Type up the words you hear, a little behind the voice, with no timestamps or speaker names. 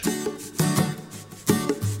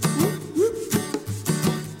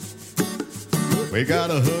We got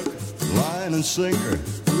a hook, line and sinker,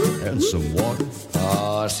 and some water.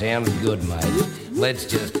 Oh, sounds good, mate. Let's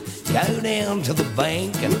just go down to the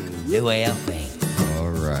bank and do our thing. All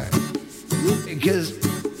right. Because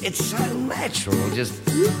it's so natural just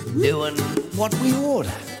doing what we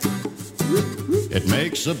order. It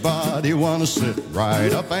makes a body want to sit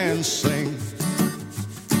right up and sing.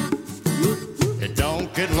 It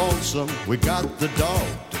don't get lonesome, we got the dog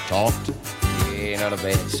to talk to. Yeah, not a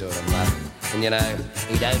bad sort of mutt. And you know,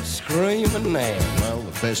 he don't scream and nail. Well,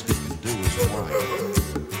 the best he can do is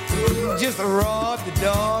whine. Just ride the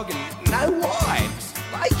dog and no wives.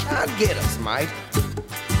 They can't get us, mate.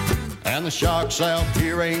 And the sharks out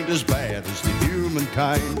here ain't as bad as the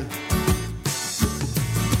humankind.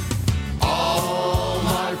 All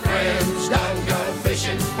my friends don't go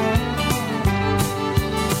fishing.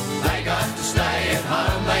 They got to stay at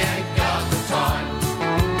home, they ain't got the time.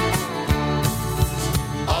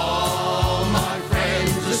 All my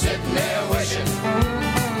friends are sitting there wishing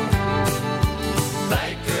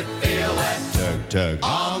they could feel that Tug, tug.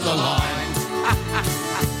 on the line.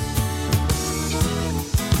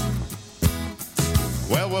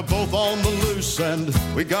 Well, we're both on the loose and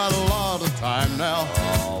we got a lot of time now.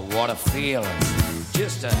 Oh, what a feeling.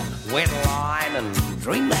 Just a wet line and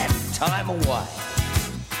dream that time away.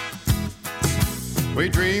 We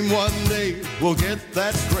dream one day we'll get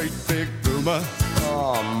that great big boomer.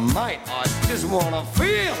 Oh, mate, I just want to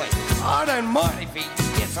feel it. I don't mind if he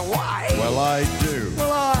gets away. Well, I do.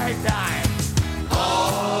 Well, I don't.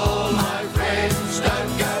 All my friends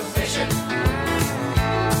don't go fishing.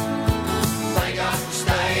 They got to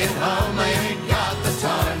stay at home, they ain't got the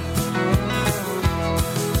time.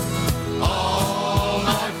 All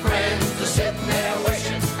my friends are sitting there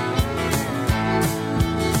wishing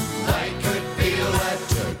they could feel that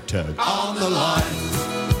Tug, tug. on the line.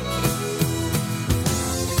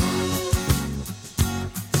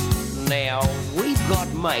 Now, we've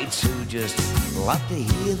got mates who just love to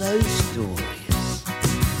hear those stories.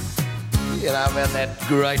 You know about that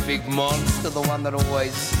great big monster, the one that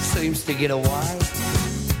always seems to get away?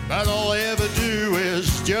 But all they ever do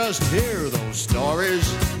is just hear those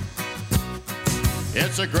stories.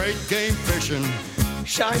 It's a great game fishing.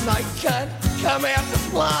 Shame they can't come out to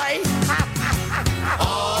play.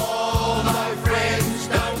 All my friends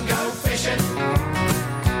don't go fishing.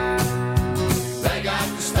 They got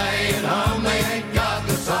to stay at home, they ain't got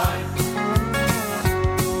the time.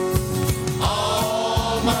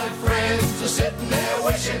 All my friends are sitting there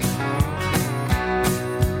wishing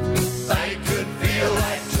they could feel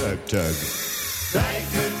that Tug, tug. They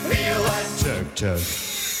could feel that Tug, tug.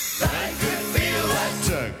 They could feel that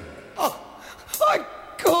Tug. Oh, I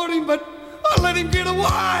caught him, but I let him get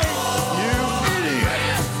away. You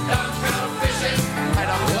idiot. Don't go fishing.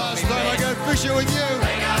 Last time I go fishing with you.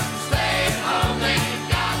 They got to stay at home, they ain't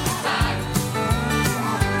got the time.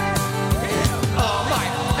 Oh,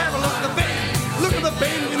 mate, have a look at the bend. Look at the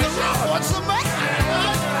bend in the rod. What's the matter?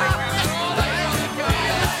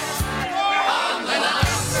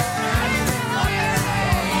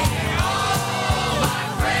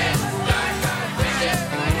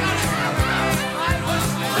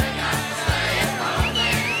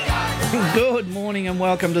 Good morning and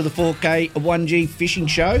welcome to the 4K 1G fishing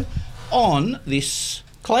show on this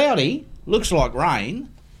cloudy, looks like rain,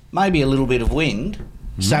 maybe a little bit of wind,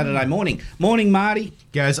 Saturday morning. Morning, Marty.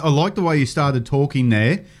 Guys, I like the way you started talking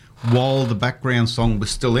there while the background song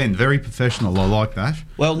was still in. Very professional. I like that.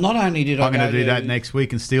 Well, not only did I I'm going to do that next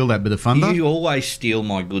week and steal that bit of thunder. You always steal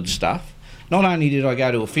my good stuff. Not only did I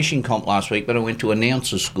go to a fishing comp last week, but I went to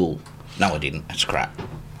announcer's school. No, I didn't. That's crap.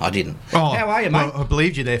 I didn't. Oh, how are you, mate? Well, I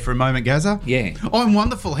believed you there for a moment, Gazza. Yeah. I'm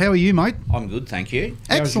wonderful. How are you, mate? I'm good, thank you.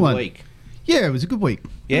 How was Excellent. your week? Yeah, it was a good week.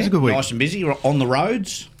 Yeah, It was a good week. Nice and busy on the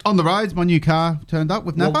roads. On the roads, my new car turned up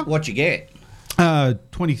with Napa. What'd you get?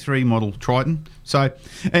 23 model Triton. So,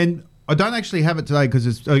 and I don't actually have it today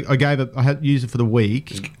because I gave it. I had used it for the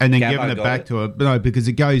week and then Gabbo given it got back it? to her. But no, because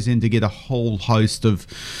it goes in to get a whole host of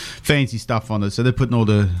fancy stuff on it. So they're putting all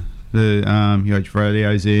the UH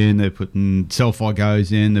radios in. They're putting Selfie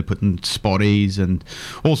goes in. They're putting spotties and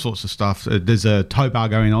all sorts of stuff. There's a tow bar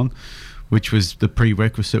going on, which was the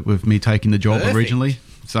prerequisite with me taking the job Perfect. originally.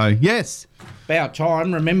 So yes. About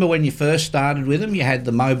time. Remember when you first started with them, you had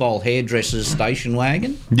the mobile hairdresser's station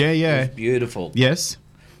wagon? Yeah, It yeah. was beautiful. Yes.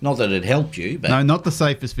 Not that it helped you, but... No, not the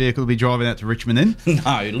safest vehicle to be driving out to Richmond in.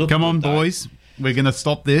 No, look. Come on, good, though. boys. We're going to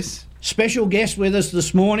stop this. Special guest with us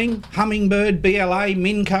this morning, Humminbird, BLA,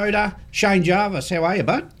 Minn Kota, Shane Jarvis. How are you,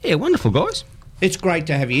 bud? Yeah, wonderful, guys. It's great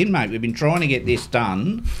to have you in, mate. We've been trying to get this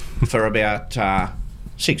done for about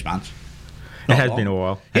 6 months. Not has long. been a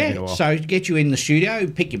while. So get you in the studio,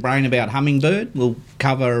 pick your brain about Humminbird. We'll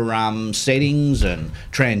cover settings and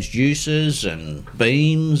transducers and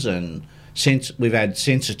beams and we've had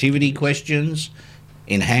sensitivity questions,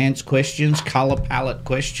 enhanced questions, colour palette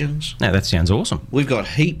questions. No, that sounds awesome. We've got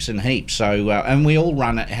heaps and heaps. So and we all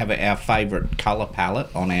have our favourite colour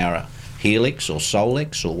palette on our Helix or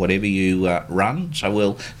Solex or whatever you run. So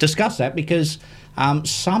we'll discuss that because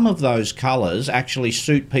some of those colours actually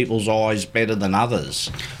suit people's eyes better than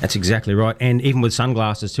others. That's exactly right. And even with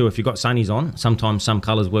sunglasses too, if you've got sunnies on, sometimes some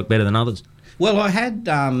colours work better than others. Well, I had,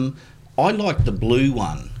 I like the blue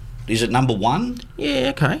one. Is it number 1?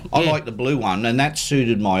 Yeah, okay. I like the blue one, and that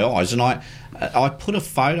suited my eyes. And I put a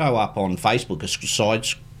photo up on Facebook, a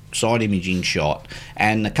side imaging shot,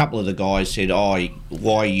 and a couple of the guys said, why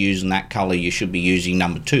are you using that colour? You should be using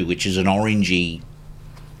number 2, which is an orangey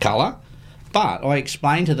colour. But I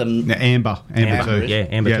explained to them... Amber 2. Yeah,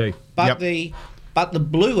 amber 2. But the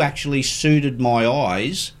blue actually suited my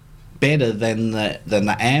eyes better than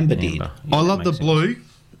the amber did. Yeah, I love the blue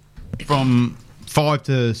from 5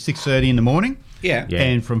 to 6:30 in the morning. Yeah.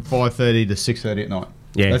 And from 5:30 to 6:30 at night.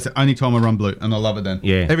 Yeah. That's the only time I run blue, and I love it then.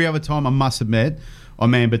 Yeah. Every other time, I must admit,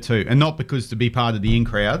 I'm amber 2. And not because to be part of the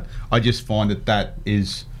in-crowd, I just find that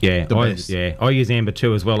is the best. I use amber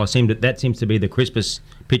 2 as well. That seems to be the crispest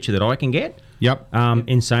picture that I can get. Yep.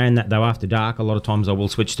 In saying that, though, after dark, a lot of times I will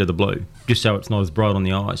switch to the blue, just so it's not as bright on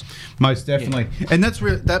the eyes. Most definitely. Yeah. And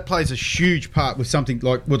that plays a huge part with something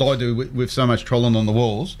like what I do with so much trolling on the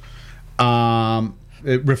walls.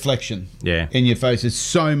 Reflection in your face. There's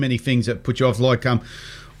so many things that put you off. Like I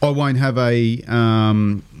won't have a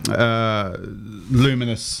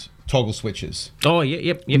luminous toggle switches. Oh,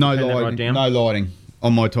 yep. No lighting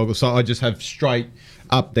on my toggle. So I just have straight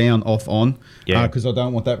up, down, off, on. Because I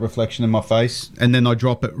don't want that reflection in my face. And then I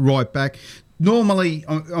drop it right back. Normally,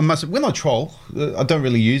 when I troll, I don't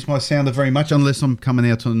really use my sounder very much unless I'm coming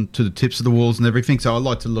out to the tips of the walls and everything. So I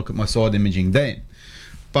like to look at my side imaging then.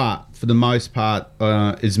 But for the most part,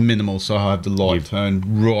 it's minimal, so I have the light turned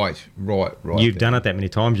right. You've done it that many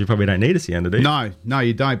times, you probably don't need a sounder, do you? No,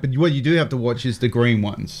 you don't. But what you do have to watch is the green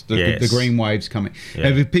ones, the green waves coming. Yeah.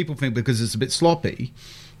 And if people think because it's a bit sloppy,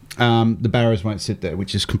 the barrows won't sit there,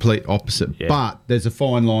 which is complete opposite. Yeah. But there's a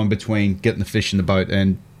fine line between getting the fish in the boat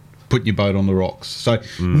and putting your boat on the rocks. So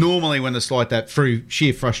normally when it's like that, through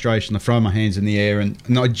sheer frustration, I throw my hands in the air and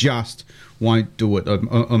I just won't do it.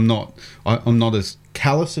 I'm not as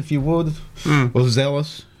callous, if you would, or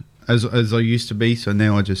zealous as I used to be. So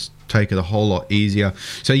now I just take it a whole lot easier.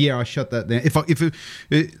 So yeah, I shut that down.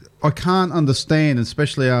 I can't understand,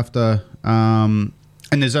 especially after and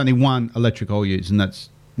there's only one electric I'll use, and that's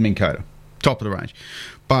Minn Kota, top of the range.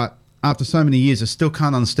 But after so many years, I still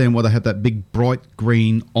can't understand why they have that big bright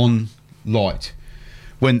green on light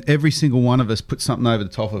when every single one of us puts something over the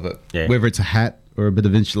top of it, whether it's a hat or a bit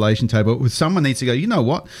of insulation tape. But someone needs to go, you know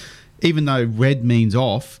what? Even though red means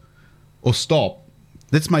off or stop,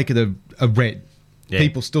 let's make it a red. Yeah.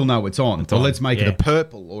 People still know it's on. Or let's make it a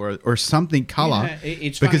purple or something colour.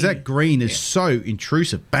 It's because funny, that green is so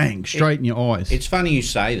intrusive. Bang, straight in your eyes. It's funny you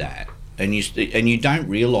say that, and you don't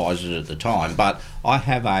realise it at the time, but I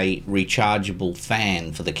have a rechargeable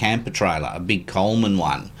fan for the camper trailer, a big Coleman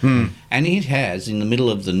one, and it has, in the middle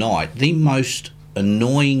of the night, the most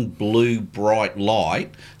annoying blue bright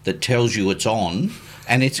light that tells you it's on,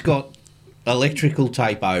 and it's got electrical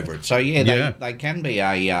tape over it. So they can be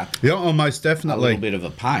almost definitely a little bit of a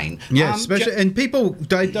pain. Yeah, especially and people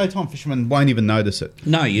daytime fishermen won't even notice it.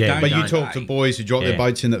 No, you don't. But you talk to boys who drop their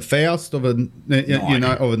boats in at Faust of a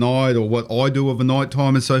night, or what I do of a night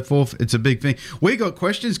time and so forth. It's a big thing. We got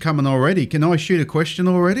questions coming already. Can I shoot a question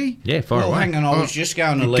already? Yeah, fire away. Hang on, I was just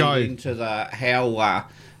going to lead into how.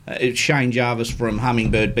 It's Shane Jarvis from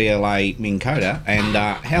Humminbird BLA Minn Kota, and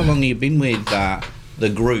how long have you been with the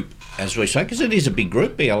group, as we say? Because it is a big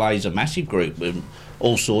group. BLA is a massive group with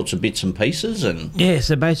all sorts of bits and pieces. And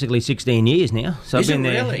so basically 16 years now. So I've been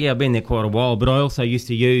there. Really? Yeah, I've been there quite a while. But I also used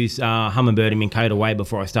to use Humminbird and Minn Kota way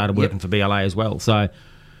before I started working for BLA as well. So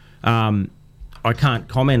I can't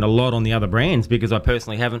comment a lot on the other brands because I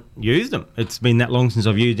personally haven't used them. It's been that long since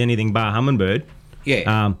I've used anything bar Humminbird.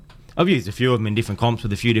 Yeah. I've used a few of them in different comps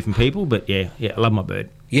with a few different people, but I love my bird.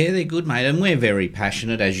 Yeah, they're good, mate, and we're very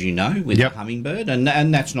passionate, as you know, with the Humminbird,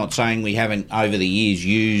 and that's not saying we haven't over the years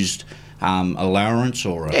used a Lawrence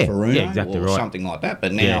or a Faruno or something like that,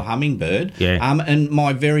 but now Humminbird. Yeah. And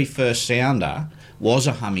my very first sounder was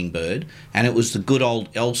a Humminbird, and it was the good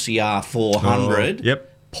old LCR 400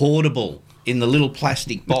 portable in the little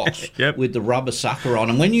plastic box with the rubber sucker on.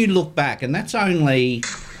 And when you look back, and that's only,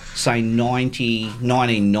 say,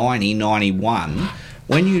 1990, 91,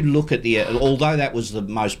 when you look at although that was the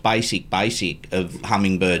most basic of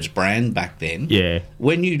Hummingbird's brand back then,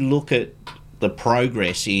 when you look at the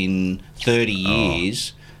progress in 30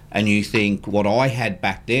 years and you think what I had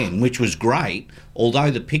back then, which was great,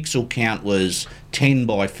 although the pixel count was 10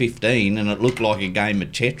 by 15 and it looked like a game of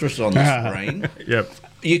Tetris on the screen,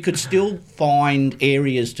 you could still find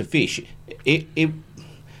areas to fish.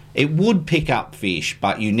 It would pick up fish,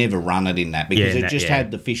 but you never run it in that because it just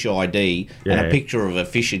had the fish ID and a picture of a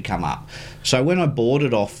fish had come up. So when I bought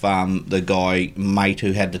it off the mate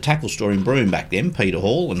who had the tackle store in Broome back then, Peter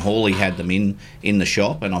Hall, and Hawley had them in the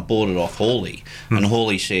shop, and I bought it off Hawley. And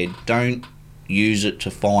Hawley said, don't use it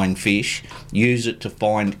to find fish, use it to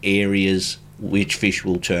find areas which fish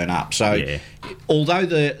will turn up. So although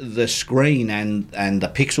the screen and the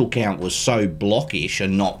pixel count was so blockish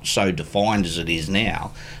and not so defined as it is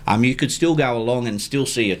now, you could still go along and still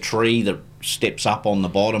see a tree that steps up on the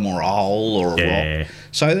bottom or a hole or a rock.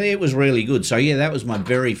 So it was really good. So that was my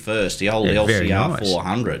very first, the old LCR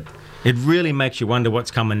 400. It really makes you wonder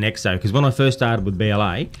what's coming next, though, because when I first started with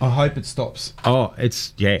BLA... I hope it stops. Oh,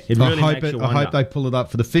 it really makes you wonder. I hope they pull it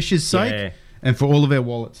up for the fish's sake. And for all of our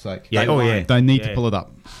wallet's sake. They need to pull it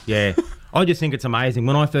up. Yeah. I just think it's amazing.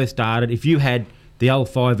 When I first started, if you had the old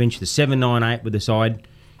 5-inch, the 798 with the side,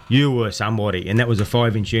 you were somebody, and that was a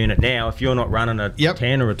 5-inch unit. Now, if you're not running a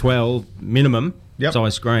 10 or a 12 minimum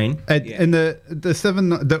size screen... And the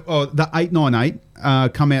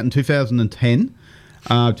 898 come out in 2010...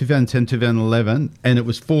 2010, 2011, and it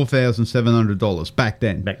was $4,700 back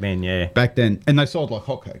then. Back then, and they sold like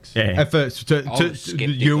hotcakes. Yeah. At first,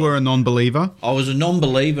 you were a non-believer. I was a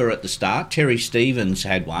non-believer at the start. Terry Stevens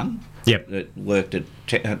had one. That worked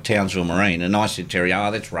at Townsville Marine, and I said, Terry,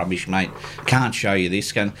 that's rubbish, mate. Can't show you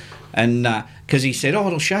this. And because he said,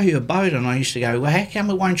 it'll show you a boat, and I used to go, well, how come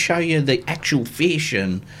it won't show you the actual fish?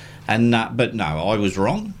 But no, I was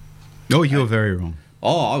wrong. Oh, you were very wrong.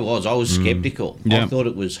 Oh, I was sceptical. I thought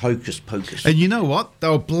it was hocus pocus. And you know what? They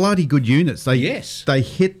were bloody good units. They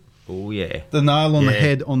hit the nail on the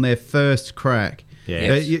head on their first crack.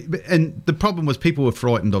 And the problem was people were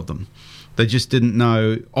frightened of them. They just didn't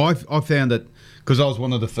know. I found it because I was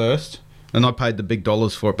one of the first, and I paid the big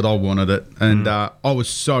dollars for it, but I wanted it. And I was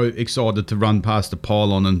so excited to run past the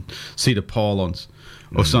pylon and see the pylons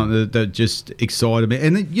or something that just excited me.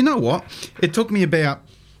 And then, you know what? It took me about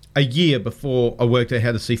a year before I worked out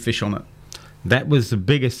how to see fish on it. That was the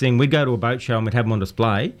biggest thing. We'd go to a boat show and we'd have them on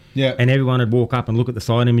display, and everyone would walk up and look at the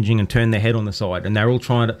side imaging and turn their head on the side, and they were all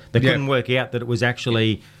trying to... They couldn't work out that it was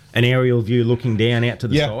actually an aerial view looking down out to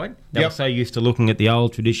the side. They were so used to looking at the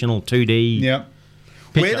old traditional 2D picture.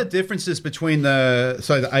 Where the differences between the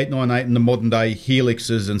 898 and the modern day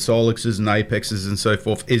helixes and solixes and apexes and so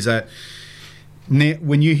forth is that now,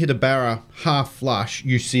 when you hit a barra half flush,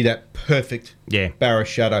 you see that perfect barra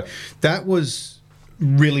shadow. That was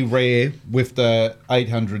really rare with the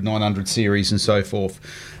 800, 900 series and so forth.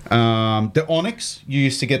 The Onyx, you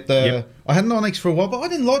used to get the... I had an Onyx for a while, but I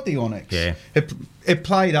didn't like the Onyx. It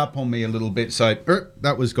played up on me a little bit, so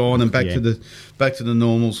that was gone and back to the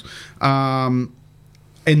normals.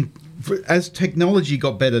 And as technology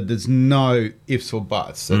got better, there's no ifs or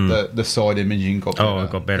buts that the side imaging got better. Oh, it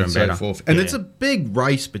got better and better. So forth. And it's a big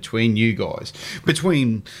race between you guys,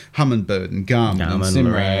 between Humminbird and Garmin and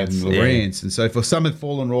Simrad and Lowrance and so forth. Some had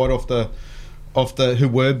fallen right off the who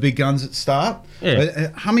were big guns at start.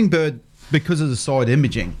 Humminbird, because of the side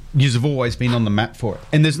imaging, you've always been on the map for it.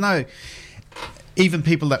 And there's no... Even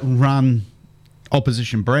people that run...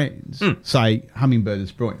 opposition brands say Humminbird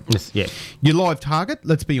is brilliant. Your live target,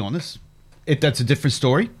 let's be honest, that's a different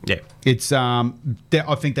story. It's I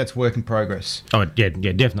think that's work in progress. Oh yeah,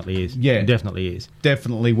 definitely is. Yeah, it definitely is.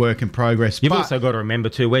 Definitely work in progress. You've also got to remember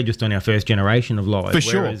too, we're just on our first generation of live. For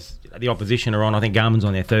sure. Whereas the opposition are on, I think Garmin's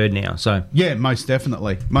on their third now. So yeah, most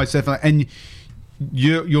definitely. And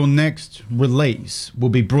your next release will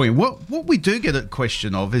be brilliant. What we do get a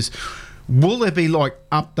question of is, will there be like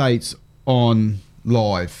updates on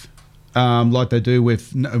live, like they do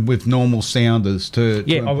with normal sounders to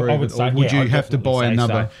improve I would it? say, or would you have to buy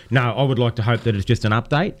another? So. No, I would like to hope that it's just an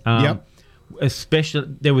update. Especially,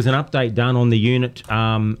 there was an update done on the unit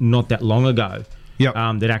not that long ago.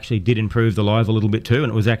 That actually did improve the live a little bit too,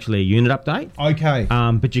 and it was actually a unit update. Okay.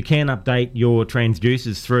 But you can update your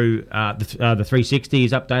transducers through the 360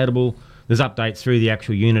 is updatable. There's updates through the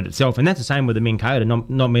actual unit itself, and that's the same with the Minn Kota.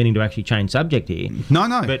 Not meaning to actually change subject here. No.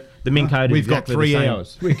 But the Minn Kota is exactly we've got 3 the same.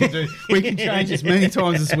 hours. We can change as many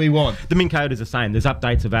times as we want. The Minn Kota is the same. There's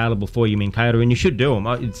updates available for your Minn Kota, and you should do them.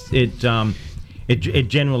 It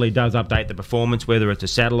generally does update the performance, whether it's a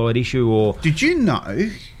satellite issue or... Did you know?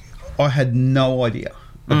 I had no idea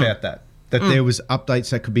about that. that there was updates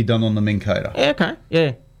that could be done on the Minn Kota. Yeah, okay.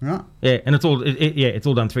 Yeah. Right. Yeah, and it's all it's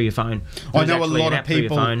all done through your phone. I know a lot of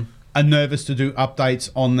people are nervous to do updates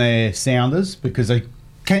on their sounders because they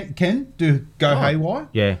can go haywire.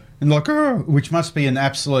 Yeah. And like, which must be an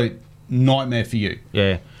absolute nightmare for you.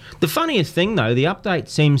 Yeah. The funniest thing, though, the update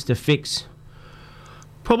seems to fix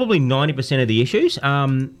probably 90% of the issues.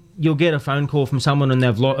 You'll get a phone call from someone and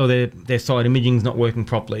their side imaging's not working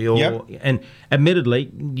properly. And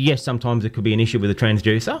admittedly, yes, sometimes it could be an issue with the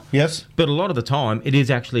transducer. Yes. But a lot of the time, it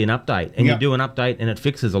is actually an update. And you do an update and it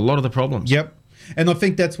fixes a lot of the problems. Yep. And I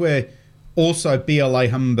think that's where also BLA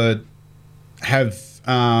Humminbird have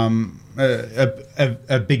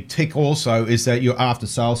a big tick also is that your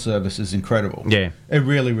after-sales service is incredible. Yeah. It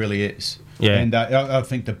really, really is. Yeah. And I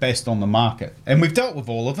think the best on the market. And we've dealt with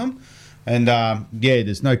all of them. And,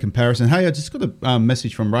 there's no comparison. Hey, I just got a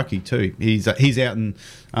message from Rucky too. He's out in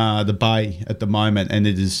the bay at the moment, and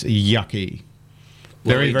it is yucky.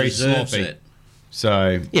 Very, very sloppy. It.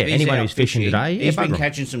 So yeah, anyone who's fishing today, he's been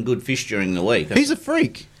catching some good fish during the week. He's a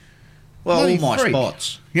freak. Well, Bloody all my freak.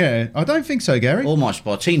 spots. Yeah, I don't think so, Gary. All my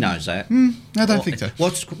spots. He knows that. I don't think so.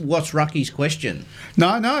 What's Rucky's question?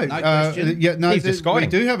 No. No question? We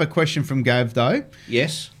do have a question from Gav, though.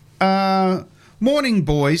 Yes. Morning,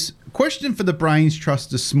 boys. Question for the Brains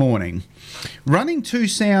Trust this morning. Running 2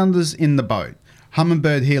 sounders in the boat.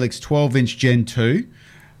 Humminbird Helix 12-inch Gen 2,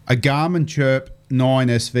 a Garmin Chirp 9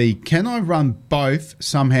 SV. Can I run both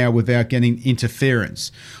somehow without getting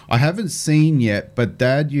interference? I haven't seen yet, but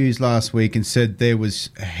Dad used last week and said there was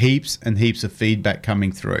heaps and heaps of feedback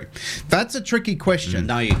coming through. That's a tricky question.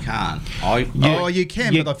 No, you can't. You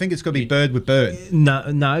can, but I think it's got to be bird with bird.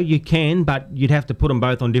 No, you can, but you'd have to put them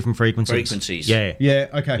both on different frequencies. Yeah. Yeah,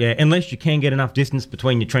 okay. Yeah, unless you can get enough distance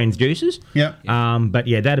between your transducers. Yeah. But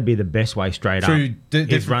yeah, that'd be the best way straight Through up.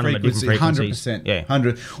 Different frequencies. 100%. Yeah.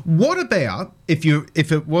 100. What about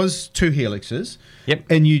if it was 2 helixes Yep.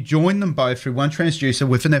 and you join them both through one transducer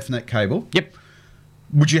with an Ethernet cable? Yep.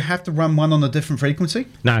 Would you have to run one on a different frequency?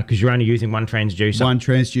 No, because you're only using one transducer. One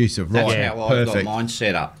transducer, right. That's how I've got mine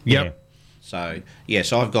set up. Yep. Yeah. So,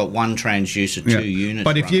 yes, I've got one transducer, 2 units.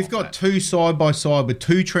 But if you've got 2 side by side with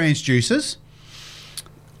 2 transducers,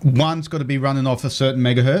 one's got to be running off a certain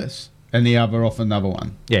megahertz and the other off another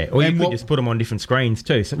one. Yeah, or you could just put them on different screens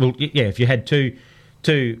too. So, if you had two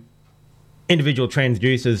individual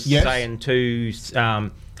transducers, say, and 2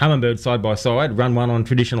 Humminbird side by side, run one on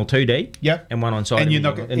traditional 2D, and one on side, and you're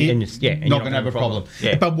not going to have a problem.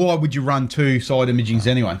 Yeah. But why would you run 2 side imagings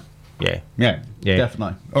anyway? Yeah,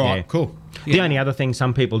 definitely. All right, cool. The only other thing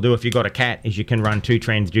some people do if you've got a cat is you can run 2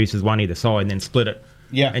 transducers, one either side, and then split it.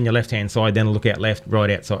 Yeah. And your left-hand side, then look out left, right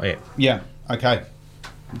outside. Yeah, okay.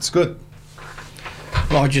 It's good.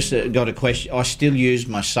 Well, I just got a question. I still use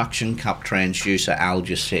my suction cup transducer, Al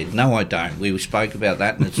just said. No, I don't. We spoke about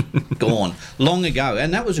that and it's gone long ago.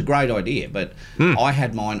 And that was a great idea, but I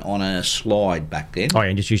had mine on a slide back then. Oh, yeah,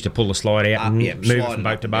 and just used to pull the slide out and move it from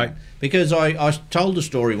boat to boat. Because I told the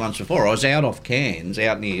story once before. I was out off Cairns,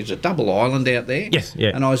 out near, there's a double island out there. Yes,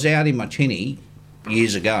 yeah. And I was out in my tinny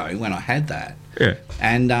years ago when I had that. Yeah.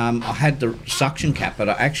 And I had the suction cap, but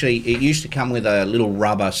it used to come with a little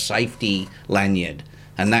rubber safety lanyard.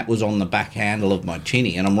 And that was on the back handle of my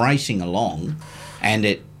tinny. And I'm racing along, and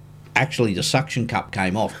the suction cup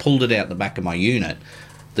came off, pulled it out the back of my unit.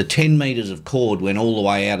 The 10 metres of cord went all the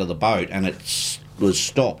way out of the boat, and it was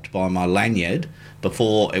stopped by my lanyard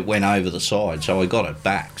before it went over the side. So I got it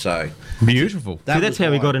back. So beautiful. That's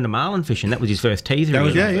how we got into marlin fishing. That was his first teaser. That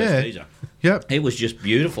was my first teaser. Yep. It was just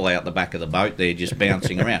beautiful out the back of the boat there, just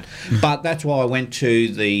bouncing around. But that's why I went to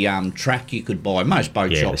the track you could buy. Most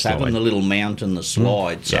boat shops have them, the little mount and the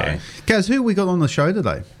slide. So, Gaz, who we got on the show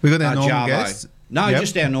today? We got our normal Jarvo. guests? No,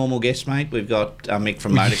 just our normal guest, mate. We've got Mick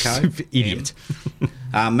from Motorco. Idiot.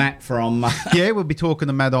 Matt from... we'll be talking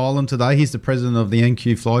to Matt Ireland today. He's the president of the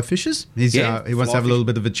NQ Fly Fishers. He wants to have a little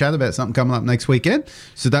bit of a chat about something coming up next weekend.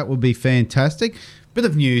 So that will be fantastic. Bit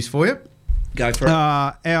of news for you. Go for it.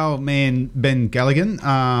 Our man Ben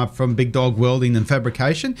Galligan from Big Dog Welding and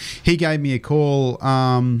Fabrication, he gave me a call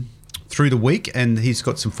through the week, and he's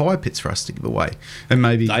got some fire pits for us to give away. And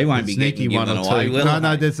maybe they won't be sneaky one or two.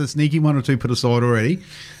 No, there's a sneaky one or two put aside already.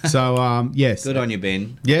 So yes, good on you,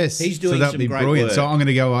 Ben. Yes, he's doing that'd some be great brilliant. work. So I'm going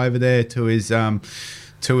to go over there to his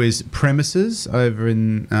to his premises over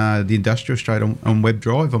in the Industrial Estate on Webb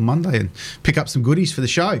Drive on Monday and pick up some goodies for the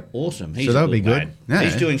show. Awesome. So that'll be good. Yeah.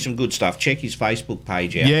 He's doing some good stuff. Check his Facebook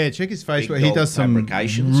page out. Yeah, check his Facebook. He does some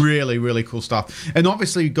really, really cool stuff. And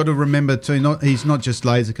obviously, you've got to remember too, he's not just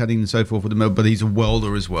laser cutting and so forth with the mill, but he's a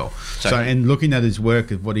welder as well. So and looking at his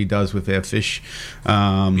work of what he does with our fish,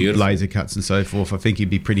 laser cuts and so forth, I think he'd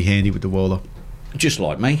be pretty handy with the welder. Just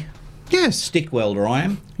like me. Yes. Stick welder I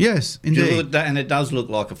am. Yes, indeed. And it does look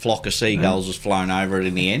like a flock of seagulls has flown over it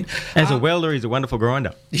in the end. As a welder, he's a wonderful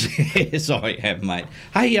grinder. Yes, I am, mate.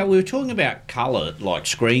 Hey, we were talking about colour, like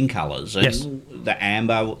screen colours. And yes. The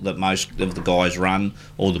amber that most of the guys run,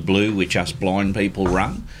 or the blue, which us blind people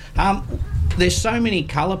run. There's so many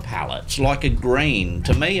colour palettes, like a green.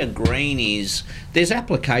 To me, a green is... There's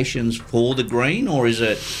applications for the green, or is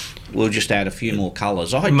it... We'll just add a few more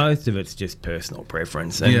colours. Most of it's just personal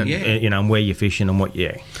preference, and you know, and where you're fishing and what.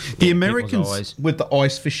 The Americans with the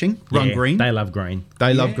ice fishing run green. They love green.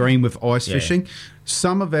 They love green with ice fishing.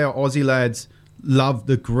 Some of our Aussie lads love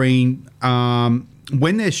the green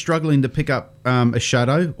when they're struggling to pick up a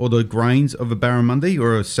shadow or the grains of a barramundi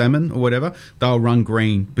or a salmon or whatever. They'll run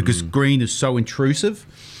green because green is so intrusive.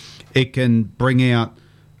 It can bring out,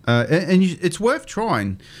 and it's worth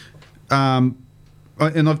trying.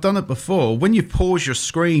 And I've done it before. When you pause your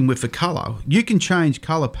screen with the colour, you can change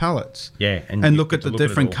colour palettes. Yeah, and look at the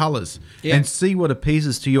different colours and see what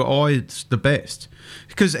appeases to your eyes the best.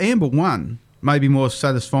 Because amber 1 may be more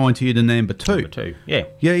satisfying to you than amber 2. Amber 2, yeah.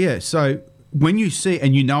 Yeah. So when you see,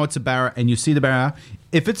 and you know it's a barra, and you see the barra,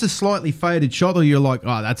 if it's a slightly faded shot, or you're like,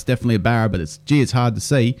 oh, that's definitely a barra, but it's hard to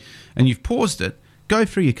see, and you've paused it, go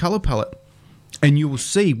through your colour palette, and you will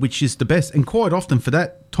see which is the best. And quite often for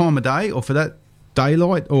that time of day or for that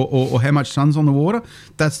daylight or how much sun's on the water,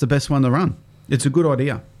 that's the best one to run. It's a good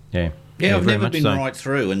idea. Yeah, I've never been right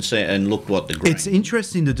through and looked what the green. It's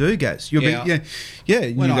interesting to do, Gaz. When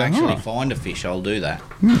I actually find a fish, I'll do that.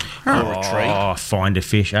 Or a tree. Oh, find a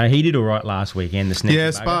fish. He did all right last weekend. The snake.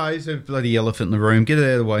 Yeah, Spa, he's a bloody elephant in the room. Get it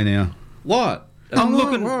out of the way now. What? I'm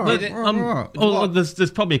looking.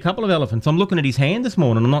 There's probably a couple of elephants. I'm looking at his hand this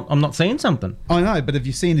morning. I'm not seeing something. I know, but have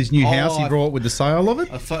you seen his new house he brought with the sail of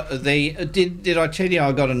it? Did I tell you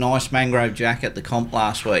I got a nice mangrove jack at the comp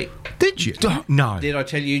last week? Did you? No. Did I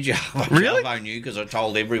tell you, Jarvo? Really? Jarvo knew because I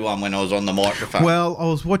told everyone when I was on the microphone. Well, I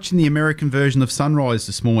was watching the American version of Sunrise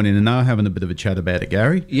this morning, and they were having a bit of a chat about it,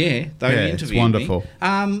 Gary. Yeah, they interviewed it's wonderful.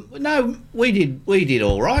 Me. No, we did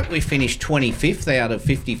all right. We finished 25th out of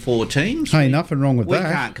 54 teams. Hey, nothing wrong with that. We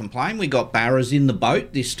can't complain. We got barras in the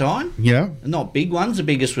boat this time. Yeah. Not big ones. The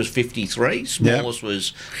biggest was 53. Smallest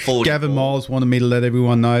was 44. Gavin Miles wanted me to let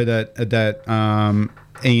everyone know that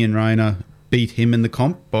Ian Rayner beat him in the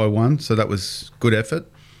comp by 1, so that was good effort.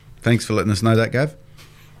 Thanks for letting us know that, Gav.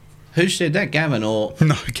 Who said that, Gavin? Or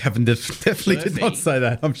no, Gavin definitely did not say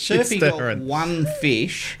that. I'm Surfy got 1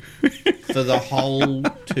 fish for the whole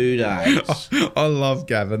 2 days. I love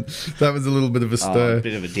Gavin. That was a little bit of a stir. A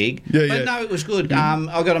bit of a dig. Yeah, but no, it was good.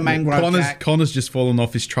 I got a mangrove jack. Connor's just fallen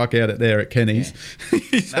off his truck out there at Kenny's. Yeah.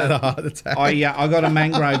 He's had a heart attack. I got a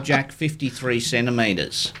mangrove jack 53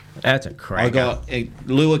 centimetres. That's a cracker. I got a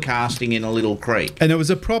lure casting in a little creek. And it was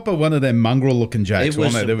a proper one of them mongrel-looking jacks,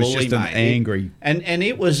 wasn't it? It was just an angry... And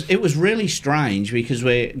it was really strange because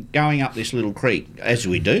we're going up this little creek, as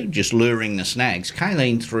we do, just luring the snags.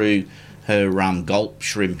 Kayleen threw her gulp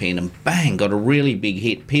shrimp in and bang, got a really big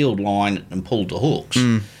hit, peeled line and pulled the hooks.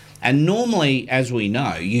 And normally, as we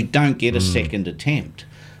know, you don't get a second attempt.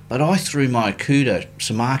 But I threw my Kota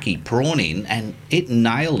Samaki prawn in and it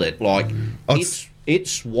nailed it. It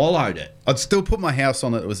swallowed it. I'd still put my house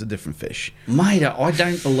on it was a different fish. Mate, I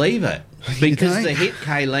don't believe it. Because the hit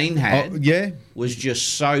Kayleen had was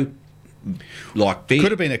just so big.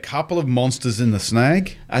 Could have been a couple of monsters in the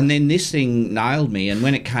snag. And then this thing nailed me, and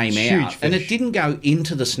when it came out, and it didn't go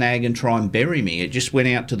into the snag and try and bury me, it just went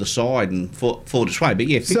out to the side and fought its way. But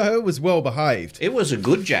yeah, so it was well behaved. It was a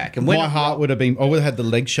good jack. And when my heart would have been, I would have had the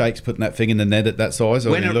leg shakes putting that thing in the net at that size.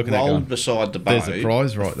 When it rolled beside the boat, there's a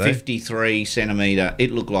prize right there. 53 centimetre,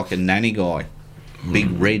 it looked like a nanny guy.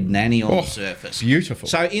 Big red nanny on the surface. Beautiful.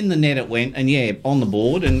 So in the net it went, and on the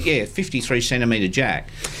board, and 53 centimetre jack.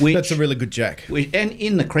 That's a really good jack. And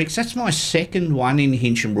in the creeks, that's my second one in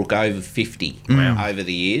Hinchinbrook over 50 over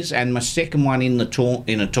the years, and my second one in a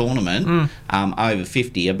tournament over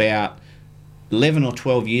 50. About 11 or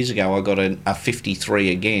 12 years ago, I got a 53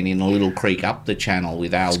 again in a little creek up the channel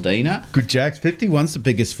with Aldina. Good jacks. 51's the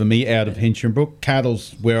biggest for me out of Hinchinbrook.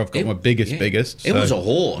 Cattle's where I've got my biggest. It was a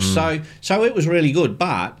horse. So it was really good.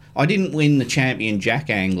 But I didn't win the champion jack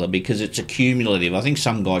angler because it's accumulative. I think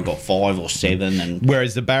some guy got 5 or 7, and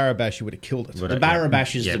whereas the Barrabash, you would have killed it. the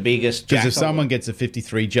Barrabash is the biggest. Because if someone gets a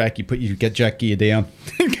 53 jack, you get jack gear down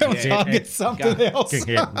and go target something else.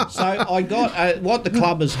 So I got what the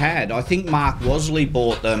club has had. I think Mark Wasley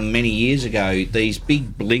bought them many years ago. These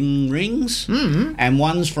big bling rings, and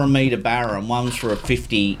one's for a metre barra and one's for a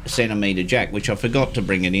 50 centimetre jack, which I forgot to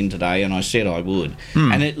bring it in today, and I said I would.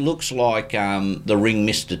 And it looks like the ring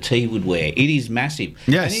Mr. T would wear. It is massive.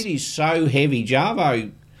 Yes. And it is so heavy.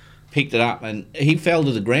 Jarvo picked it up and he fell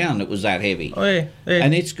to the ground. It was that heavy. Oh, yeah.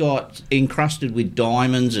 And it's got encrusted with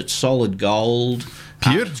diamonds. It's solid gold.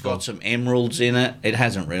 Beautiful. It's got some emeralds in it. It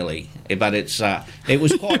hasn't really, but it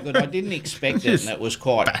was quite good. I didn't expect it, and it was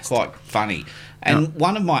quite funny. And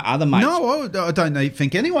one of my other mates... No, I don't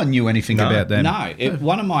think anyone knew anything about that. No,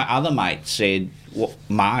 one of my other mates said,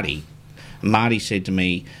 Marty said to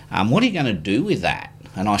me, what are you going to do with that?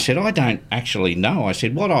 And I said, I don't actually know. I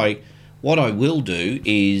said, what I will do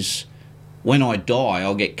is when I die,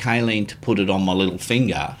 I'll get Kayleen to put it on my little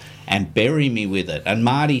finger and bury me with it. And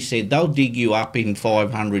Marty said they'll dig you up in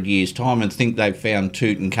 500 years' time and think they've found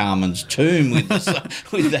Tutankhamun's tomb with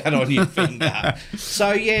that on your finger.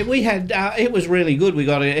 So, yeah, we had... it was really good. We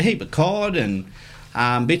got a heap of cod and...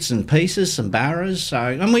 bits and pieces, some barras.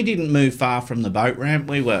 And we didn't move far from the boat ramp.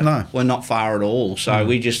 We're not far at all. So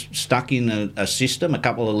we just stuck in a system, a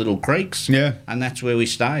couple of little creeks. Yeah. And that's where we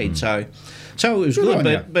stayed. So it was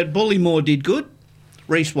good. But Bullymore did good.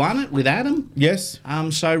 Reese won it with Adam. Yes.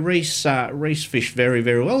 So Reese fished very,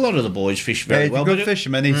 very well. A lot of the boys fished very well. He's a good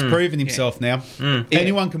fisherman. He's proven himself now.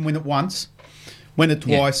 Anyone can win it once. Win it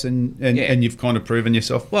twice, and you've kind of proven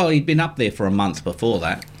yourself. Well, he'd been up there for a month before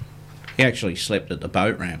that. He actually slept at the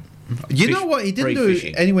boat ramp. You know what? He didn't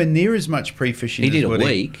do anywhere near as much pre-fishing. He did a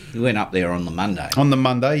week. He went up there on the Monday. On the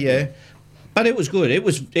Monday, yeah. But it was good. It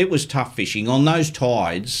was tough fishing on those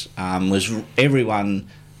tides. Was everyone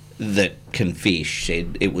that can fish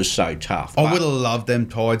said it was so tough. I would have loved them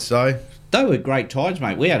tides though. They were great tides,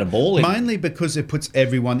 mate. We had a ball in. Mainly because it puts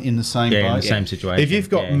everyone in the same boat. In the same situation. If you've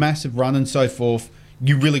got massive run and so forth,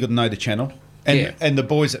 you really got to know the channel. And the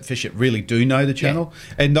boys that fish it really do know the channel.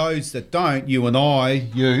 Yeah. And those that don't, you and I,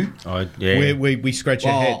 we scratch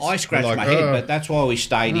our heads. I scratch my head, but that's why we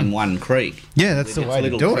stayed in one creek. Yeah, that's the way to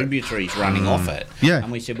do it. Little tributaries running off it. Yeah.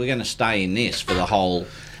 And we said, we're going to stay in this for the whole...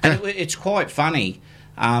 And it's quite funny.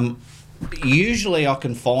 Usually I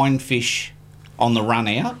can find fish on the run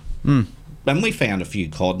out. And we found a few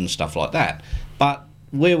cod and stuff like that. But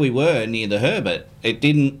where we were near the Herbert, it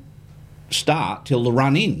didn't start till the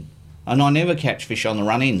run in. And I never catch fish on the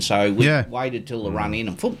run in, so we waited till the run in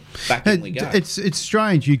and back in we go. It's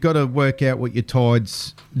strange. You've got to work out what your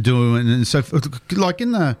tide's doing. And so, like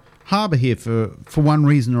in the harbour here, for one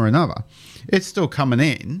reason or another, it's still coming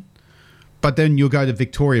in, but then you'll go to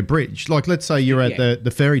Victoria Bridge. Like, let's say you're at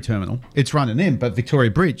the ferry terminal, it's running in, but Victoria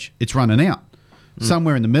Bridge, it's running out.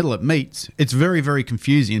 Somewhere in the middle it meets. It's very, very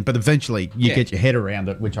confusing, but eventually you get your head around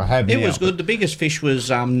it, which I have now. It was good. The biggest fish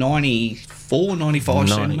was 94, 95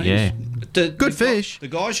 centimetres. Yeah. Good fish. The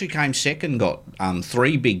guys who came second got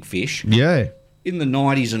 3 big fish. Yeah. In the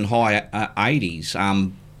 90s and high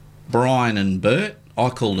 80s, Brian and Bert, I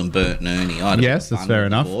called them Bert and Ernie. Yes, that's fair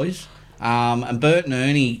enough. Boys. And Bert and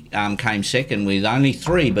Ernie came second with only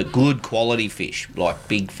 3, but good quality fish, like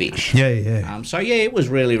big fish. Yeah, yeah. So, yeah, it was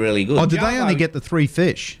really, really good. Oh, did they only get the 3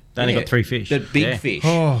 fish? They only got 3 fish. The big fish.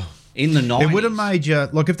 Oh. In the 90s. It would have made you...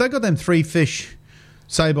 Like, if they got them 3 fish,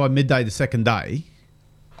 say, by midday the second day,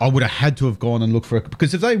 I would have had to have gone and looked for it.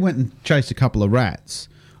 Because if they went and chased a couple of rats...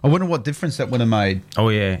 I wonder what difference that would have made. Oh,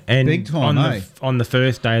 yeah. And big time, on the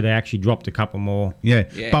first day, they actually dropped a couple more. Yeah.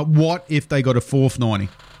 But what if they got a 4th 90?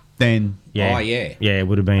 Then... Yeah. Oh, yeah. Yeah, it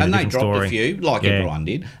would have been a different story. And they dropped a few, like everyone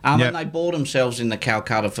did. And they bought themselves in the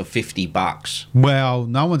Calcutta for $50. Well,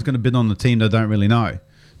 no one's going to bid on the team they don't really know.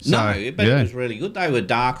 So, no, but it was really good. They were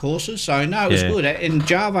dark horses, so no, it was good. And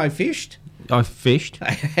Jarvo fished? I fished.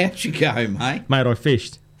 How'd you go, mate? Mate, I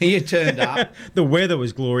fished. You turned up. The weather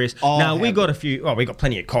was glorious. No, we got a few... Oh, we got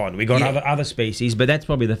plenty of cod. We got other species, but that's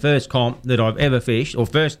probably the first comp that I've ever fished, or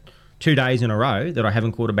first 2 days in a row that I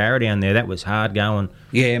haven't caught a barra down there. That was hard going.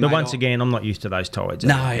 Yeah, but mate, once again, I'm not used to those tides.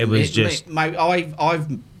 No, it was just... Mate,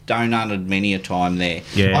 I've donutted many a time there.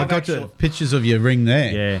 Yeah. I got the pictures of your ring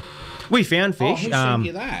there. Yeah. We found fish. Who sent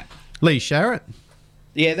you that? Lee Sharrett.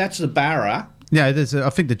 Yeah, that's the barra. Yeah, I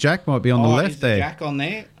think the jack might be on the left there. Jack on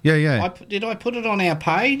there? Yeah, yeah. Did I put it on our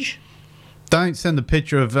page? Don't send a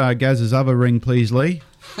picture of Gaz's other ring, please, Lee.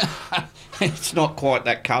 It's not quite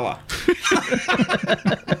that colour.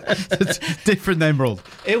 It's different emerald.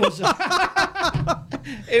 It was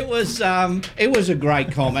It was a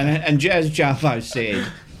great comment, and as Jarvo said,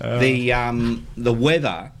 the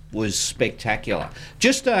weather was spectacular.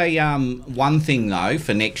 Just a one thing though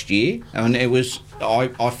for next year, and it was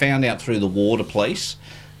I found out through the water police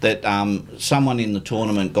that someone in the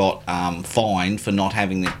tournament got fined for not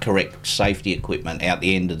having the correct safety equipment out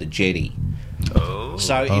the end of the jetty. Oh.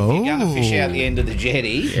 So if you're going to fish out the end of the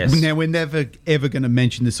jetty... Yes. Now, we're never, ever going to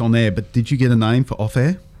mention this on air, but did you get a name for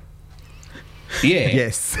off-air? Yeah.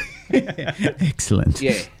 Yes. Excellent.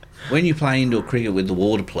 Yeah. When you play indoor cricket with the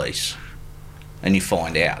water police and you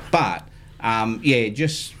find out. But,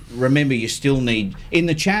 just remember you still need... In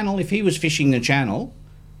the channel, if he was fishing the channel,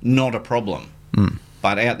 not a problem. Mm.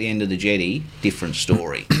 But out the end of the jetty, different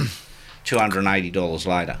story. $280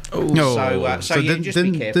 later. Oh. So just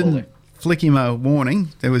be careful there. Flick him a warning.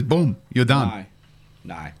 There was boom. You're done.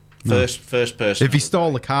 No. First person. If he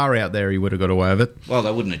stole the car out there, he would have got away with it. Well,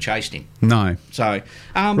 they wouldn't have chased him. No. So,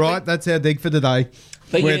 right, that's our dig for today.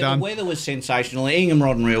 But We're done. The weather was sensational. Ingham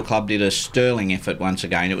Rod and Reel Club did a sterling effort once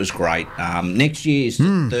again. It was great. Next year is the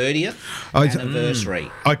 30th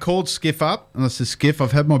anniversary. I called Skiff up and I said, Skiff,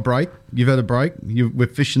 I've had my break. You've had a break. We're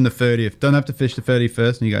fishing the 30th. Don't have to fish the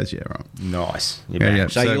 31st. And he goes, yeah, right. Nice.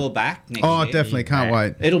 So you're back next year? Oh, definitely. Can't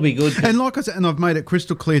wait. It'll be good. And like I said, and I've made it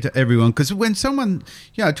crystal clear to everyone, because when someone,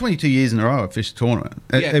 22 years in a row I fished a tournament,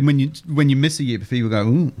 and when you miss a year, people go,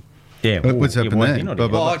 ooh. Yeah, what's happened there?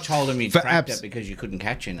 Well, I told him you'd cracked it because you couldn't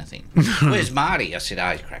catch anything. Where's Marty? I said,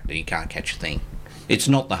 he's cracked it. He can't catch a thing. It's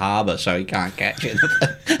not the harbour, so he can't catch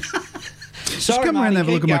anything. Just come around and have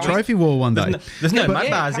a look at my trophy wall one day. There's no mud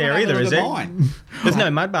bars there either, is there? There's no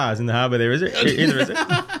mud bars in the harbour there, is it? Either, is it?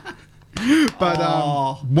 But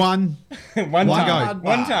one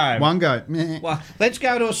go. Well, let's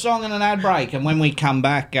go to a song and an ad break, and when we come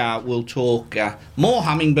back, we'll talk more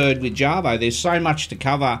Humminbird with Jarvo. There's so much to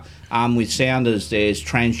cover with Sounders. There's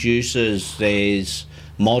transducers, there's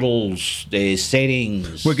models, there's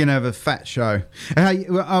settings. We're going to have a fat show. Hey,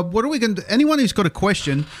 what are we going to do? Anyone who's got a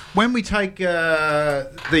question, when we take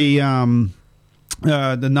the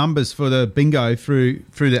numbers for the bingo through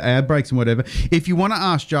the ad breaks and whatever, if you want to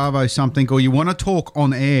ask Jarvo something or you want to talk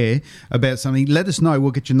on air about something, let us know.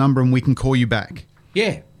 We'll get your number and we can call you back.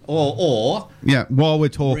 Yeah, or while we're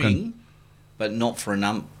talking, ring, but not for a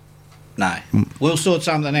number. No, we'll sort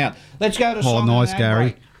something out. Let's go to song nice, and Gary.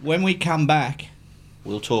 break. When we come back,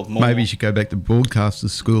 we'll talk more. Maybe you should go back to broadcasters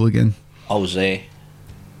school again. I was there.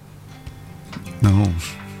 No,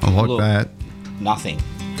 I like that. Nothing.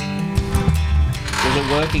 Was it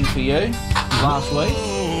working for you last week?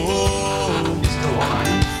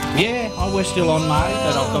 Yeah, we're still on, mate,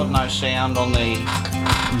 but I've got no sound on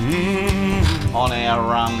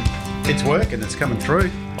our It's working. It's coming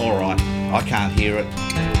through. All right, I can't hear it.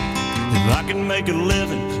 If I can make a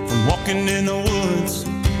living from walking in the woods,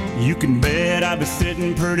 you can bet I'd be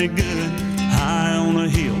sitting pretty good high on a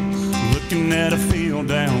hill, looking at a field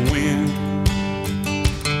downwind.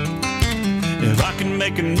 If I can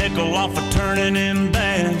make a nickel off of turning in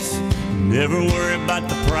bass, never worry about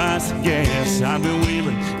the price of gas, I'll be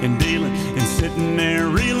wheeling and dealing and sitting there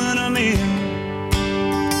reeling them in.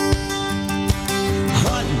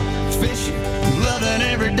 Hunting, fishing, loving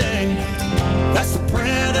every day, that's the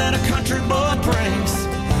prayer that a country boy prays.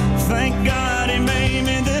 Thank God he made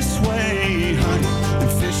me this way. Hunting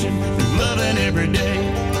and fishing and loving every day.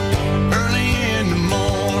 Early in the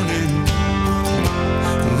morning,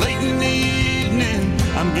 late in the evening,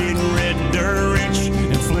 I'm getting red dirt rich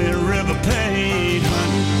and Flint River paid.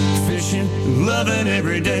 Hunting, fishing, and loving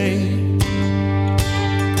every day.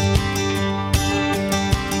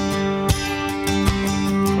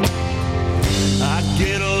 I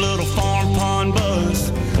get a little farm pond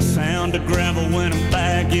buzz, sound of gravel when I'm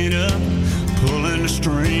backing up, pulling the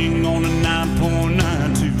string on a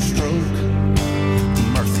 9.92 stroke.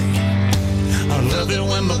 Murphy, I love it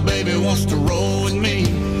when my baby wants to roll with me,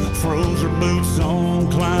 throws her boots on,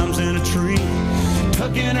 climbs in a tree,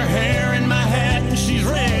 tucking her hair in my hat and she's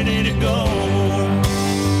ready to go.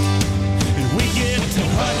 And we get to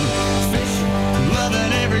hunting, fishing,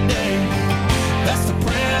 loving every day, that's the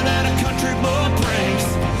prayer that a country boy prays.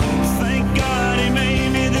 Thank God he made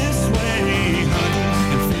me this way. Hunting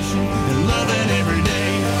and fishing and loving every day.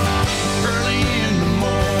 Early in the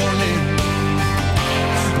morning,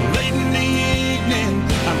 late in the evening,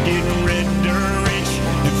 I'm getting red dirt rich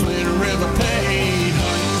and Flint River paid.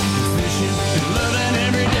 Hunting and fishing and loving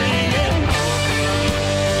every day. Yeah.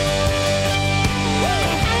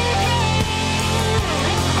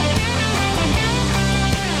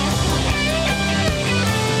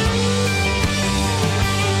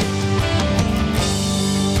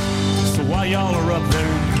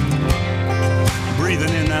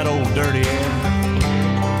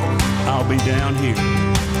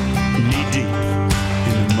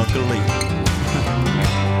 broccoli.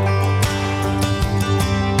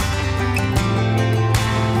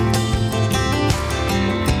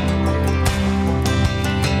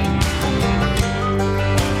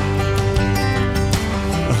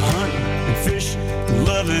 Hunting and fishing,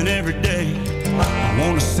 loving every day. I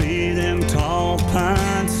want to see them tall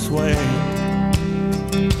pines sway.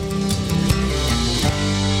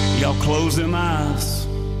 Y'all close them eyes.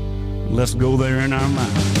 Let's go there in our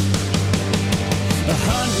mind.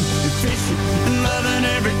 Hunting and fishing and loving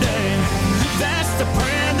every day. That's the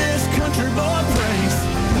prayer this country boy prays.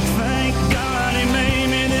 Thank God he made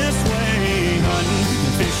me this way. Hunting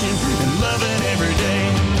and fishing and loving every day.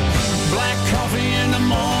 Black coffee in the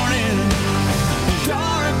morning,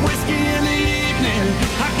 dark whiskey in the evening.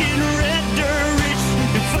 I get red dirt rich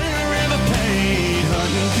and forever paid.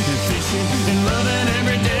 Hunting and fishing and loving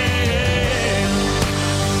every day.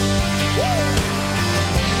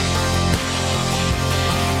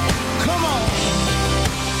 Come on.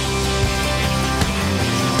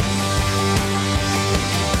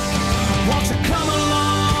 Won't you come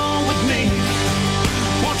along with me?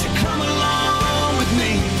 Won't you come along with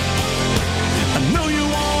me? I know you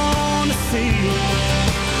want to see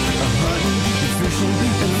hunting and fishing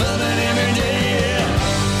and loving every day.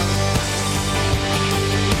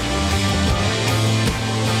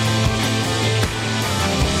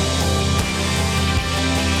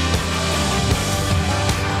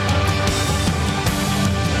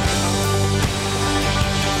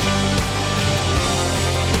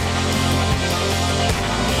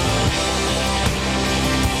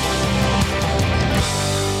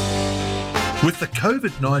 With the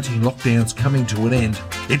COVID-19 lockdowns coming to an end,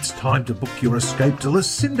 it's time to book your escape to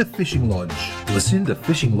Lucinda Fishing Lodge. Lucinda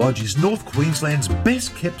Fishing Lodge is North Queensland's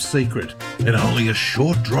best kept secret and only a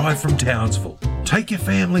short drive from Townsville. Take your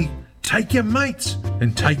family, take your mates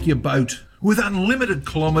and take your boat. With unlimited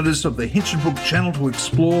kilometres of the Hinchinbrook Channel to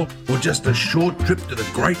explore or just a short trip to the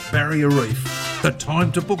Great Barrier Reef. The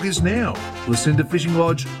time to book is now. Lucinda Fishing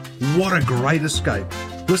Lodge, what a great escape.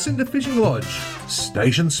 Lucinda Fishing Lodge,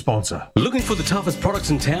 station sponsor. Looking for the toughest products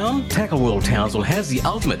in town? Tackle World Townsville has the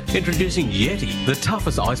ultimate. Introducing Yeti, the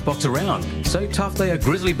toughest icebox around. So tough they are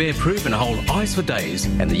grizzly bear proof and hold ice for days.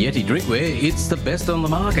 And the Yeti drinkware, it's the best on the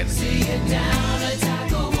market.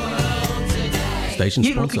 Station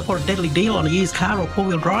You're sponsor. looking for a deadly deal on a used car or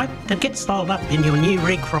four-wheel drive? Then get styled up in your new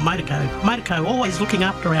rig from Motorco. Motorco always looking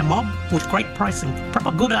after our mob with great pricing,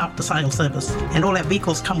 proper good after-sales service, and all our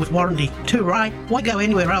vehicles come with warranty. Too right? Why go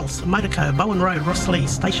anywhere else? Motorco, Bowen Road, Rosslea,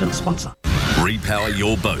 station sponsor. Repower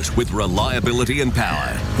your boat with reliability and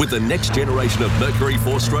power with the next generation of Mercury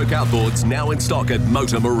 4-stroke outboards now in stock at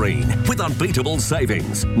Motor Marine with unbeatable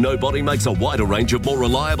savings. Nobody makes a wider range of more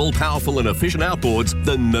reliable, powerful and efficient outboards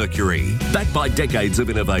than Mercury. Backed by decades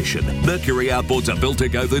of innovation, Mercury outboards are built to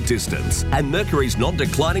go the distance, and Mercury's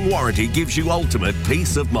non-declining warranty gives you ultimate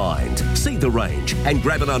peace of mind. See the range and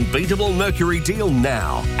grab an unbeatable Mercury deal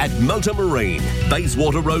now at Motor Marine,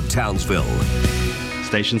 Bayswater Road, Townsville.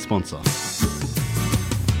 Station sponsor.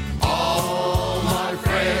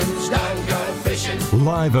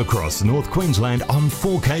 Live across North Queensland on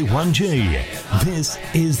 4K1G. This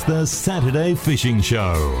is the Saturday Fishing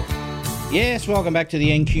Show. Yes, welcome back to the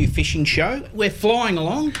NQ Fishing Show. We're flying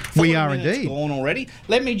along. We are indeed. Gone already.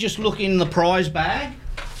 Let me just look in the prize bag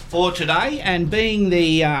for today, and being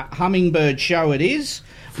the Humminbird show it is,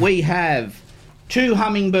 we have 2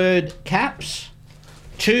 Humminbird caps,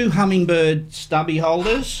 2 Humminbird stubby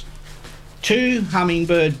holders, 2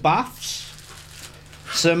 Humminbird buffs,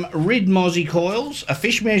 some Rid Mozzie coils, a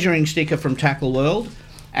fish measuring sticker from Tackle World,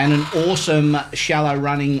 and an awesome shallow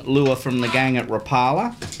running lure from the gang at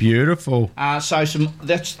Rapala. Beautiful. So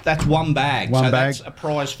that's one bag. One bag. That's a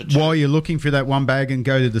prize for 2. While you're looking for that one bag and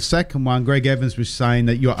go to the second one, Greg Evans was saying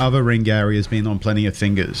that your other ring, Gary, has been on plenty of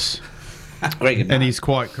fingers. Greg, and he's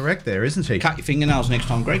quite correct there, isn't he? Cut your fingernails next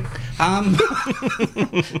time, Greg.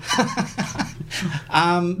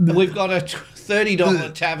 We've got a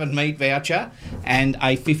 $30 tavern meat voucher and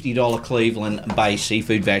a $50 Cleveland Bay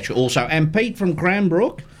seafood voucher also. And Pete from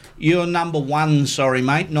Cranbrook, you're number 1, sorry,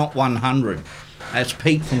 mate, not 100. That's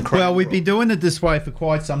Pete from Cranbrook. Well, we've been doing it this way for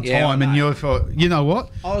quite some time, and you thought, you know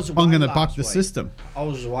what? I'm going to buck the system. I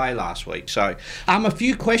was away last week, so a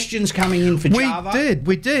few questions coming in for Jarvo.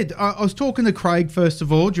 We did. I was talking to Craig first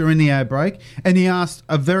of all during the ad break, and he asked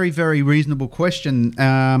a very, very reasonable question.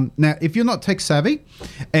 Now, if you're not tech savvy,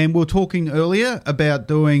 and we were talking earlier about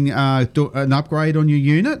doing an upgrade on your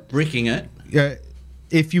unit, bricking it.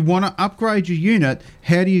 If you want to upgrade your unit,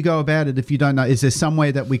 how do you go about it if you don't know? Is there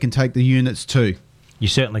somewhere that we can take the units to? You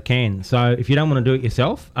certainly can. So if you don't want to do it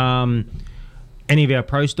yourself, any of our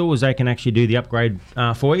pro stores, they can actually do the upgrade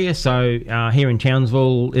for you. So here in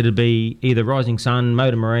Townsville, it'll be either Rising Sun,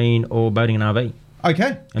 Motor Marine, or Boating and RV.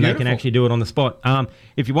 Okay, and they can actually do it on the spot.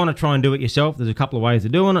 If you want to try and do it yourself, there's a couple of ways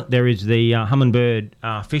of doing it. There is the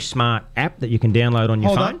Humminbird Fish Smart app that you can download on your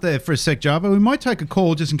phone. Hold up there for a sec, Jarvo. We might take a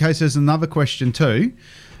call just in case there's another question too.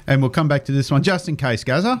 And we'll come back to this one just in case,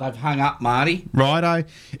 Gazza. They've hung up, Marty. Righto.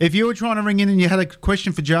 If you were trying to ring in and you had a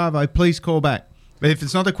question for Jarvo, please call back. But if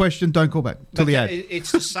it's not a question, don't call back till the ad.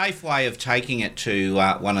 It's the safe way of taking it to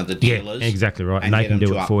one of the dealers. Yeah, exactly right. And they can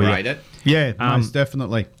do it for you. It. Yeah, most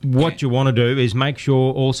definitely. What you want to do is make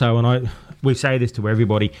sure also, and we say this to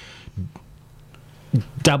everybody,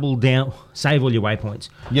 double down, save all your waypoints.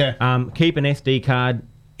 Yeah. Keep an SD card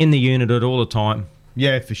in the unit at all the time.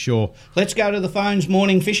 Yeah, for sure. Let's go to the phones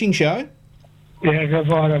morning fishing show. Yeah, good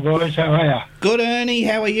morning, boys. How are you? Good, Ernie.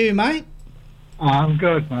 How are you, mate? I'm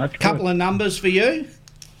good, mate. Couple of numbers for you.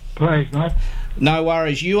 Please, mate. No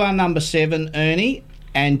worries. You are number 7, Ernie,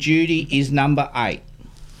 and Judy is number 8.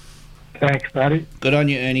 Thanks, buddy. Good on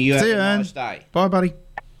you, Ernie. You have See a you, nice day. Bye, buddy.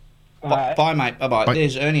 Bye, mate. Bye-bye. Bye.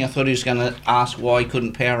 There's Ernie. I thought he was going to ask why he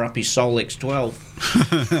couldn't power up his Soul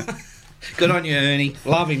X12. Good on you, Ernie.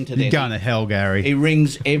 Love him to death. You're going to hell, Gary. He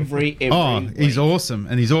rings every week. He's awesome,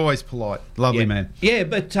 and he's always polite. Lovely man. Yeah,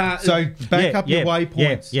 but... so back up your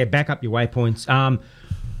waypoints. Yeah, back up your waypoints.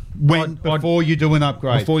 Before you do an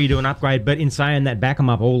upgrade. Before you do an upgrade, but in saying that, back them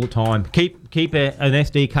up all the time. Keep an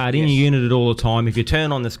SD card in your unit at all the time. If you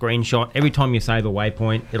turn on the screenshot, every time you save a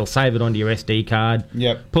waypoint, it'll save it onto your SD card.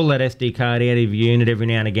 Yep. Pull that SD card out of your unit every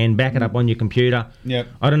now and again. Back it up on your computer. Yep.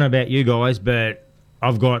 I don't know about you guys, but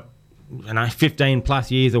I've got 15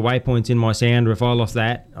 plus years of waypoints in my sounder. If I lost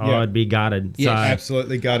that, I'd be gutted. Yeah, so,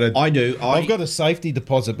 absolutely gutted. I do. I've got a safety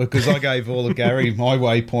deposit because I gave all of Gary my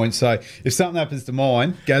waypoints. So if something happens to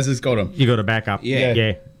mine, Gaz has got them. You got a backup.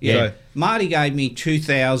 Yeah. So, Marty gave me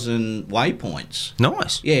 2,000 waypoints.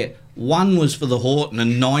 Nice. Yeah. One was for the Horton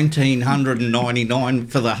and 1,999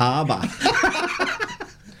 for the Harbour.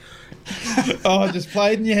 Oh, just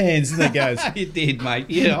played in your hands, and there goes. It did, mate.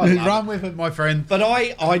 Yeah, I love Run with it, my friend. But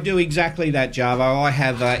I do exactly that, Jarvo. I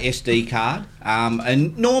have a SD card,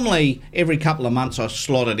 and normally every couple of months I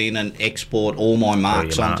slot it in and export all my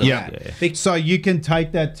marks onto that. Yeah. So you can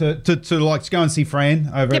take that to like go and see Fran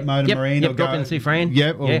over at Motor Marine. Or drop in and see Fran.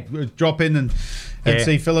 Or drop in and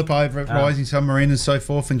see Philip over at Rising Sun Marine and so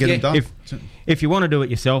forth and get them done. If you want to do it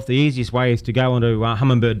yourself, the easiest way is to go onto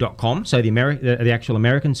humminbird.com, so the actual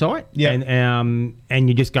American site, and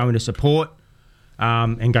you just go into support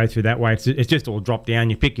and go through that way. It's just all drop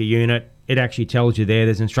down. You pick your unit. It actually tells you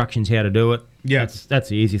there's instructions how to do it. Yeah, that's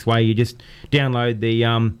the easiest way. You just download the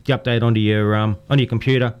update onto your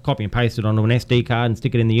computer, copy and paste it onto an SD card, and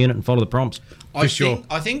stick it in the unit and follow the prompts. I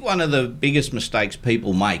think one of the biggest mistakes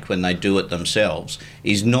people make when they do it themselves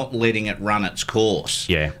is not letting it run its course.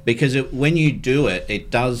 Yeah. Because when you do it,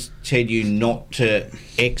 it does tell you not to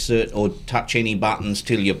exit or touch any buttons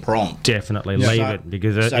till you prompt. Definitely leave it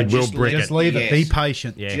because it will brick it. Just leave it. Be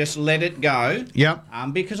patient. Yeah. Just let it go. Yep.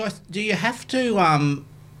 Because do you have to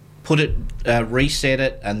put it, reset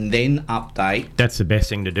it, and then update? That's the best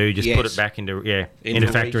thing to do. Just put it back into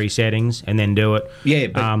factory settings and then do it. Yeah,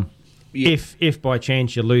 but if by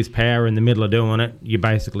chance you lose power in the middle of doing it, you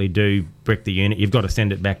basically do brick the unit. You've got to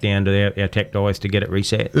send it back down to our tech guys to get it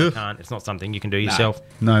reset. You can't. It's not something you can do yourself.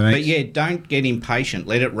 No, but don't get impatient.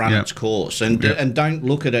 Let it run its course, and don't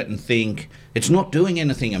look at it and think it's not doing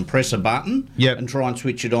anything and press a button and try and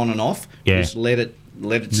switch it on and off. Just let it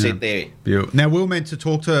sit there. Beautiful. Now, we were meant to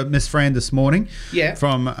talk to Miss Fran this morning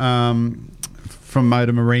from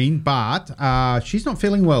Motor Marine, but she's not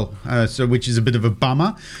feeling well, which is a bit of a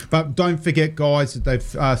bummer. But don't forget, guys, that they've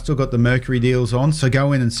still got the Mercury deals on, so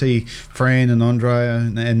go in and see Fran and Andrea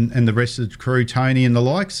and the rest of the crew, Tony and the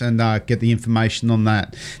likes, and get the information on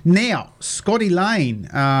that. Now, Scotty Lane,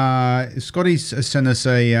 Scotty's sent us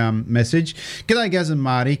a message. G'day, Gaz and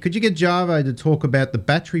Marty. Could you get Jarvo to talk about the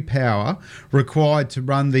battery power required to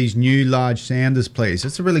run these new large sounders, please?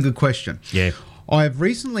 That's a really good question. Yeah. I have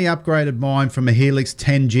recently upgraded mine from a Helix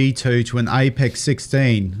 10 G2 to an Apex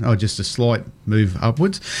 16, just a slight move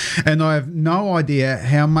upwards, and I have no idea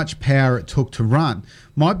how much power it took to run.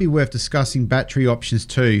 Might be worth discussing battery options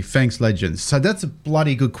too. Thanks, legends. So that's a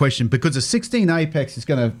bloody good question because a 16 Apex is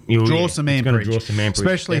going to draw some amperage,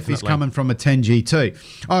 especially if he's coming from a 10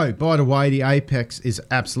 G2. Oh, by the way, the Apex is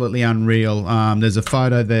absolutely unreal. There's a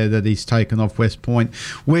photo there that he's taken off West Point,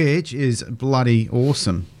 which is bloody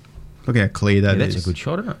awesome. Look how clear that is. That's a good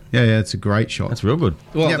shot, isn't it? Yeah, it's a great shot. That's real good.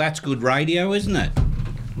 Well, that's good radio, isn't it?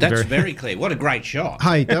 That's very clear. What a great shot.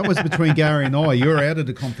 Hey, that was between Gary and I. You're out of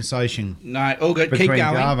the conversation. No, all good. Keep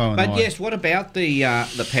going. But yes, what about the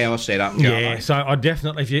power setup? Jarvo? Yeah, so I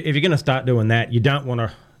definitely, if you're going to start doing that, you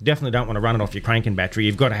definitely don't want to run it off your cranking battery.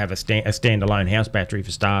 You've got to have a standalone house battery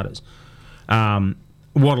for starters.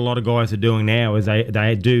 What a lot of guys are doing now is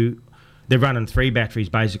they're running 3 batteries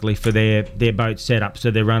basically for their boat setup.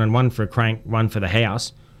 So they're running one for a crank, one for the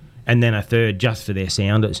house, and then a third just for their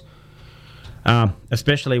sounders.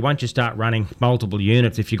 Especially once you start running multiple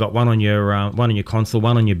units, if you've got one on your console,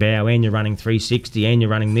 one on your bow, and you're running 360, and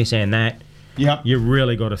you're running this and that, you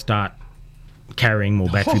really got to start carrying more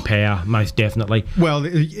battery power, most definitely. Well,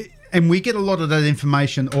 and we get a lot of that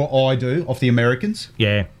information, or I do, off the Americans.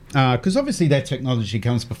 Yeah. Because obviously that technology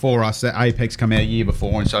comes before us. That Apex come out a year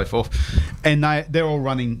before and so forth, and they're all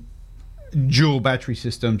running dual battery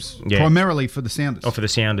systems, primarily for the sounders. Oh, for the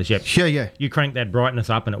sounders, yep. Yeah. You crank that brightness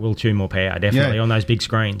up and it will chew more power, definitely, on those big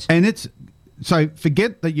screens. And it's... So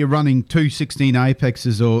forget that you're running 2 16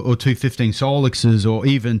 Apexes or 2 15 Solixes or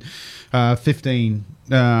even 15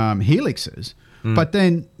 Helixes. But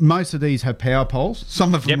then most of these have power poles.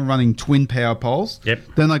 Some of them are running twin power poles.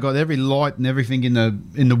 Yep. Then they got every light and everything in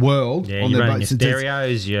the world on their boats.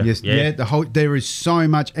 Stereos. The whole, there is so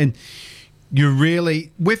much, and you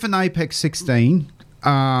really, with an Apex 16,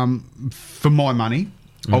 for my money,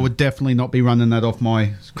 I would definitely not be running that off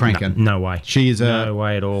my cranking. No way. She is no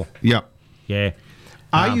way at all. Yeah. Yeah.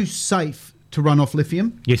 Are you safe to run off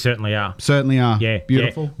lithium? You certainly are. Certainly are. Yeah.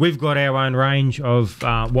 Beautiful. Yeah. We've got our own range of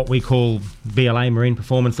what we call BLA Marine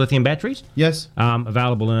Performance lithium batteries. Yes.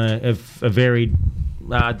 Available in a varied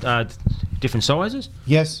different sizes.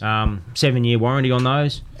 Yes. 7-year warranty on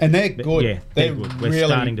those. And they're good. Yeah, they're good. We're really,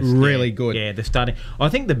 starting to really good. Yeah, they're starting. I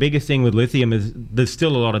think the biggest thing with lithium is there's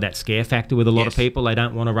still a lot of that scare factor with a lot of people. They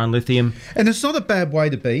don't want to run lithium. And it's not a bad way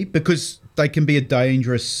to be, because they can be a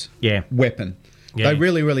dangerous weapon. Yeah. They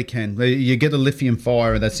really, really can. You get a lithium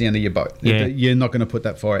fire and that's the end of your boat. Yeah. You're not going to put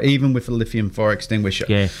that fire, even with a lithium fire extinguisher.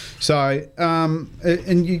 Yeah. So,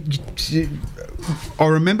 I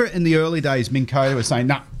remember in the early days, Minn Kota was saying,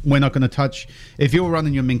 nah, we're not going to touch. If you're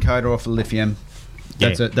running your Minn Kota off a lithium,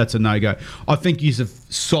 that's a no-go. I think you've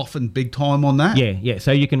softened big time on that. Yeah.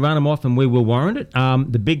 So you can run them off and we will warrant it.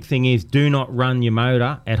 The big thing is do not run your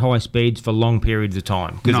motor at high speeds for long periods of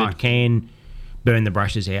time, because it can burn the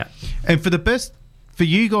brushes out. And for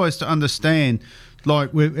you guys to understand,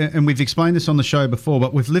 we've explained this on the show before,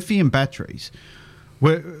 but with lithium batteries,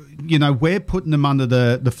 we're putting them under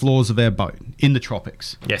the floors of our boat in the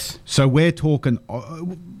tropics. Yes. So we're talking,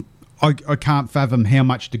 I can't fathom how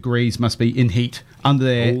much degrees must be in heat under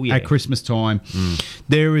there at Christmas time.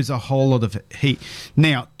 There is a whole lot of heat.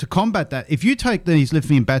 Now, to combat that, if you take these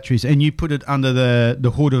lithium batteries and you put it under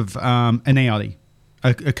the hood of an Audi,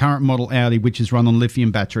 a current model Audi, which is run on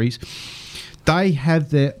lithium batteries, they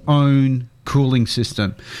have their own cooling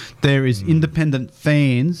system. There is independent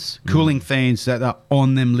fans, cooling fans that are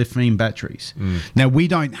on them lithium batteries. Now, we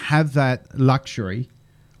don't have that luxury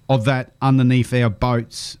of that underneath our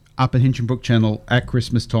boats up at Hinchinbrook Channel at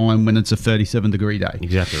Christmas time when it's a 37-degree day.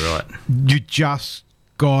 Exactly right. You just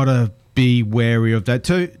got to be wary of that,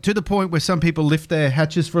 to the point where some people lift their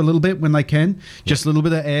hatches for a little bit when they can, just a little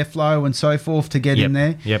bit of airflow and so forth to get in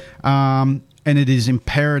there. Yep. And it is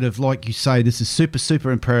imperative, like you say, this is super,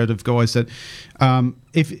 super imperative, guys, that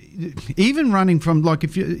if even running from,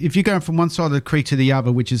 if you're going from one side of the creek to the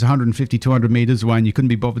other, which is 150, 200 metres away, and you couldn't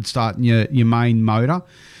be bothered starting your main motor,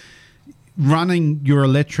 running your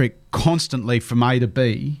electric constantly from A to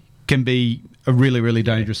B can be a really, really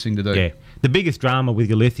dangerous thing to do. Yeah. The biggest drama with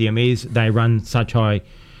your lithium is they run such high.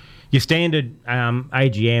 Your standard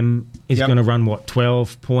AGM is going to run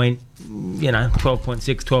 12.6,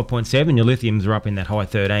 12.7. Your lithiums are up in that high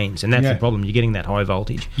 13s, and that's the problem. You're getting that high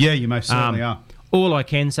voltage. Yeah, you most certainly are. All I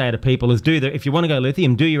can say to people is if you want to go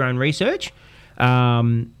lithium, do your own research.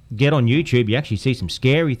 Get on YouTube. You actually see some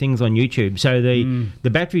scary things on YouTube. So the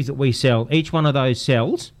batteries that we sell, each one of those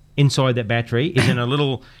cells inside that battery is in a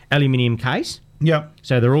little aluminium case. Yep.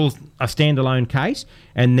 So they're all a standalone case,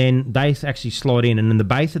 and then they actually slide in. And in the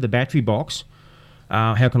base of the battery box,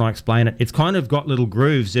 how can I explain it? It's kind of got little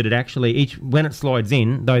grooves that it actually, when it slides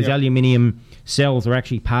in, those aluminium cells are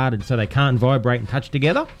actually parted so they can't vibrate and touch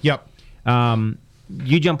together. Yep.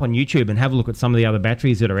 You jump on YouTube and have a look at some of the other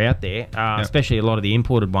batteries that are out there, especially a lot of the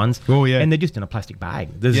imported ones. Oh, yeah. And they're just in a plastic bag.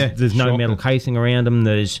 There's no metal casing around them.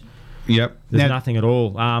 There's nothing at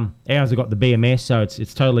all. Ours have got the BMS, so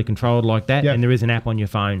it's totally controlled like that, and there is an app on your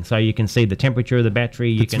phone, so you can see the temperature of the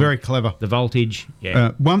battery. It's very clever. The voltage.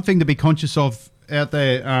 One thing to be conscious of out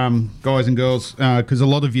there, guys and girls, because a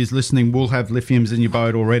lot of you listening will have lithiums in your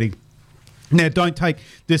boat already. Now, don't take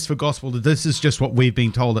this for gospel. This is just what we've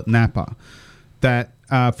been told at Napa, that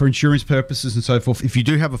for insurance purposes and so forth, if you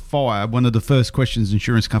do have a fire, one of the first questions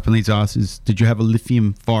insurance companies ask is, did you have a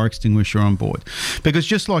lithium fire extinguisher on board? Because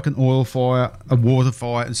just like an oil fire, a water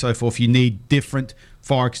fire and so forth, you need different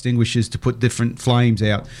fire extinguishers to put different flames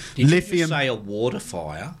out. Did you just say a water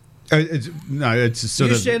fire? It's a sort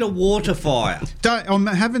you of... said a water fire. I'm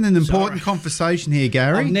having an important conversation here,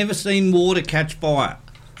 Gary. I've never seen water catch fire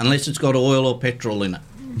unless it's got oil or petrol in it.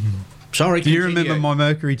 Sorry, do you remember my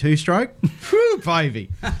Mercury 2-stroke? Whew, baby.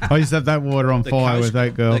 I used to have that water on fire with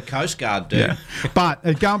that girl. The Coast Guard do. Yeah.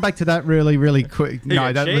 But going back to that really, really quick.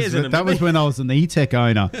 No, that was when I was an E-Tech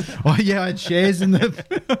owner. Oh, yeah, I had shares in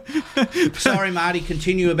the... Sorry, Marty,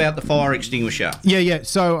 continue about the fire extinguisher. Yeah.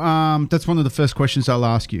 So that's one of the first questions I'll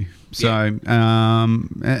ask you. So,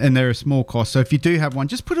 and they're a small cost. So if you do have one,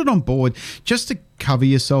 just put it on board just to cover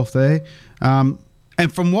yourself there.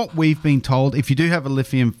 And from what we've been told, if you do have a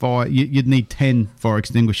lithium fire, you'd need 10 fire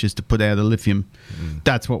extinguishers to put out the lithium.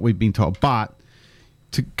 That's what we've been told. But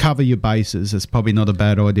to cover your bases, it's probably not a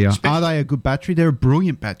bad idea. Are they a good battery? They're a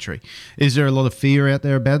brilliant battery. Is there a lot of fear out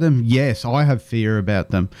there about them? Yes, I have fear about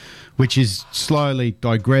them, which is slowly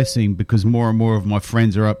digressing because more and more of my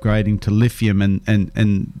friends are upgrading to lithium, and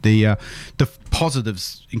the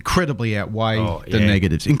positives incredibly outweigh the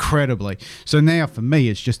negatives. Incredibly. So now for me,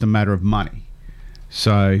 it's just a matter of money.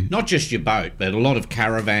 So not just your boat, but a lot of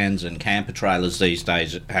caravans and camper trailers these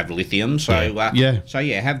days have lithium. So have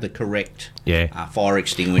the correct fire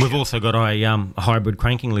extinguisher. We've also got a hybrid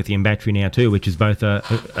cranking lithium battery now too, which is both a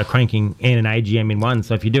cranking and an AGM in one.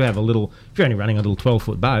 So if you do have if you're only running a little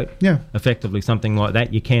 12-foot boat, effectively something like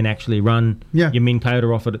that, you can actually run your Minn Kota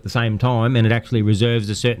off it at the same time, and it actually reserves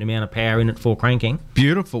a certain amount of power in it for cranking.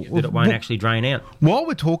 Beautiful. That it won't actually drain out. While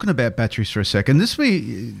we're talking about batteries for a second, this will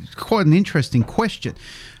be quite an interesting question.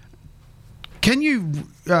 Can you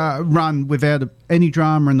run without any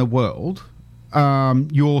drama in the world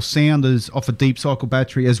your sounders off a deep cycle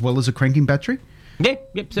battery as well as a cranking battery? Yeah,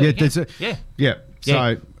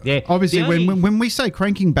 So obviously when we say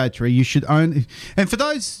cranking battery, you should own. And for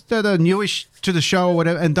those that are newish to the show or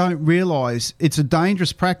whatever and don't realise, it's a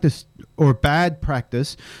dangerous practice or a bad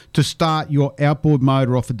practice to start your outboard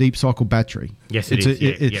motor off a deep cycle battery. Yes, it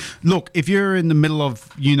is. Look, if you're in the middle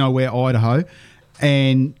of where Idaho,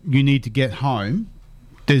 and you need to get home,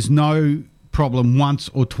 there's no problem once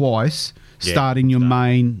or twice starting your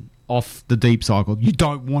main off the deep cycle. You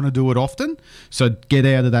don't want to do it often, so get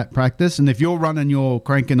out of that practice. And if you're running your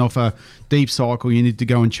cranking off a deep cycle, you need to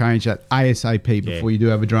go and change that ASAP before you do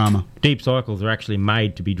have a drama. Deep cycles are actually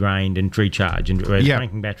made to be drained and recharged, whereas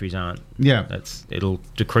cranking batteries aren't. Yeah. It'll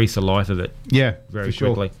decrease the life of it very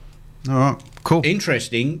quickly. All right, cool.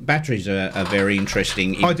 Interesting. Batteries are very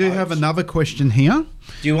interesting. I do have another question here.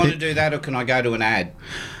 Do you want to do that, or can I go to an ad?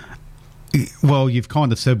 Well, you've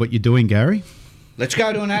kind of said what you're doing, Gary. Let's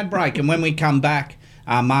go to an ad break, and when we come back,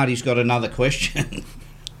 Marty's got another question.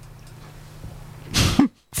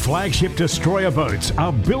 Flagship destroyer boats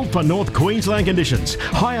are built for North Queensland conditions.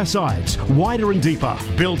 Higher sides, wider and deeper.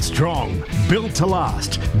 Built strong, built to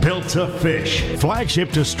last, built to fish.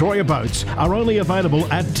 Flagship destroyer boats are only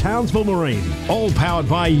available at Townsville Marine. All powered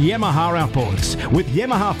by Yamaha outboards with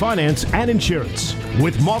Yamaha finance and insurance.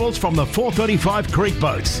 With models from the 435 Creek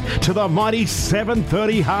boats to the mighty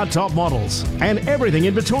 730 hardtop models and everything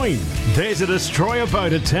in between. There's a destroyer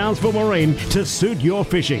boat at Townsville Marine to suit your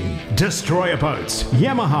fishing. Destroyer boats,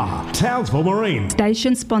 Yamaha, Townsville Marine.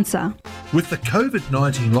 Station sponsor. With the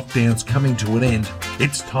COVID-19 lockdowns coming to an end,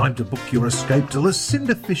 it's time to book your escape to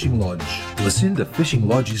Lucinda Fishing Lodge. Lucinda Fishing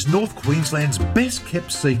Lodge is North Queensland's best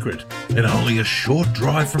kept secret and only a short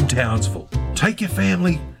drive from Townsville. Take your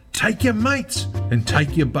family, take your mates and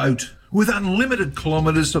take your boat. With unlimited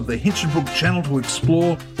kilometres of the Hinchinbrook Channel to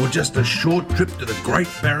explore or just a short trip to the Great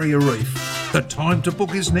Barrier Reef. The time to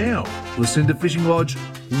book is now. Lucinda Fishing Lodge,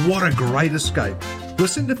 what a great escape.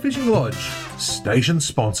 Lucinda Fishing Lodge, station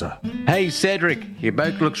sponsor. Hey Cedric, your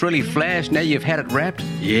boat looks really flash now you've had it wrapped.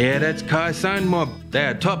 Yeah, that's Kai Sign Mob.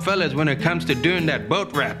 They're top fellas when it comes to doing that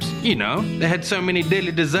boat wraps. You know, they had so many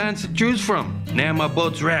daily designs to choose from. Now my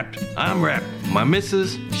boat's wrapped, I'm wrapped. My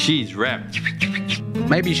missus, she's wrapped.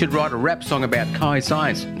 Maybe you should write a rap song about Kai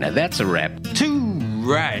Science. Now that's a rap. Too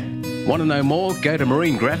right. Want to know more? Go to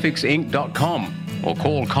marinegraphicsinc.com or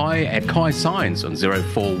call Kai at Kai Science on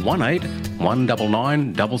 0418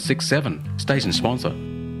 199 667. Station sponsor.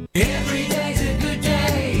 Every day's a good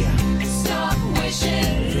day. Stop wishing.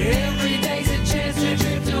 Every day's a chance to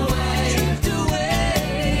drift away.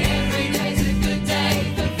 Every day's a good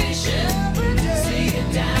day for fishing. See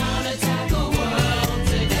it down, attack the world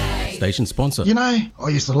today. Station sponsor. You know, I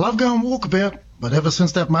used to love going walkabout, but ever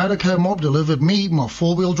since that Motorco mob delivered me my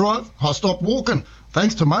four-wheel drive, I stopped walking.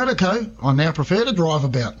 Thanks to Motorco, I now prefer to drive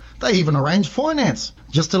about. They even arrange finance.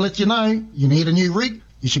 Just to let you know, you need a new rig,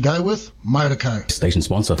 you should go with Motorco. Station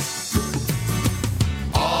sponsor.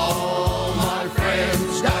 All my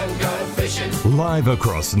friends don't go fishing. Live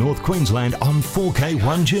across North Queensland on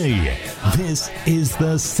 4K1G. This is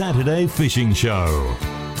the Saturday Fishing Show.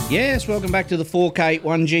 Yes, welcome back to the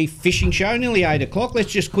 4K1G Fishing Show. Nearly 8 o'clock.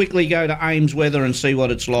 Let's just quickly go to Ames weather and see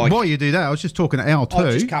what it's like. While you do that, I was just talking to Al too.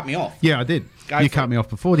 Oh, just cut me off. Yeah, I did. You cut me off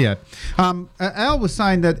before, yeah. Al was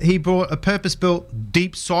saying that he brought a purpose-built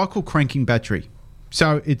deep cycle cranking battery.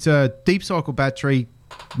 So it's a deep cycle battery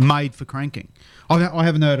made for cranking. I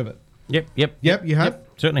haven't heard of it. Yep, you have? Yep,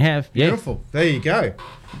 certainly have. Yeah. Beautiful. There you go.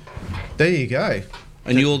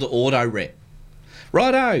 And you're the auto rep.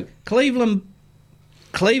 Righto, Cleveland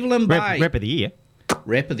Bay. Rep of the year.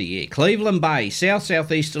 Rep of the year. Cleveland Bay,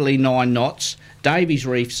 south-southeasterly 9 knots. Davies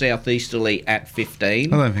Reef, southeasterly at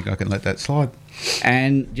 15. I don't think I can let that slide.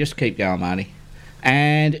 And just keep going, Marty.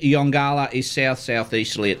 And Yongala is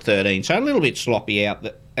south-southeasterly at 13. So a little bit sloppy out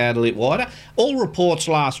a little wider. All reports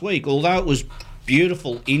last week, although it was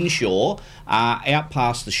beautiful inshore, out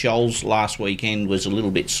past the shoals last weekend was a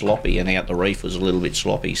little bit sloppy, and out the reef was a little bit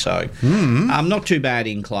sloppy. So not too bad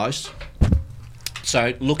in close.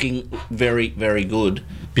 So looking very, very good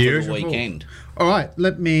Beautiful. for the weekend. All right,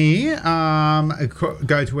 let me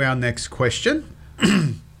go to our next question.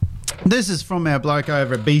 This is from our bloke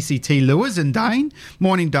over at BCT Lures and Dane.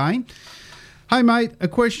 Morning, Dane. Hey, mate, a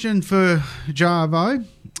question for Jarvo.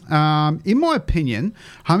 In my opinion,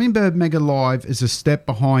 Humminbird Mega Live is a step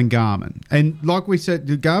behind Garmin. And like we said,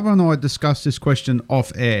 Garvo and I discussed this question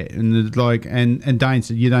off air, and and Dane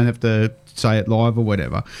said you don't have to say it live or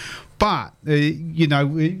whatever. But,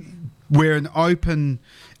 we're an open...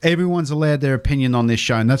 Everyone's allowed their opinion on this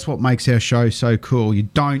show, and that's what makes our show so cool. You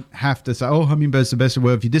don't have to say, Hummingbird's the best of the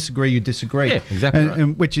world. If you disagree, you disagree. Yeah, exactly right.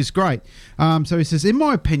 And which is great. So he says, in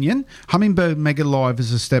my opinion, Humminbird Mega Live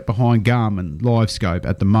is a step behind Garmin LiveScope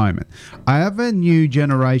at the moment. Other new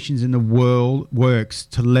generations in the world works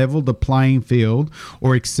to level the playing field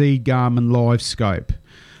or exceed Garmin LiveScope.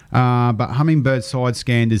 But Humminbird side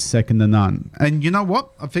scan is second to none. And you know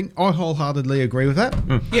what? I think I wholeheartedly agree with that.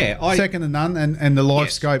 Yeah. Second to none, and the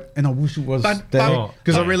live scope. And I wish it was there.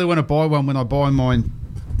 Because I really want to buy one when I buy mine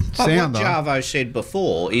sounder. What Jarvo said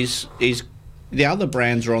before is the other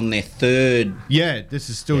brands are on their third. Yeah, this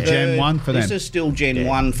is still Gen 1 for them. This is still Gen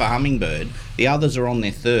 1 for Humminbird. The others are on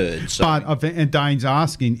their third. So. But I think, and Dane's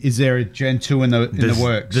asking, is there a Gen 2 in the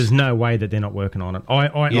works? There's no way that they're not working on it. I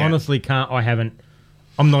honestly can't.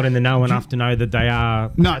 I'm not in the know enough to know that they are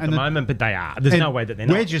at the moment, but they are. There's no way that they're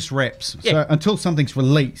not. We're just reps. Yeah. So until something's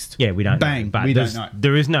released, we don't bang, know. But we don't know.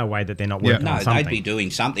 There is no way that they're not working on something. They'd be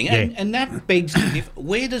doing something. And that begs the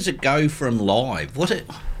where does it go from live?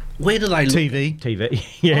 Where do they look? TV.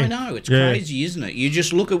 Yeah. I know. It's crazy, isn't it? You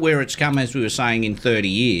just look at where it's come, as we were saying, in 30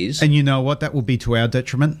 years. And you know what? That will be to our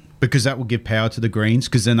detriment, because that will give power to the greens,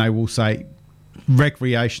 because then they will say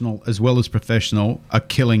recreational as well as professional are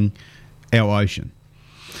killing our ocean.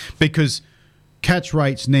 Because catch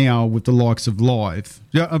rates now with the likes of live,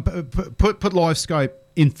 put live scope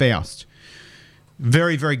in Faust.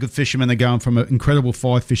 Very, very good fishermen are going from an incredible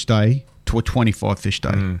 5 fish day to a 25 fish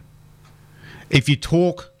day. If you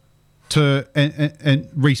talk to and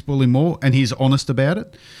Reese Bullimore, and he's honest about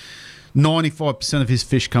it, 95% of his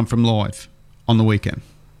fish come from live on the weekend.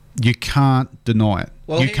 You can't deny it.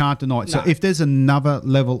 You can't deny it. No. So if there's another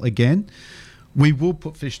level again, we will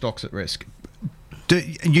put fish stocks at risk.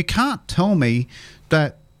 You can't tell me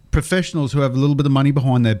that professionals who have a little bit of money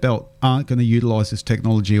behind their belt aren't going to utilise this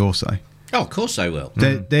technology also. Oh, of course they will.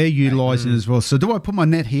 They're utilising it as well. So do I put my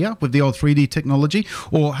net here with the old 3D technology,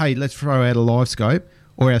 or, hey, let's throw out a live scope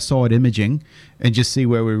or our side imaging and just see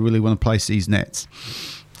where we really want to place these nets?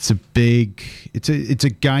 It's a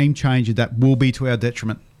game changer that will be to our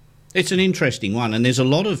detriment. It's an interesting one, and there's a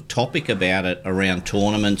lot of topic about it around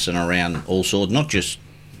tournaments and around all sorts, not just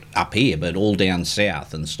up here, but all down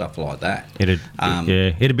south and stuff like that. It'd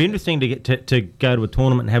be interesting to get to go to a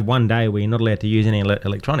tournament and have one day where you're not allowed to use any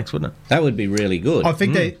electronics, wouldn't it? That would be really good. I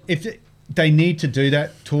think they need to do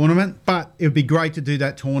that tournament, but it would be great to do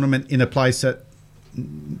that tournament in a place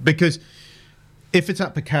because if it's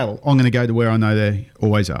up for cattle, I'm going to go to where I know they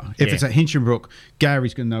always are. If it's at Hinchinbrook,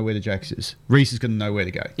 Gary's going to know where the jacks is. Reese is going to know where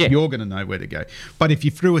to go. Yeah. You're going to know where to go. But if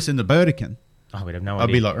you threw us in the Burdekin, we'd have no idea.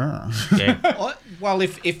 I'd be like, Yeah. Well,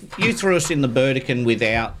 if you threw us in the Burdekin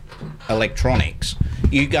without electronics,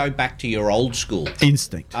 You go back to your old school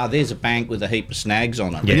instinct. There's a bank with a heap of snags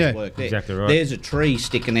on it. Yeah, Let's work there. exactly right. There's a tree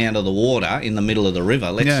sticking out of the water in the middle of the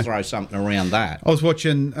river. Let's throw something around that. I was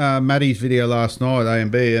watching Matty's video last night,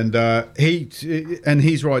 A&B, and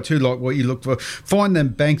he's right too. Like what you look for, find them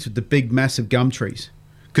banks with the big, massive gum trees,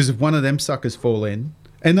 because if one of them suckers fall in,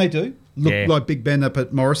 and they do, look like Big Ben up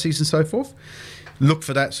at Morrissey's and so forth. Look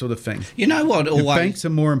for that sort of thing. You know what? The banks are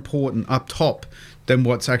more important up top than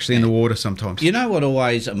what's actually in the water sometimes. You know what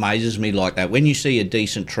always amazes me like that? When you see a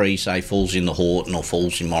decent tree, say, falls in the Horton or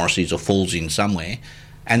falls in Morrissey's or falls in somewhere,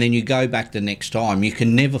 and then you go back the next time, you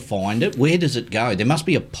can never find it. Where does it go? There must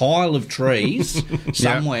be a pile of trees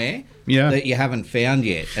somewhere that you haven't found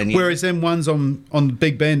yet. And whereas them ones on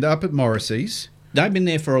Big Bend up at Morrissey's, they've been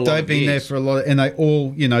there for a lot of years. They've been there for a lot, and they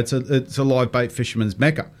all, it's a live bait fisherman's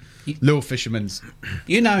mecca. Lure fishermen's,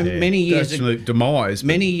 many years absolute demise.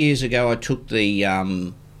 Many years ago, I took the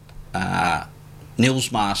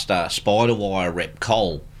Nils Master spider wire rep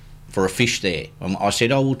Cole for a fish there. I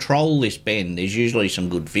said, we'll troll this bend. There's usually some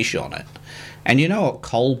good fish on it. And you know what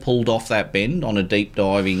Cole pulled off that bend on a deep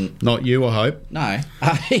diving? Not you, I hope. No.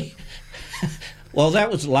 Well,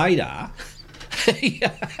 that was later.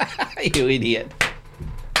 You idiot.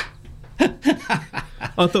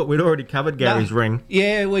 I thought we'd already covered Gary's ring.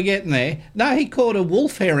 Yeah, we're getting there. No, he caught a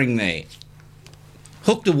wolf herring there.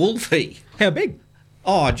 Hooked a wolfie. How big?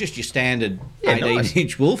 Oh, just your standard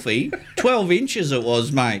 18-inch wolfie. 12 inches it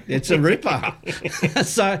was, mate. It's a ripper.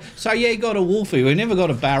 So he got a wolfie. We never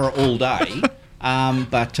got a barra all day,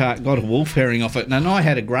 but got a wolf herring off it. And I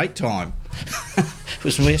had a great time. It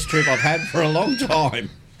was the best trip I've had for a long time.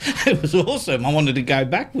 It was awesome. I wanted to go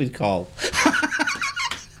back with Cole.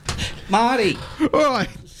 Marty, all right.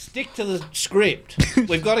 Stick to the script.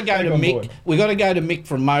 We've got to go to Mick. We've got to go to Mick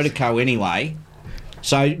from Motorco anyway.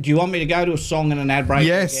 So, do you want me to go to a song and an ad break?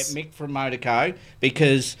 Yes. And get Mick from Motorco,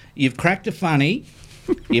 because you've cracked a funny.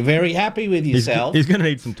 You're very happy with yourself. He's going to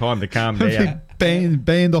need some time to calm down.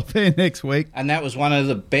 Band off there next week. And that was one of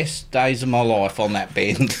the best days of my life on that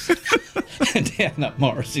bend down at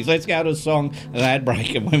Morrissey's. Let's go to a song and an ad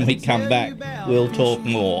break, and when we come back, we'll talk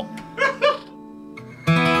more.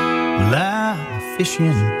 Live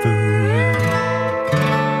fishing food.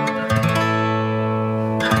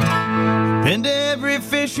 Been to every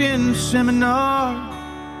fishing seminar,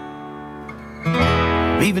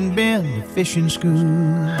 even been to fishing school.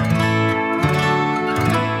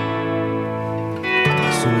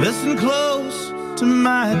 So listen close to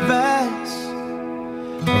my advice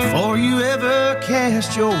before you ever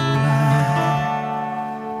cast your line.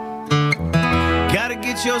 Gotta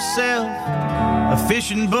get yourself a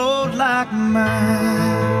fishing boat like mine.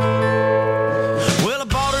 Well, I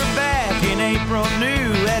bought her back in April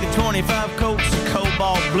new, added 25 coats of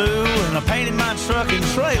cobalt blue, and I painted my truck and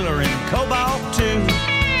trailer in cobalt too.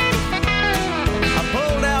 I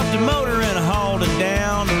pulled out the motor and hauled it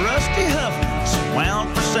down. The rusty Huffman's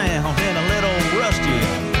wound for sound, and a little rusty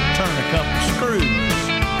turned a couple screws.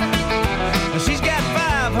 Well, she's got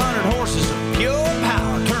 500 horses of pure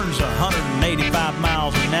power, turns 185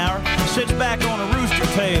 miles an hour, sits back on a rooster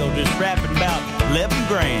tail, just rapping about 11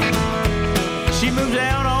 grand. She moves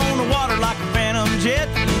out on the water like a phantom jet,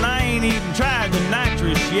 and I ain't even tried the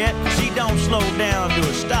nitrous yet. She don't slow down to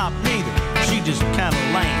a stop neither, she just kind of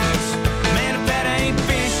lands. Man, if that ain't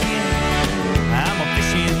fishing, I'm a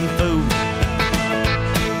fishing fool.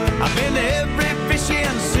 I've been to every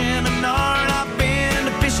fishing seminar, and I've been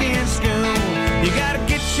to fishing school. You gotta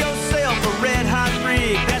get yourself a red hot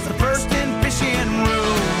rig, that's the first in fishing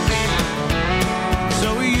rule.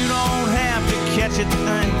 So you don't have to catch a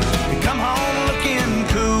thing and come home looking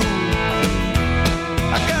cool.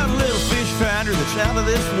 I got a little fish finder that's out of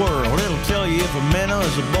this world. It'll tell you if a minnow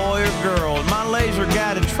is a boy or girl. And my laser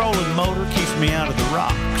guided trolling motor keeps me out of the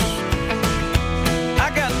rocks. I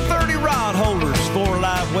got 30 rod holders, 4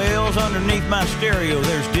 live whales. Underneath my stereo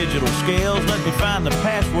there's digital scales. Let me find the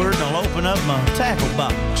password and I'll open up my tackle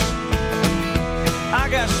box. I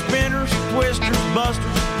got spinners, twisters, busters,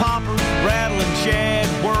 poppers, rattling shad,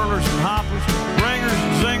 whirlers and hoppers, ringers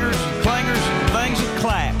and zingers, clangers and things that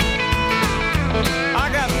clap. I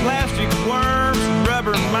got plastic worms,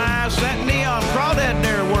 rubber mice, that neon crawdad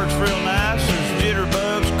there works real nice. There's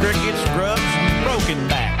jitterbugs, crickets, grubs, and broken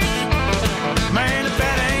backs. Man, if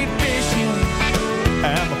that ain't fishing,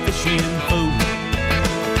 I'm a fishing fool.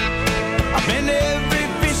 I've been to every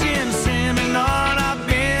fishing seminar, and I've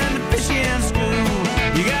been to fishing school.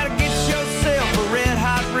 You gotta get yourself a red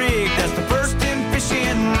hot rig, that's the first in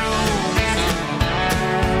fishing rule.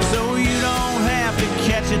 So you don't have to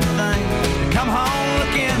catch a thing to come home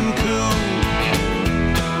looking cool.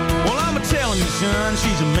 Well, I'm telling you son,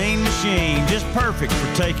 she's a mean machine, just perfect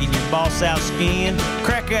for taking your boss out skiing.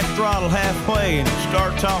 Crack that throttle halfway and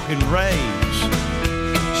start talking raise.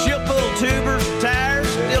 She'll pull tubers, tires,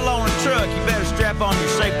 still on her truck. You better strap on your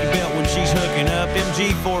safety belt when she's hooking up. Them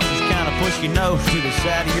G-forces kind of push your nose to the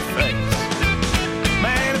side of your face.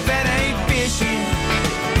 Man, if that ain't fishing,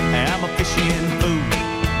 I'm a fishing fool.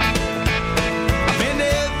 I've been to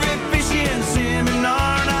every fishing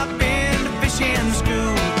seminar and I've been to fishing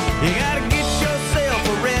school. You gotta get yourself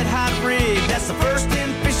a red-hot rig, that's the first in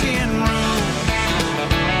fishing rule.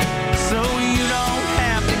 So you don't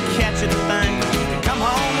have to catch a thing, come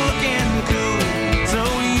home looking cool. So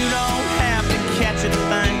you don't have to catch a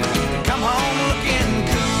thing, come home looking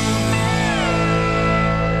cool.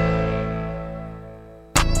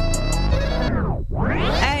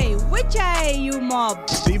 Hey, which A, you mob?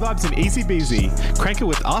 Steve Vibes and Easy Beasy. Crank it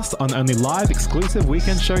with us on the only live exclusive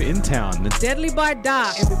weekend show in town. Deadly by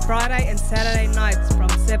Dark every Friday and Saturday nights from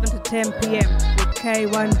 7 to 10 p.m. with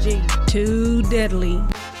K1G. Too deadly.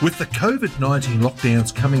 With the COVID-19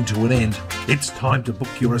 lockdowns coming to an end, it's time to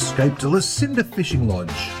book your escape to Lucinda Fishing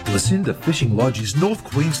Lodge. Lucinda Fishing Lodge is North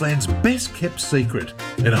Queensland's best kept secret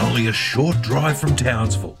and only a short drive from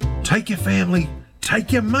Townsville. Take your family,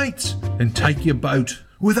 take your mates and take your boat.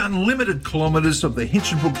 With unlimited kilometres of the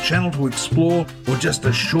Hinchinbrook Channel to explore or just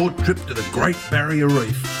a short trip to the Great Barrier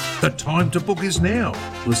Reef. The time to book is now.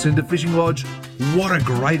 Lucinda Fishing Lodge, what a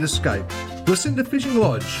great escape. Lucinda Fishing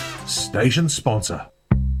Lodge, station sponsor.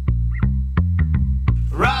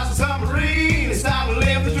 Rise the submarine, it's time to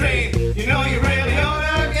live the dream. You know you really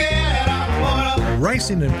ought to get on the water.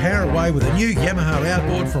 Race in and power away with a new Yamaha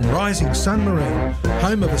outboard from Rising Sun Marine,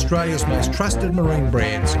 home of Australia's most trusted marine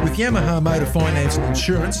brands. With Yamaha Motor Finance and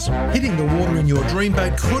Insurance, hitting the water in your dream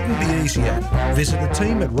boat couldn't be easier. Visit the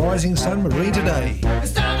team at Rising Sun Marine today.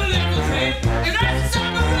 It's time to live the dream. You know it's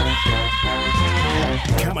submarine.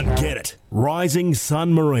 Come and get it. Rising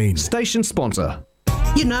Sun Marine. Station sponsor.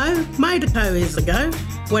 You know, Motorco is the go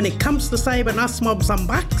when it comes to saving us mob some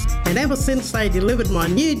bucks. And ever since they delivered my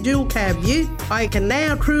new dual cab ute, I can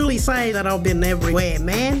now truly say that I've been everywhere,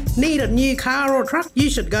 man. Need a new car or truck? You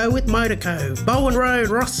should go with Motorco. Bowen Road,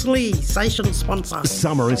 Rossley, station sponsor.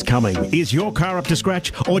 Summer is coming. Is your car up to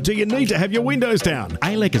scratch or do you need to have your windows down?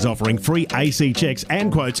 ALEC is offering free AC checks and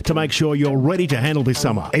quotes to make sure you're ready to handle this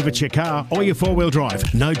summer. If it's your car or your four-wheel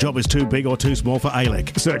drive, no job is too big or too small for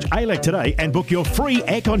ALEC. Search ALEC today and book your free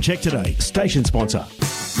aircon check today. Station sponsor.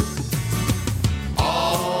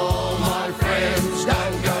 All my friends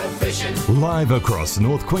don't go fishing. Live across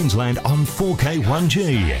North Queensland on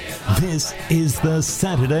 4K1G. This is the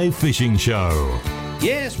Saturday Fishing Show.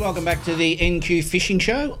 Yes, welcome back to the NQ Fishing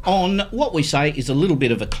Show on what we say is a little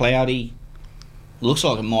bit of a cloudy, looks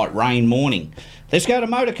like it might rain morning. Let's go to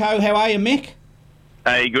Motorco. How are you, Mick?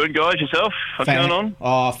 Hey, good guys, yourself? What's going on?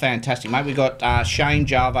 Oh, fantastic, mate. We've got Shane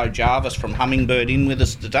Jarvis from Humminbird in with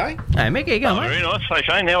us today. Hey, Mick, how you going, mate? Very nice. Hey,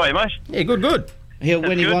 Shane, how are you, mate? Yeah, good.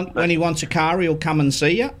 When he wants a car, he'll come and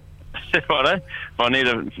see you. Righto. If I need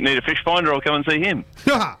a fish finder, I'll come and see him.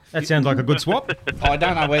 That sounds like a good swap. I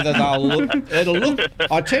don't know whether it'll look.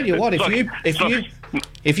 I tell you what,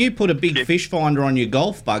 if you put a big fish finder on your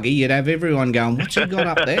golf buggy, you'd have everyone going, "What's he got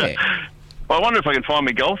up there?" Well, I wonder if I can find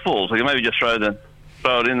me golf balls. I can maybe just throw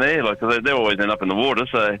it in there, like, cause they always end up in the water,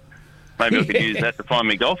 so maybe I could use that to find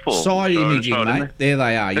me golf balls. Side imaging, mate. There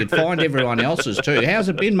they are. You'd find everyone else's too. How's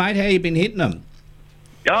it been, mate? How you been hitting them?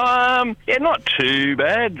 Yeah, not too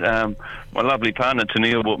bad. My lovely partner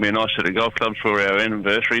Tennille bought me a nice set of golf clubs for our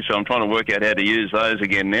anniversary, so I'm trying to work out how to use those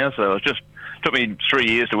again now. So it just took me 3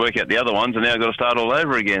 years to work out the other ones, and now I've got to start all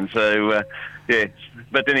over again. So yeah,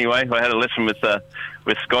 but anyway, I had a lesson with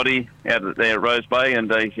Scotty out there at Rose Bay,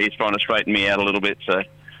 and he's trying to straighten me out a little bit. So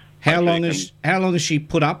how long has she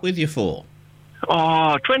put up with you for?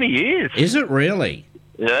 Oh, 20 years. Is it really?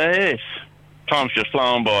 Yes. Time's just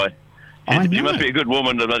flown by. She must be a good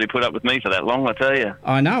woman to bloody put up with me for that long, I tell you.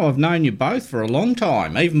 I know. I've known you both for a long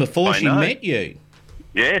time, even before she met you.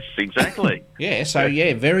 Yes, exactly. Yeah, so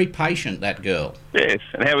very patient, that girl. Yes.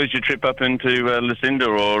 And how was your trip up into Lucinda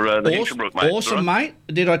or the Hinchinbrook, mate? Awesome, mate.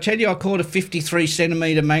 Did I tell you I caught a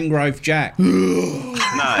 53-centimetre mangrove jack?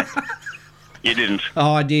 No. You didn't.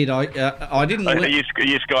 Oh, I did. I didn't. Are you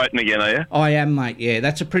skiting again, are you? I am, mate. Yeah,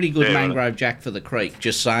 that's a pretty good mangrove jack for the creek.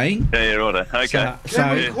 Just saying. Yeah, righto. Okay.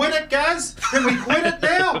 Can we quit it, guys? Can we quit it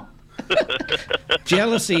now?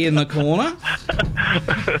 Jealousy in the corner.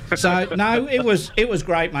 So no, it was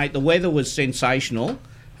great, mate. The weather was sensational.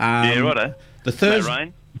 Yeah, righto. The no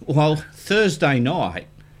rain. Well, Thursday night,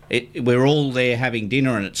 we're all there having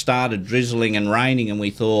dinner, and it started drizzling and raining, and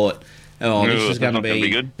we thought, oh, this Ooh, is going to that's not gonna be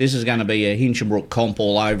good. This is going to be a Hinchinbrook comp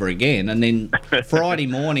all over again. And then Friday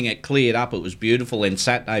morning it cleared up. It was beautiful, and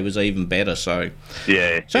Saturday was even better. So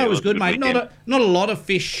Yeah. so yeah, it was good, a mate. weekend. Not a lot of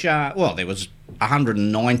fish. Well, there was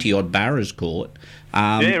 190 odd barras caught.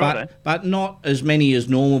 Yeah, but righto. but not as many as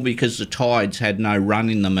normal because the tides had no run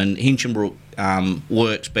in them, and Hinchinbrook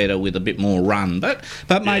works better with a bit more run. But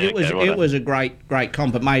mate, Yeah, it was okay, righto. it was a great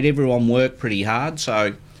comp. It made everyone work pretty hard,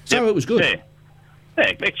 so it was good. Yeah.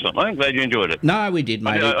 Yeah, excellent. I'm glad you enjoyed it. No, we did,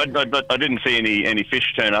 mate. I didn't see any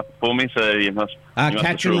fish turn up for me, so you must. you must Catch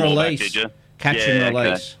have and threw them all back, release. did you? Catch Yeah, and okay.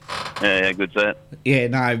 release. Yeah, good's that. Yeah,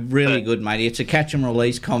 no, really good, mate. It's a catch and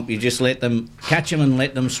release comp. You just let them catch them and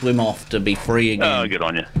let them swim off to be free again. Oh, good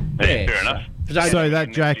on you. Yeah, fair enough. So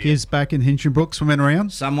that Jack is back in Hinchinbrook swimming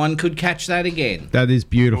around? Someone could catch that again. That is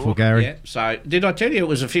beautiful, Gary. Yeah. So, did I tell you it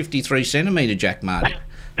was a 53 centimetre Jack, Marty?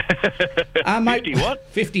 Mate, 50 what?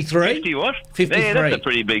 53. 50 what? 53. Yeah, that's a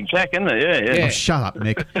pretty big jack, isn't it? Yeah, yeah. Yeah. Oh, shut up,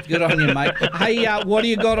 Nick. Good on you, mate. Hey, what do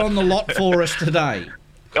you got on the lot for us today?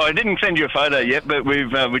 Oh, I didn't send you a photo yet, but we've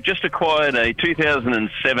just acquired a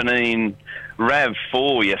 2017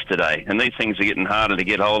 RAV4 yesterday, and these things are getting harder to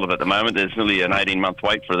get hold of at the moment. There's nearly an 18-month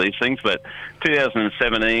wait for these things, but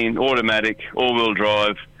 2017, automatic, all-wheel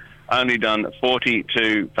drive, only done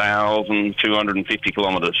 42,250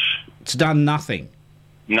 kilometres. It's done nothing.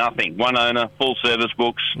 Nothing. One owner, full service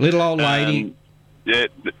books. Little old lady. Yeah,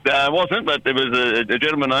 wasn't, but there was a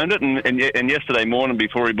gentleman owned it, and yesterday morning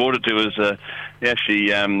before he bought it to us, he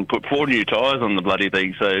actually put 4 new tyres on the bloody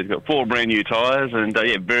thing, so he's got 4 brand new tyres, and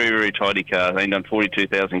very, very tidy car. They've done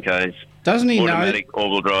 42,000 Ks. Doesn't he Automatic,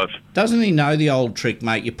 all-wheel drive. Doesn't he know the old trick,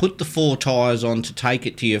 mate? You put the 4 tyres on to take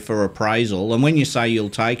it to you for appraisal, and when you say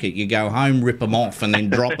you'll take it, you go home, rip them off, and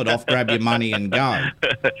then drop it off, grab your money, and go.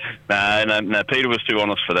 No, Peter was too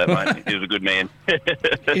honest for that, mate. He was a good man.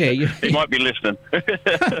 Yeah, he might be listening.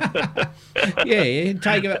 Yeah,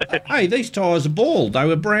 take it. Hey, these tyres are bald. They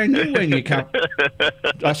were brand new when you come.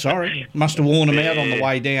 Oh, sorry, must have worn them out on the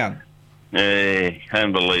way down. Yeah,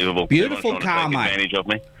 unbelievable. Beautiful Everyone's trying to car, take mate. advantage of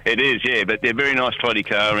me. It is, yeah, but they're a very nice, tidy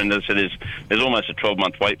car, and as I said, there's almost a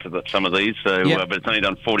 12-month wait for some of these. So, Yep. but it's only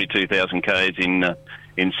done 42,000 Ks in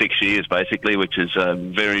 6 years, basically, which is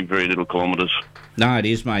very, very little kilometres. No, it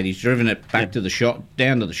is, mate. He's driven it back to the shop,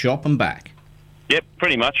 down to the shop and back. Yep,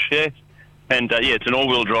 pretty much, yeah. And, yeah, it's an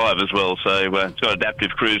all-wheel drive as well, so it's got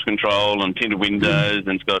adaptive cruise control and tinted windows,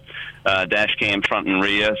 and it's got dash cam front and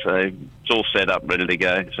rear, so it's all set up, ready to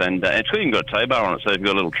go. So, and it's even got a tow bar on it, so if you've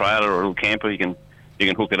got a little trailer or a little camper, you can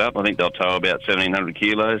hook it up. I think they'll tow about 1,700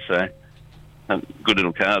 kilos, so good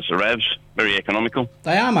little cars, the RAVs, very economical.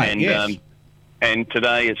 They are, mate, and, yes. And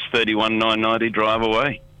today it's 31,990 drive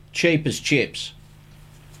away. Cheap as chips.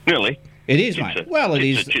 Really? It is, mate. Well, it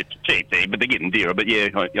is. It's cheap there, but they're getting dearer. But yeah,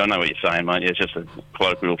 I know what you're saying, mate. Yeah, it's just a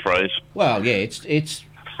colloquial phrase. Well, yeah, it's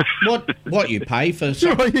what you pay for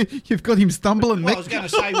something. You've got him stumbling, Well, Nick. I was going to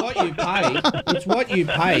say what you pay. It's what you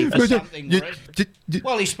pay for something.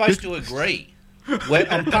 Well, he's supposed to agree.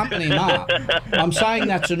 I'm pumping him up. I'm saying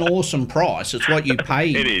that's an awesome price. It's what you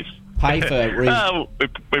pay. It is. Pay for.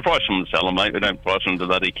 We price them and sell them, mate. We don't price them to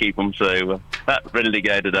bloody keep them. So ready to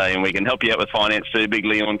go today, and we can help you out with finance too. Big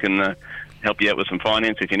Leon can help you out with some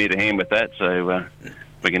finance if you need a hand with that. So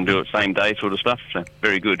we can do it same day sort of stuff. So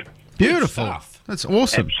very good. Beautiful. That's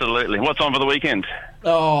awesome. Absolutely. What's on for the weekend?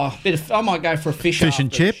 Oh, I might go for a fish and after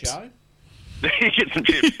chips. The show. Get some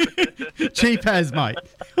chips. Cheap as, mate.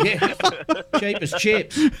 Yeah, cheap as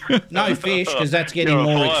chips. No fish because that's getting You're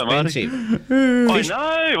on more fire, mate. expensive.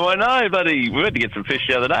 I know, buddy. We had to get some fish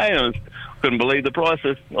the other day, and I couldn't believe the price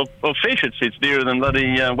of fish. It's dearer than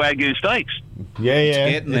bloody Wagyu steaks.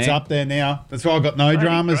 Yeah, getting it's there. up there now. That's why I've got no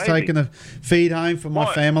dramas, crazy. taking a feed home for my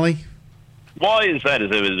Why? family. Why is that?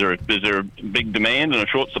 Is there a big demand and a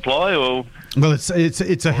short supply, or? Well,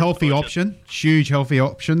 it's a healthy option, huge healthy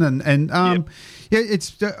option, and yeah,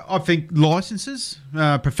 it's I think licenses,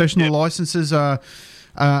 professional licenses are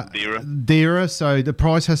dearer, so the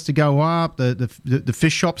price has to go up. The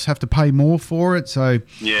fish shops have to pay more for it, so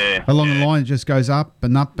along the line it just goes up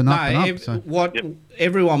and up and up and up. So.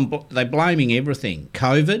 Everyone they're blaming everything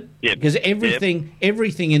COVID because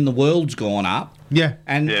everything in the world's gone up. Yeah,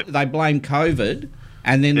 and they blame COVID,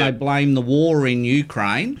 and then they blame the war in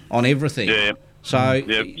Ukraine on everything. Yeah. So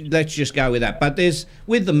let's just go with that. But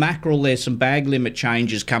with the mackerel, there's some bag limit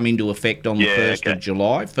changes come into effect on the 1st of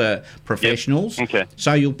July for professionals. Okay.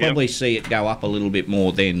 So you'll probably see it go up a little bit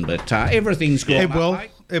more then. But everything's gone It up, will.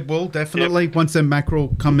 mate. It will definitely once the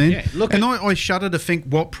mackerel come in. Yeah, look and I shudder to think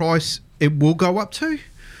what price it will go up to.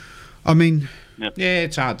 I mean, Yep. Yeah,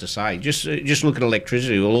 it's hard to say. Just look at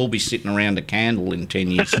electricity. We'll all be sitting around a candle in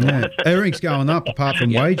 10 years. Yeah. Everything's going up apart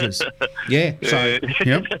from wages. Yeah. So.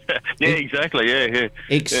 Yep. Yeah, exactly. Yeah.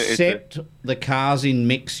 Except the cars in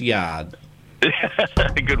Mick's yard.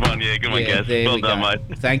 Good one, Good one, Gaz. There Well we done, go.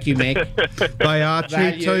 mate. Thank you, Mick. They are cheap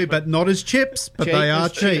Value. too, but not as chips, but Cheap they are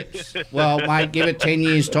as cheap. chips. Well, mate, give it 10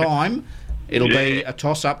 years' time. It'll be a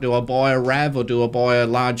toss-up. Do I buy a RAV or do I buy a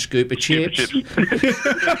large scoop of chips?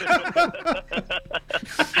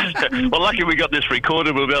 Well, lucky we got this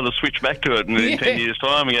recorded. We'll be able to switch back to it in 10 years'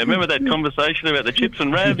 time. And go, remember that conversation about the chips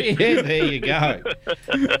and Ravs? Yeah, there you go.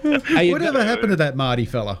 Whatever happened to that Marty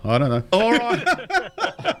fella? I don't know. All right.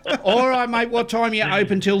 All right, mate. What time are you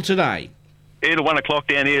open till today? Till 1 o'clock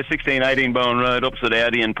down here, 1618 Bowen Road, opposite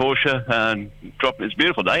Audi and Porsche. It's a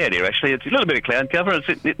beautiful day out here, actually. It's a little bit of cloud cover. It's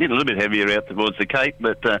a little bit heavier out towards the Cape,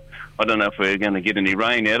 but I don't know if we're going to get any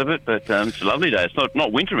rain out of it. But it's a lovely day. It's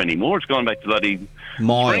not winter anymore. It's gone back to bloody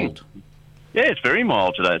mild. Spring. Yeah, it's very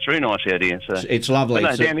mild today. It's very nice out here. So it's lovely.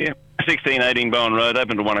 But no, down here, 1618 Bowen Road,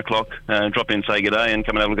 open to 1 o'clock. Drop in, say good day, and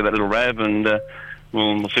come and have a look at that little RAV, and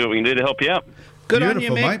we'll see what we can do to help you out. Good on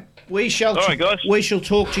you, mate. We shall. All right, guys. We shall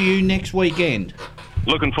talk to you next weekend.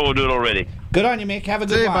 Looking forward to it already. Good on you, Mick. Have a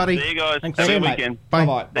good See you, one. buddy. See you guys. Thanks. Have See a you, good mate. weekend.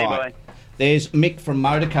 Bye-bye. See you, Bye. bye. There's Mick from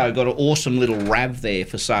Motorco. Got an awesome little RAV there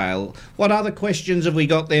for sale. What other questions have we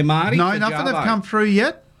got there, Marty? No, for nothing Jarvo? have come through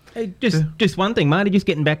yet. Hey, just one thing, Marty. Just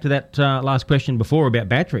getting back to that last question before about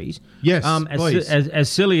batteries. Yes, please. As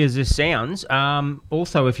silly as this sounds,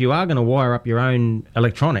 also if you are going to wire up your own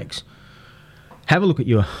electronics, have a look at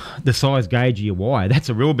the size gauge of your wire. That's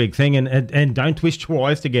a real big thing, and don't twist your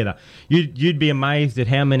wires together. You'd be amazed at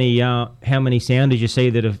how many sounders you see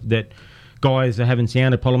that guys are having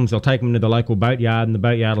sounder problems. They'll take them to the local boatyard, and the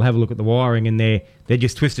boatyard will have a look at the wiring, and they're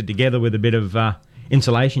just twisted together with a bit of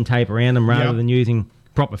insulation tape around them rather than using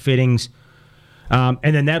proper fittings. And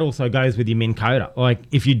then that also goes with your Minn Kota. Like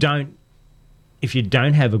if you don't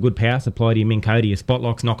have a good power supply to your Minn Kota, your spot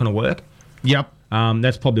lock's not going to work. Yep.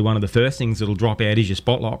 That's probably one of the first things that'll drop out is your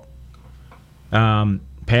spot lock.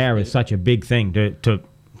 Power is such a big thing to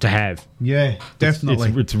have. Yeah,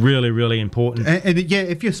 definitely. It's really, really important. And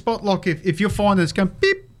if your spot lock, if you're finding it's going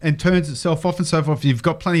beep and turns itself off and so forth, you've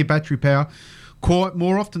got plenty of battery power. Quite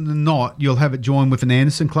more often than not, you'll have it joined with an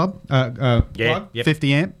Anderson plug,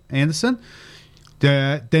 50 amp Anderson.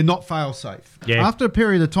 They're not fail safe. Yeah. After a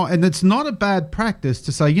period of time, and it's not a bad practice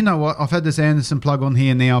to say, you know what, I've had this Anderson plug on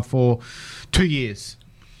here now for 2 years,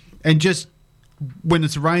 and just when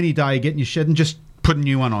it's a rainy day, get in your shed and just put a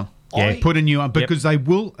new one on. Yeah. Put a new one, because they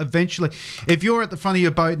will eventually. If you're at the front of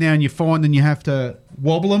your boat now and you find and you have to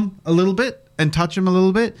wobble them a little bit and touch them a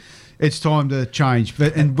little bit, it's time to change.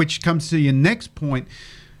 And which comes to your next point: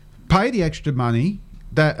 pay the extra money.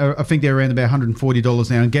 That I think they're around about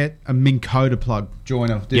 $140 now, and get a Minn Kota plug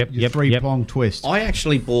joiner, your three-prong twist. I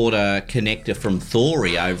actually bought a connector from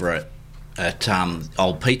Thory over at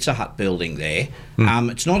old Pizza Hut building there.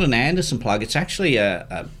 It's not an Anderson plug. It's actually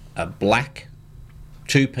a black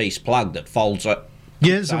two-piece plug that folds up.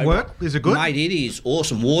 Yeah, does it work? Is it good? Mate, it is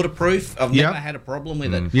awesome. Waterproof. I've never had a problem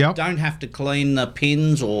with it. Yep. Don't have to clean the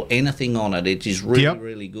pins or anything on it. It is really,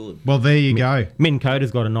 really good. Well, there you go. Minn Kota's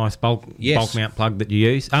got a nice bulk mount plug that you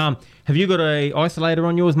use. Have you got a isolator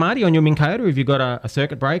on yours, Marty, on your Minn Kota? Have you got a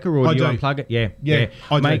circuit breaker, or do you unplug it? Yeah.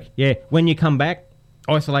 I do. Yeah, when you come back,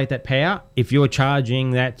 isolate that power. If you're charging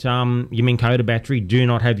that your Minn Kota battery, do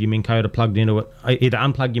not have your Minn Kota plugged into it. Either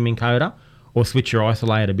unplug your Minn Kota or switch your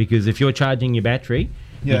isolator, because if you're charging your battery,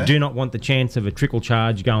 you do not want the chance of a trickle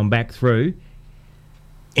charge going back through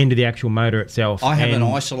into the actual motor itself. I have an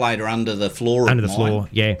isolator under the floor. Under the floor,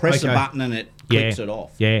 yeah. Press a button and it clicks it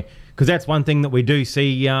off. Yeah, because that's one thing that we do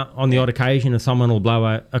see on the odd occasion, if someone will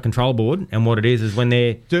blow a control board, and what it is when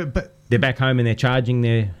they're back home and they're charging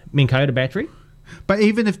their Minn Kota battery. But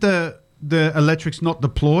even if the electric's not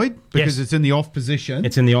deployed because it's in the off position.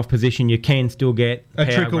 It's in the off position. You can still get a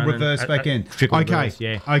trickle reverse back in. Reverse,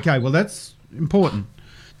 yeah. Okay, well, that's important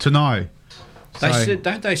to know.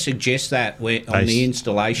 Don't they suggest that on the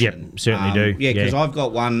installation? Yep, certainly do. Yeah, because I've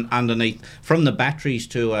got one underneath from the batteries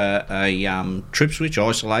to a trip switch,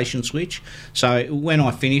 isolation switch. So when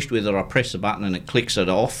I finished with it, I press the button and it clicks it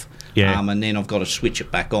off. Yeah. And then I've got to switch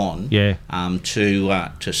it back on. Yeah.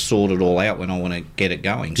 To sort it all out when I want to get it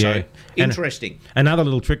going. So interesting. Another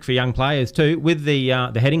little trick for young players too, with the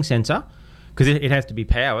heading sensor, because it has to be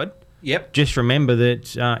powered. Yep. Just remember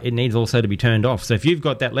that it needs also to be turned off. So if you've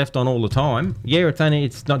got that left on all the time,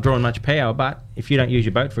 it's not drawing much power, but if you don't use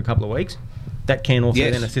your boat for a couple of weeks, that can also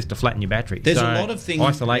then assist to flatten your battery. There's a lot of things.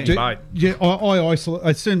 Isolate your boat. Yeah, I isolate.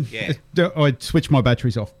 I switch my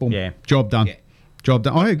batteries off. Boom. Yeah. Job done. Yeah. Job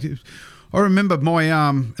done. I remember my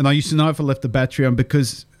and I used to know if I left the battery on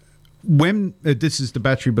because when this is the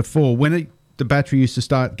battery before when the battery used to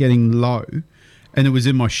start getting low, and it was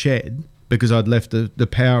in my shed because I'd left the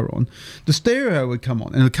power on, the stereo would come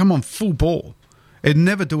on and it would come on full bore. It'd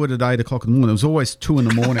never do it at 8 o'clock in the morning. It was always 2 in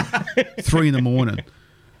the morning, 3 in the morning.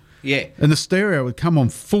 Yeah, and the stereo would come on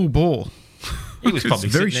full bore. He was probably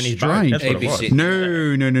very sitting in his strange. boat. That's what it was.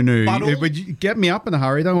 No. But It would get me up in a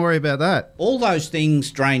hurry. Don't worry about that. All those things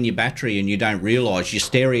drain your battery, and you don't realise your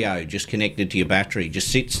stereo just connected to your battery just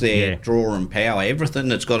sits there, drawing power. Everything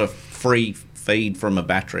that's got a free feed from a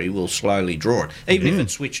battery will slowly draw it, even if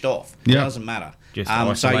it's switched off. It doesn't matter. Just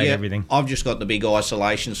isolate everything. I've just got the big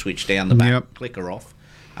isolation switch down the back, clicker off,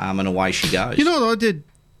 and away she goes. You know what I did?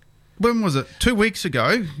 When was it? 2 weeks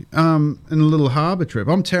ago, in a little harbour trip.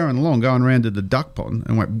 I'm tearing along, going around to the duck pond,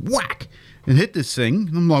 and went whack and hit this thing.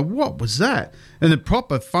 And I'm like, what was that? And it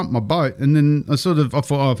proper thumped my boat. And then I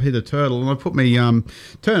thought, I've hit a turtle. And I put me,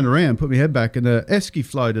 turned around, put my head back, and an esky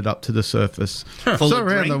floated up to the surface. Full of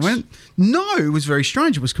around drinks? I went. No, it was very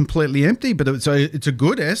strange. It was completely empty, but it's a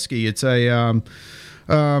good esky. It's a,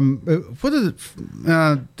 what is it?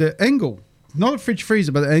 The angle. Not a fridge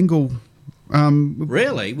freezer, but the angle.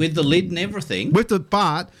 Really? With the lid and everything?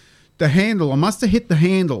 The handle, I must have hit the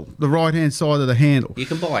handle, the right-hand side of the handle. You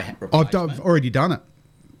can buy a replacement. I've already done it.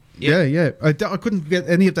 Yeah. I couldn't get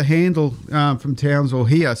any of the handle from Townsville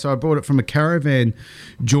here, so I bought it from a caravan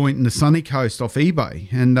joint in the sunny coast off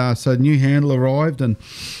eBay. And so the new handle arrived, and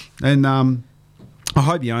I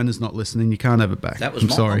hope the owner's not listening. You can't have it back. That was I'm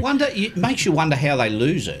sorry. I wonder, it makes you wonder how they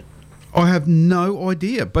lose it. I have no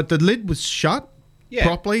idea, but the lid was shut.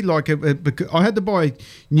 Properly, like I had to buy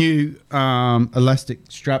new elastic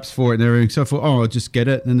straps for it and everything. So I thought, I'll just get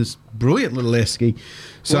it, and it's brilliant little esky.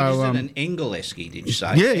 So what is it, an Engel esky? Did you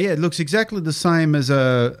say? Yeah, it looks exactly the same as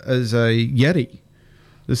a Yeti.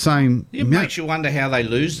 The same. It makes you wonder how they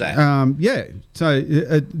lose that. So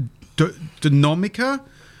Dynamica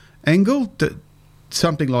angle,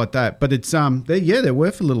 something like that. But it's they're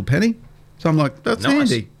worth a little penny. So I'm like, that's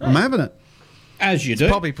handy. I'm having it. As you do.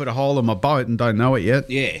 Probably put a hole in my boat and don't know it yet.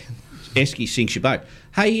 Yeah. Esky sinks your boat.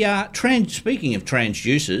 Hey, speaking of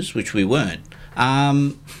transducers, which we weren't,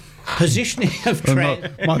 positioning of...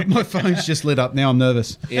 my phone's just lit up now. I'm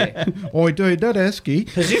nervous. Yeah. I do that esky.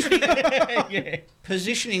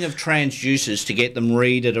 Positioning of transducers to get them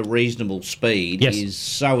read at a reasonable speed is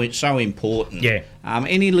so important. Yeah.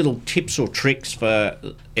 Any little tips or tricks for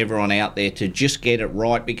everyone out there to just get it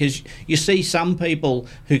right? Because you see some people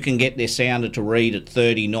who can get their sounder to read at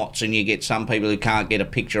 30 knots, and you get some people who can't get a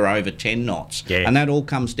picture over 10 knots. Yeah. And that all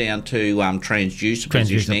comes down to transducer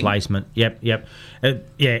positioning. Placement. Yep.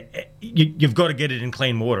 You've got to get it in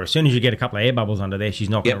clean water. As soon as you get a couple of air bubbles under there, she's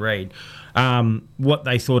not going to read. What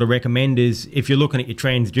they sort of recommend is if you're looking at your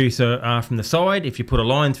transducer from the side, if you put a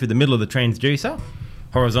line through the middle of the transducer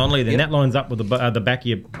horizontally, then that lines up with the back of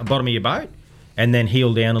your bottom of your boat, and then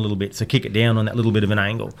heel down a little bit. So kick it down on that little bit of an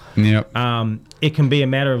angle. Yep. It can be a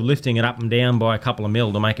matter of lifting it up and down by a couple of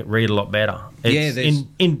mil to make it read a lot better.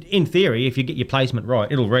 In theory, if you get your placement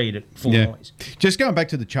right, it'll read at full noise. Just going back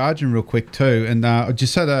to the charging real quick too, and I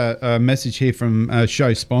just had a message here from a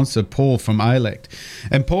show sponsor, Paul from ALECT.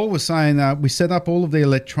 And Paul was saying we set up all of the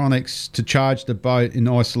electronics to charge the boat in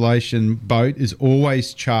isolation. Boat is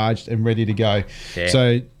always charged and ready to go. Yeah.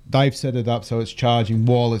 So they've set it up so it's charging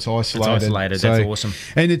while it's isolated. It's isolated. So, that's awesome.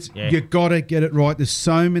 And you've got to get it right. There's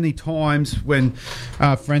so many times when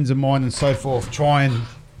friends of mine and so forth try and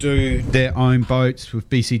do their own boats with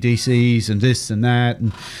BCDCs and this and that,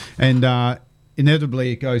 and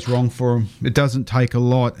inevitably it goes wrong for them. It doesn't take a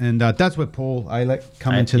lot, and that's where Paul ALEC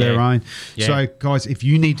come into their own. Yeah. So, guys, if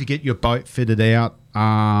you need to get your boat fitted out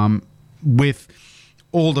with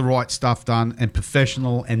all the right stuff done and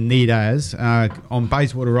professional and neat as on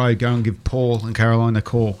Bayswater Road, go and give Paul and Caroline a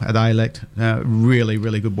call at ALECT. Really,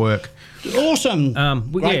 really good work. Awesome.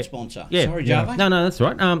 Great sponsor. Sorry, Jarvo. No, that's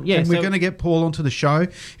right. And we're going to get Paul onto the show.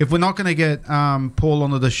 If we're not going to get Paul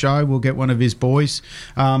onto the show, we'll get one of his boys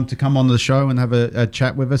to come on the show and have a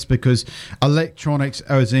chat with us, because electronics,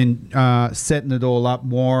 as in setting it all up,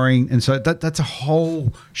 wiring, and so that's a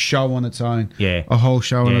whole show on its own. Yeah. A whole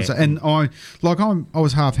show on its own. And I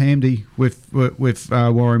was half handy with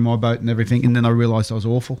wiring my boat and everything, and then I realised I was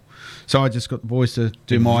awful. So I just got the boys to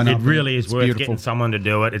do mine up. It really is worth getting someone to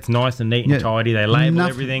do it. It's nice and neat and tidy. They label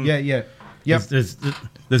everything. Yeah. Yep.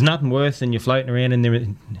 There's nothing worse than you're floating around in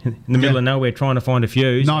the middle of nowhere trying to find a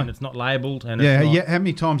fuse, and it's not labelled. And How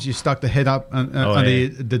many times you stuck the head up under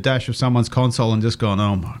the dash of someone's console and just gone,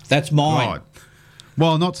 oh my. That's mine. God.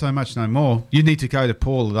 Well, not so much no more. You need to go to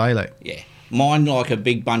Paul at ALEC. Yeah. mine like a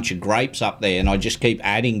big bunch of grapes up there, and I just keep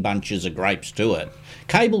adding bunches of grapes to it.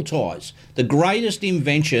 Cable ties, the greatest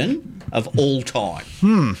invention of all time.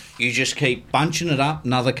 You just keep bunching it up,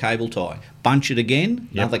 another cable tie. Bunch it again,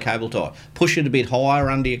 another cable tie. Push it a bit higher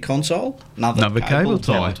under your console, another cable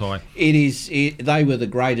tie. They were the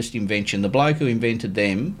greatest invention. The bloke who invented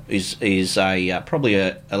them is probably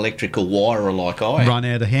a electrical wirer like I am. Run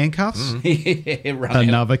out of handcuffs? Yeah,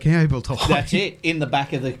 Another cable tie. That's it. In the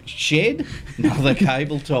back of the shed, another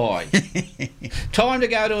cable tie. Time to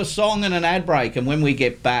go to a song and an ad break, and when we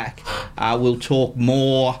get back, we'll talk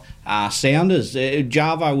more Sounders.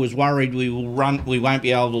 Jarvo was worried we won't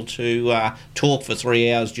be able to talk for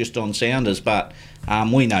 3 hours just on Sounders, but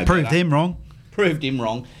we know Proved better. him wrong. Proved him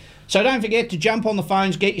wrong. So don't forget to jump on the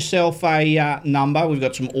phones, get yourself a number. We've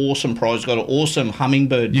got some awesome prizes. Got an awesome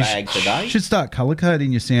Humminbird bag today. You should start colour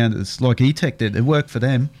coding your Sounders like E-Tech did. It worked for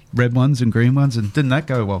them. Red ones and green ones, and didn't that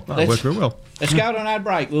go well? It worked real well. Let's go to an ad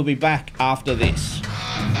break. We'll be back after this.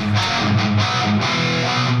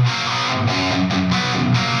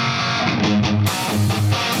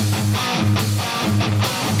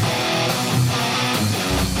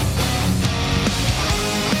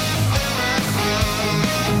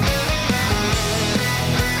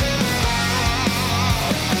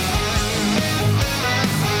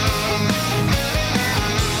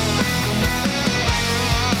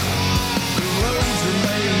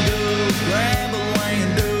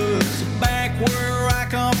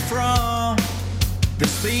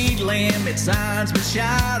 Limit signs been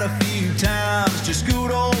shot a few times. Just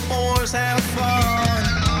good old boys having fun.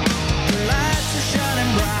 The lights are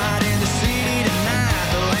shining bright in the city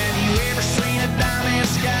tonight. Oh, have you ever seen a diamond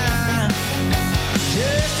sky?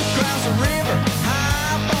 Just across the river,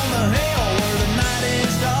 high up on the hill, where the night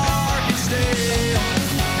is dark and still.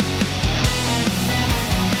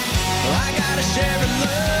 Well, I got a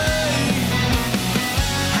Chevrolet.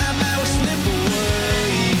 How about we slip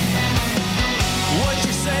away? What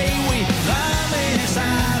you say?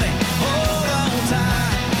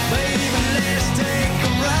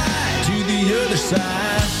 Other side.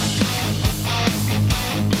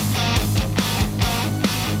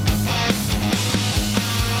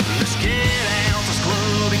 Let's get out this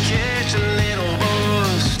club and catch a little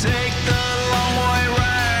buzz. Take the long way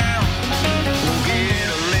round. We'll get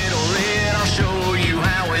a little lit. I'll show you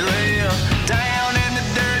how we live down in the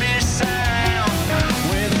dirty South,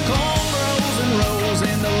 where the corn grows and rolls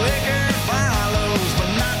and the liquor follows, but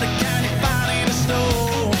not the kind you find in a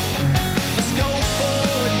store. Let's go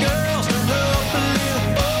for it, girls.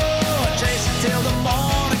 Till the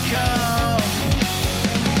morning comes.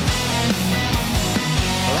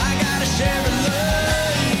 Well, I got a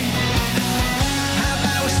Chevrolet. How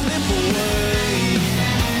about we slip away?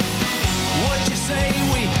 What you say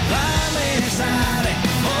we climb inside and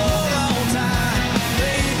hold on tight,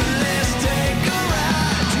 baby? Let's take a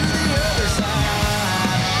ride to the other side.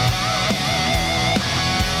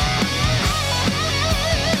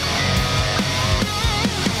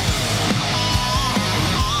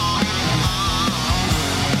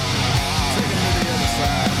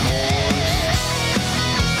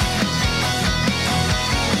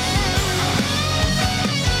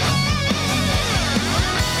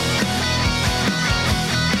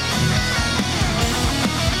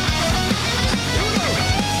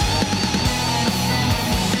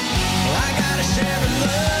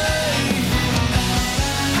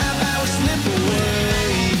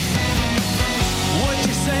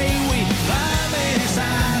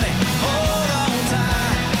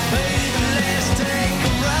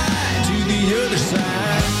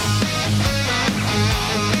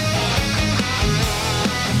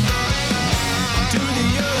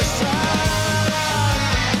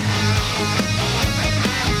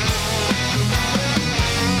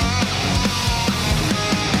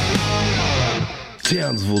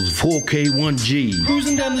 Townsville's 4K1G.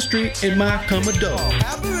 Cruising down the street in my Commodore.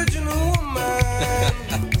 Aboriginal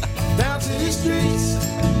woman, down to the streets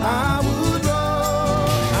I would roll.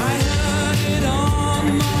 I heard it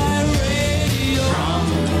on my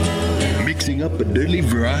radio. Mixing up a deadly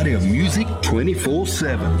variety of music 24/7.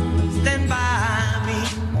 Stand by me.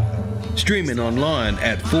 Streaming online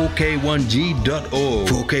at 4K1G.org.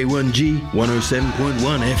 4K1G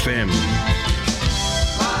 107.1 FM.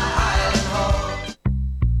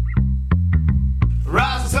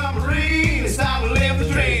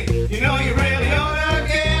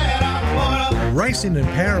 Race in and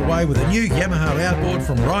power away with a new Yamaha outboard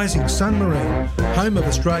from Rising Sun Marine, home of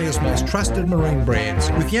Australia's most trusted marine brands.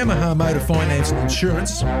 With Yamaha Motor Finance and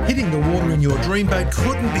Insurance, hitting the water in your dream boat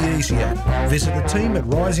couldn't be easier. Visit the team at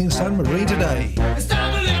Rising Sun Marine today. It's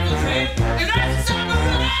time to live the dream. It's time to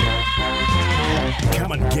live.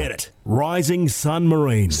 Come and get it. Rising Sun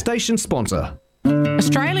Marine. Station sponsor.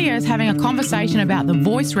 Australia is having a conversation about the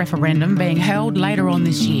voice referendum being held later on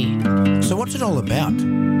this year. So what's it all about?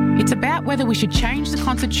 It's about whether we should change the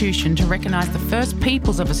constitution to recognise the First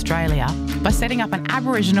Peoples of Australia by setting up an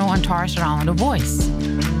Aboriginal and Torres Strait Islander voice.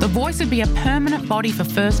 The voice would be a permanent body for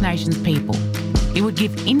First Nations people. It would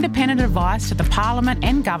give independent advice to the Parliament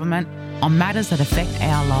and Government on matters that affect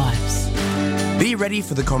our lives. Be ready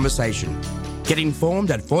for the conversation. Get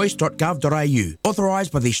informed at voice.gov.au,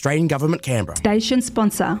 authorised by the Australian Government, Canberra. Station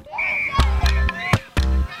sponsor.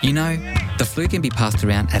 You know, the flu can be passed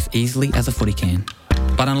around as easily as a footy can.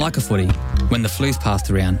 But unlike a footy, when the flu's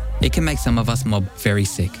passed around, it can make some of us mob very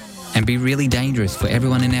sick and be really dangerous for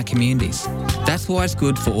everyone in our communities. That's why it's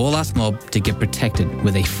good for all us mob to get protected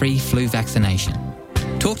with a free flu vaccination.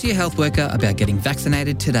 Talk to your health worker about getting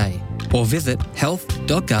vaccinated today or visit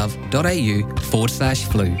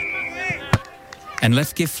health.gov.au/flu. And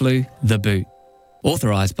let's give flu the boot.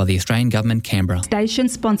 Authorised by the Australian Government, Canberra. Station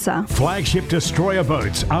sponsor. Flagship destroyer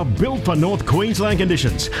boats are built for North Queensland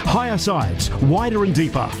conditions. Higher sides, wider and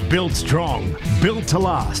deeper. Built strong, built to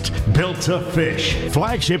last, built to fish.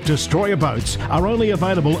 Flagship destroyer boats are only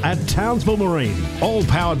available at Townsville Marine. All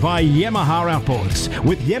powered by Yamaha outboards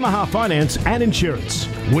with Yamaha finance and insurance.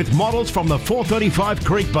 With models from the 435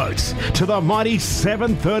 Creek boats to the mighty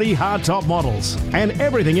 730 hardtop models and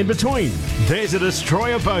everything in between. There's a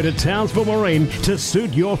destroyer boat at Townsville Marine to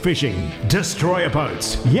suit your fishing. Destroyer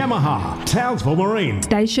boats, Yamaha, Townsville Marine.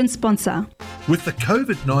 Station sponsor. With the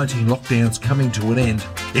COVID-19 lockdowns coming to an end,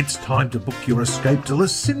 it's time to book your escape to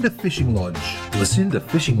Lucinda Fishing Lodge. Lucinda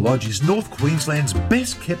Fishing Lodge is North Queensland's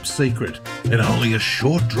best kept secret and only a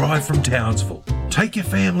short drive from Townsville. Take your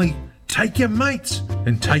family, take your mates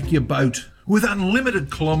and take your boat. With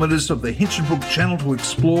unlimited kilometres of the Hinchinbrook Channel to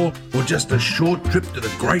explore or just a short trip to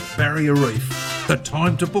the Great Barrier Reef. The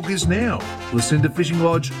time to book is now. Lucinda Fishing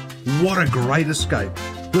Lodge, what a great escape.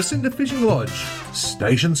 Lucinda Fishing Lodge,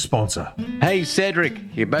 station sponsor. Hey Cedric,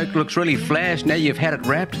 your boat looks really flash now you've had it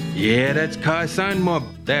wrapped. Yeah, that's Kai Sign Mob.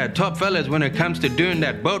 They're top fellas when it comes to doing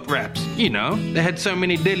that boat wraps. You know, they had so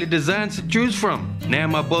many daily designs to choose from. Now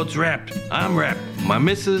my boat's wrapped, I'm wrapped. My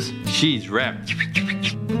missus, she's wrapped.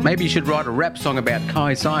 Maybe you should write a rap song about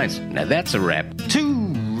Kai Signs. Now that's a rap. Too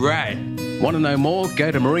right. Want to know more? Go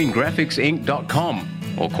to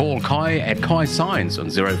marinegraphicsinc.com or call Kai at Kai Signs on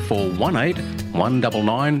 0418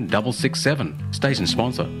 199 667. Station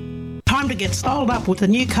sponsor. Time to get styled up with a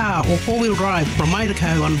new car or four-wheel drive from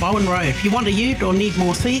Motorco on Bowen Road. If you want a ute or need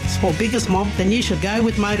more seats for biggest mob, then you should go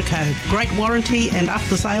with Motorco. Great warranty and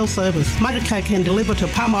after-sales service. Motorco can deliver to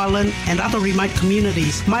Palm Island and other remote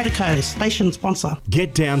communities. Motorco, station sponsor.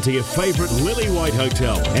 Get down to your favourite Lily White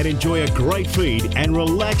Hotel and enjoy a great feed and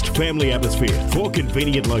relaxed family atmosphere. 4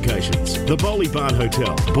 convenient locations. The Bowley Barn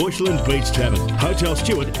Hotel, Bushland Beach Tavern, Hotel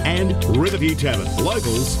Stewart and Riverview Tavern.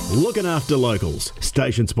 Locals, looking after locals.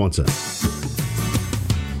 Station sponsor.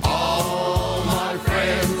 All my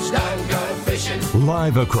friends don't go fishing.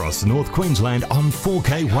 Live across North Queensland on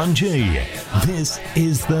 4K1G. This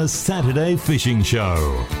is the Saturday Fishing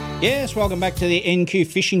Show. Yes, welcome back to the NQ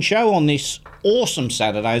Fishing Show on this awesome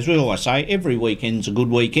Saturday. As we always say, every weekend's a good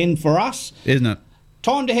weekend for us. Isn't it?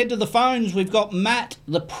 Time to head to the phones. We've got Matt,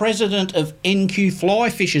 the president of NQ Fly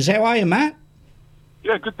Fishers. How are you, Matt?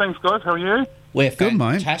 Yeah, good, thanks, guys. How are you? We're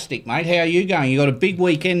fantastic, mate. How are you going? You got a big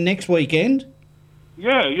weekend next weekend?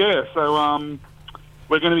 Yeah. So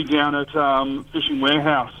we're going to be down at Fishing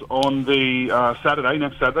Warehouse on the next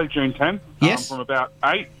Saturday, June 10th. Yes. From about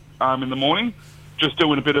 8 in the morning. Just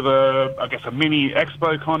doing a bit of a mini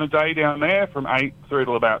expo kind of day down there from 8 through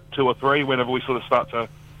till about 2 or 3, whenever we sort of start to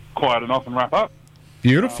quieten off and wrap up.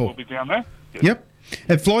 Beautiful. We'll be down there. Yep.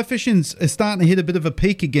 And fly fishing's starting to hit a bit of a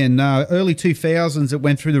peak again. Early 2000s, it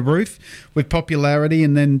went through the roof with popularity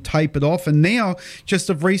and then tapered off. And now, just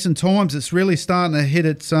of recent times, it's really starting to hit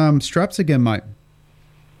its straps again, mate.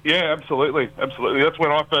 Yeah, absolutely. That's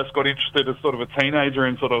when I first got interested as sort of a teenager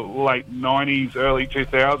in sort of late 90s, early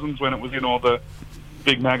 2000s, when it was in all the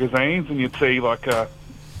big magazines, and you'd see like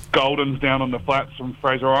Goldens down on the flats from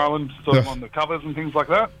Fraser Island, sort of on the covers and things like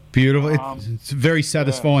that. Beautiful. It's a very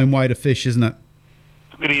satisfying way to fish, isn't it?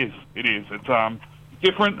 It is. It's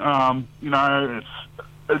different.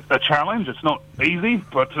 It's a challenge. It's not easy,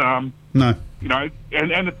 but no.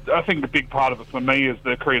 And I think the big part of it for me is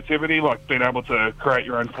the creativity, like being able to create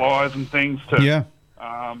your own flies and things to,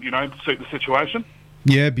 suit the situation.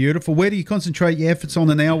 Yeah, beautiful. Where do you concentrate your efforts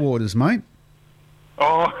on in our waters, mate?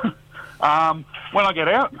 When I get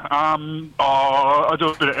out, I do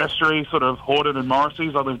a bit of estuary, sort of Horton and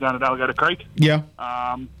Morrissey's. I live down at Alligator Creek. Yeah.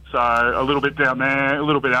 So a little bit down there, a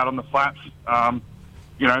little bit out on the flats.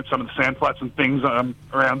 some of the sand flats and things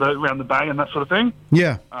around the bay and that sort of thing.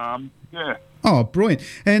 Yeah. Yeah. Oh, brilliant.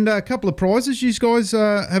 And a couple of prizes you guys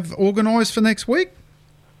have organised for next week?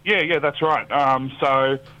 Yeah, that's right.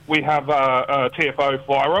 So we have a TFO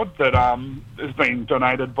fly rod that has been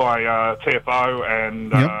donated by TFO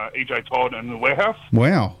and EJ Todd and the warehouse.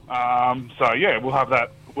 Wow. So yeah, we'll have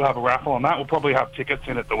that. We'll have a raffle on that. We'll probably have tickets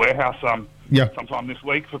in at the warehouse sometime this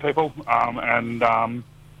week for people.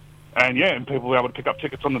 And people will be able to pick up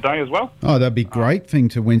tickets on the day as well. Oh, that'd be a great thing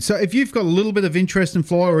to win. So if you've got a little bit of interest in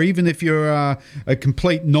fly, or even if you're a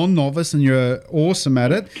complete non-novice and you're awesome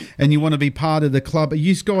at it and you want to be part of the club, are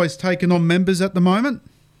you guys taking on members at the moment?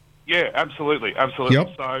 Yeah, absolutely.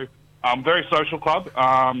 Yep. So very social club,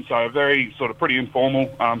 so very sort of pretty informal,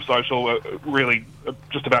 social, really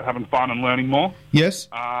just about having fun and learning more. Yes.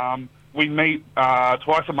 We meet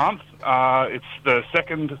twice a month. It's the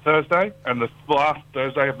second Thursday and the last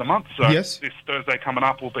Thursday of the month. So yes. This Thursday coming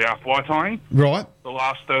up will be our fly tying. Right. The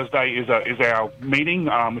last Thursday is our meeting,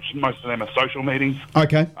 which most of them are social meetings.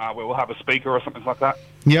 Okay. Where we'll have a speaker or something like that.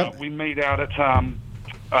 Yep. We meet out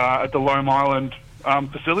at the Lome Island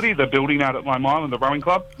facility, the building out at Lome Island, the rowing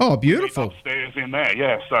club. Oh, beautiful. Upstairs in there,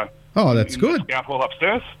 yeah. So. Oh, that's good. The scout hall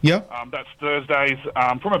upstairs. Yeah. That's Thursdays.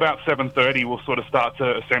 From about 7:30, we'll sort of start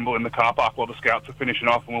to assemble in the car park while the scouts are finishing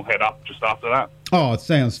off, and we'll head up just after that. Oh, it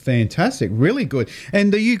sounds fantastic. Really good.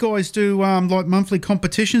 And do you guys do like monthly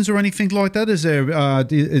competitions or anything like that? Is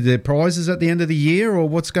there prizes at the end of the year, or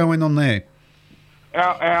what's going on there?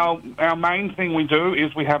 Our main thing we do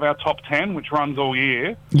is we have our top 10, which runs all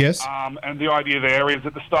year. Yes. And the idea there is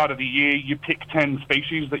at the start of the year, you pick 10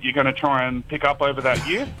 species that you're going to try and pick up over that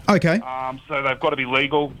year. Okay. So they've got to be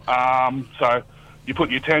legal. So you put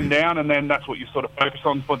your 10 down, and then that's what you sort of focus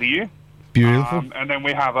on for the year. Beautiful. And then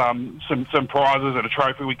we have some prizes and a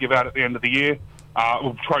trophy we give out at the end of the year.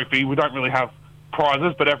 Trophy, we don't really have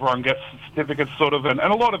prizes, but everyone gets certificates sort of, and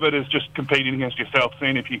a lot of it is just competing against yourself,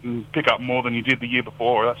 seeing if you can pick up more than you did the year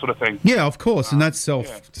before, or that sort of thing. Yeah, of course, and that's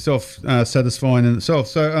satisfying in itself.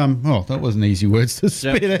 So, that wasn't easy words to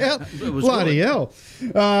spit out. Bloody hell.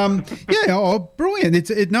 Brilliant.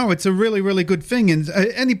 It's a really, really good thing. And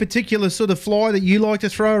any particular sort of fly that you like to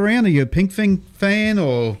throw around? Are you a pinkfin fan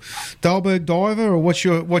or Dalberg diver, or what's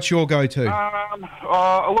your go-to? A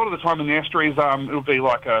lot of the time in the estuaries, it'll be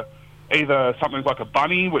like either something like a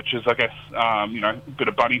bunny, which is, I guess, a bit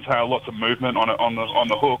of bunny tail, lots of movement on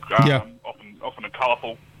the hook. Often a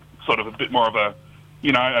colourful, sort of a bit more of a,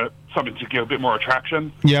 something to give a bit more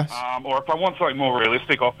attraction. Yes. Or if I want something more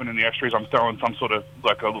realistic, often in the estuaries, I'm throwing some sort of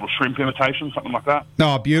like a little shrimp imitation, something like that.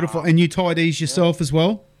 Oh, beautiful. And you tie these yourself as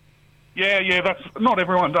well? Yeah. That's not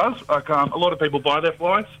everyone does. Like a lot of people buy their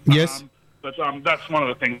flies. Yes. But that's one of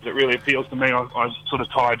the things that really appeals to me. I sort of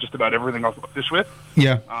tie just about everything I fish with.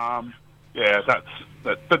 Yeah.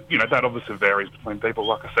 But that obviously varies between people,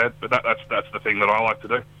 like I said. But that's the thing that I like to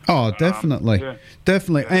do. Oh, definitely,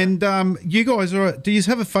 definitely. And you guys do you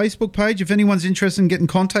have a Facebook page? If anyone's interested in getting in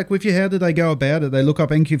contact with you, how do they go about it? They look up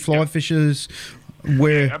NQ Fly Fishers.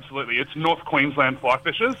 Where? Yeah, absolutely. It's North Queensland Fly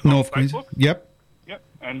Fishers. North Queensland. Yep.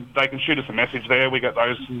 And they can shoot us a message there. We get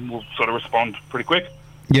those, and we'll sort of respond pretty quick.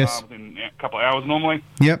 Yes. Within a couple of hours normally.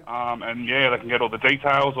 Yep. They can get all the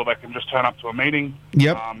details, or they can just turn up to a meeting.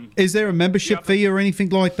 Yep. Is there a membership fee or anything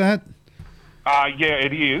like that?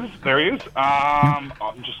 It is. There is. I'm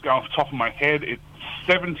just going off the top of my head. It's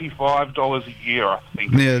 $75 a year, I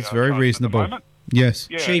think. Yeah, it's very reasonable. Yes.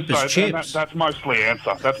 Yeah, cheap as chips. That's mostly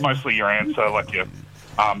ANSA. That's mostly your ANSA, like your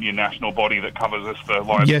national body that covers us for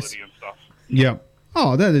liability and stuff. Yeah.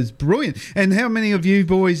 Oh, that is brilliant. And how many of you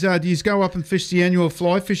boys, do you go up and fish the annual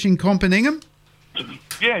fly fishing comp in Ingham?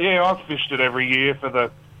 Yeah, I've fished it every year for the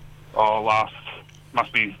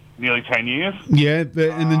must be nearly 10 years. Yeah,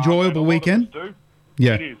 an enjoyable weekend?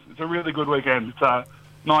 Yeah. It is. It's a really good weekend. It's a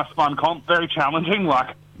nice, fun comp, very challenging.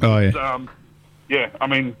 I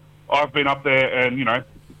mean, I've been up there and,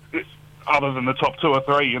 other than the top 2 or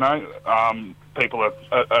 3, people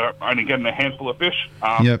are only getting a handful of fish.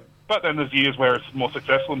 Yep. But then there's years where it's more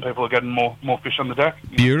successful and people are getting more fish on the deck.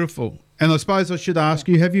 Beautiful. And I suppose I should ask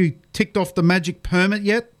you, have you ticked off the magic permit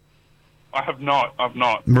yet? I have not. I've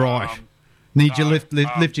not. Right. Need you lift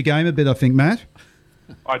your game a bit, I think, Matt?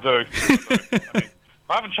 I do.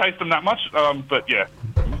 I haven't chased them that much, but yeah,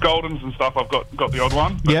 Goldens and stuff, I've got the odd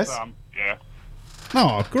one. But, yes? Yeah.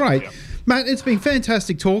 Oh, great. Yeah. Matt, it's been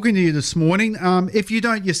fantastic talking to you this morning. If you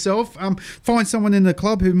don't yourself, find someone in the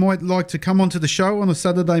club who might like to come onto the show on a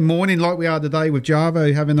Saturday morning like we are today with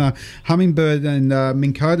Jarvo having a Humminbird and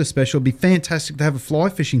Minn Kota special. It'd be fantastic to have a fly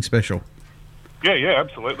fishing special. Yeah,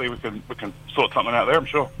 absolutely. We can sort something out there, I'm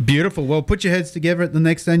sure. Beautiful. Well, put your heads together at the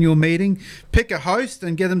next annual meeting. Pick a host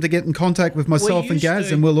and get them to get in contact with myself and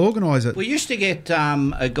Gaz, and we'll organise it. We used to get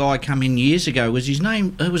a guy come in years ago. Was his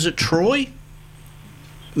name? Was it Troy?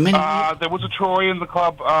 There was a Troy in the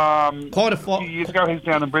club quite a few years ago. He's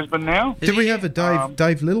down in Brisbane now. Did we have a Dave?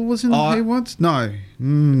 Dave Little was in here once? No.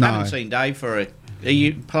 No. I haven't seen Dave for it.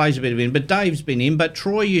 He plays a bit of in, but Dave's been in. But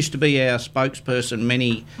Troy used to be our spokesperson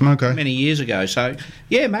many years ago. So,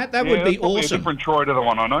 yeah, Matt, that would be awesome. A different Troy to the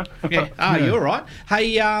one I know. Yeah. You're right.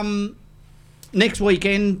 Hey, next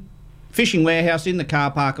weekend, Fishing Warehouse in the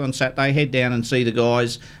car park on Saturday. Head down and see the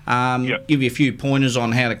guys. Give you a few pointers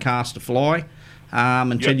on how to cast a fly,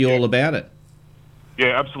 and tell you all about it.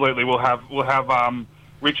 Yeah, absolutely. We'll have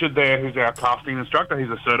Richard there, who's our casting instructor.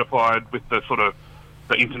 He's a certified with the sort of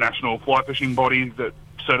the international fly fishing body, that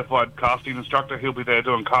certified casting instructor. He'll be there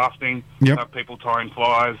doing casting. Have people tying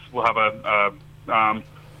flies. We'll have a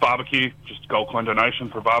barbecue, just gold coin donation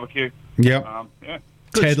for barbecue. Yep.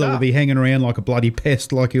 Tedler will be hanging around like a bloody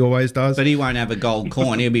pest, like he always does. But he won't have a gold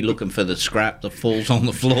coin. He'll be looking for the scrap that falls on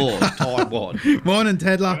the floor. Tightwad. Morning,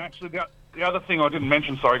 Tedler. And actually, the other thing I didn't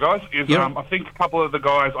mention, sorry guys, is I think a couple of the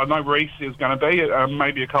guys, I know Reese is going to be,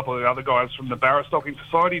 maybe a couple of the other guys from the Barra Stocking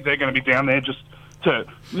Society, they're going to be down there just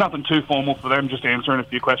nothing too formal for them, just answering a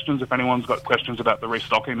few questions. If anyone's got questions about the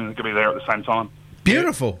restocking, and they're going to be there at the same time.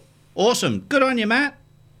 Beautiful. Awesome. Good on you, Matt.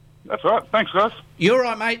 That's right. Thanks, guys. You're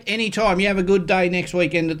right, mate. Anytime. You have a good day next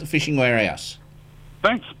weekend at the Fishing Warehouse.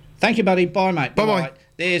 Thanks. Thank you, buddy. Bye, mate. Bye-bye.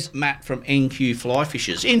 There's Matt from NQ Fly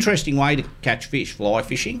Fishers. Interesting way to catch fish, fly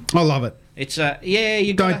fishing. I love it. It's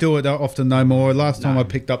you don't do it often no more. Last time I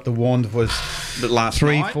picked up the wand was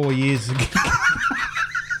 3-4 years ago.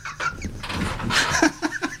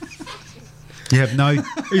 You have no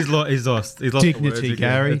He's lost dignity,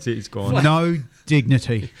 Gary. That's it, he's gone. No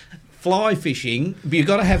dignity. Fly fishing, you've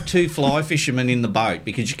got to have 2 fly fishermen in the boat,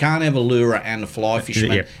 because you can't have a lurer and a fly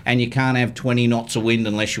fisherman, and you can't have 20 knots of wind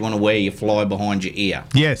unless you want to wear your fly behind your ear.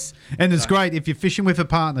 Yes, and it's great if you're fishing with a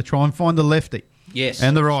partner, try and find the lefty. Yes.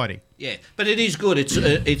 And the righty. Yeah, but it is good.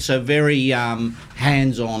 It's a very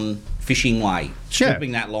hands-on fishing way.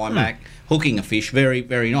 Stripping that line back, hooking a fish, very,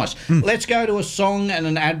 very nice. Let's go to a song and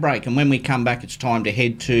an ad break, and when we come back, it's time to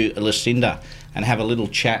head to Lucinda and have a little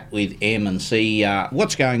chat with Em and see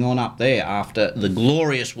what's going on up there after the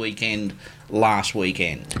glorious weekend last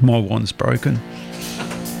weekend. My wand's broken.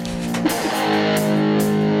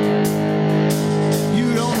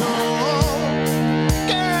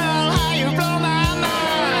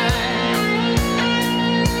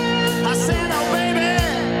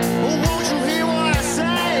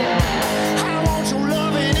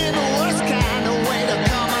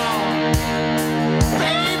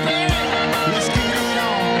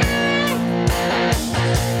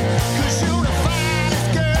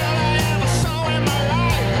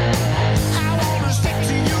 I wanna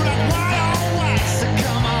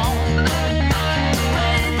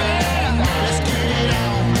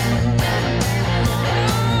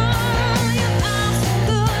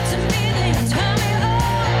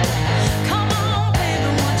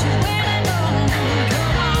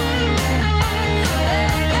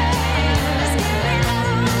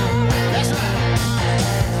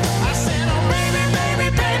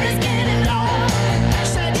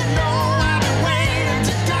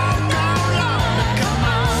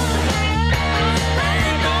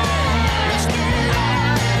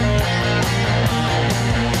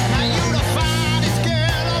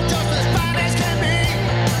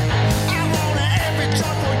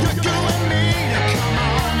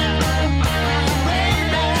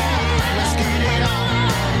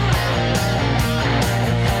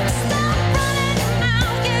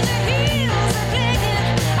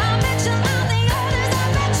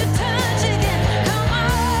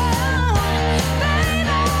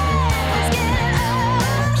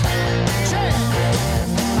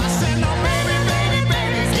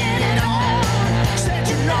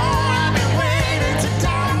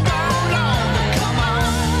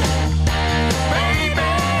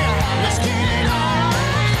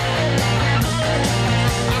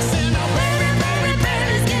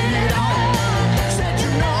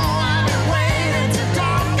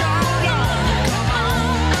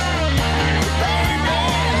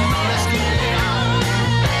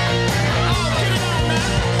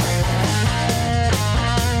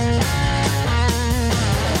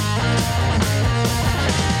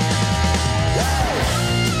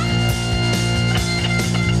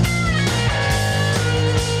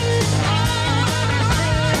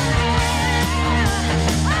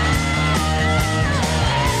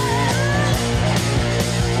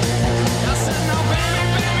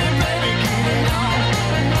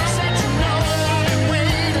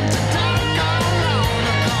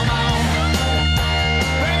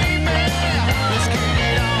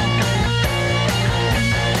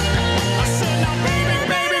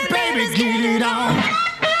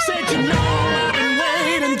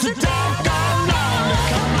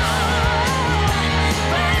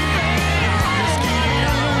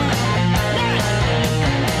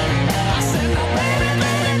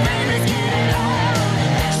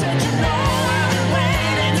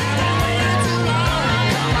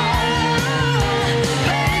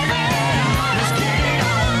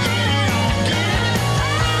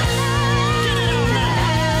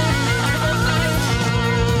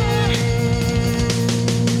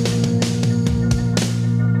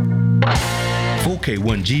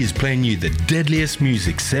 4K1G is playing you the deadliest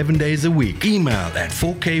music 7 days a week. Email at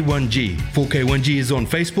 4K1G. 4K1G is on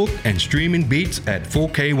Facebook and streaming beats at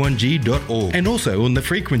 4K1G.org. And also on the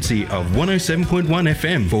frequency of 107.1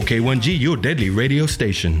 FM. 4K1G, your deadly radio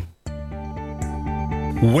station.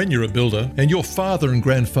 When you're a builder, and your father and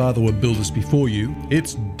grandfather were builders before you,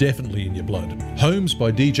 it's definitely in your blood. Homes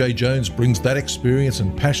by DJ Jones brings that experience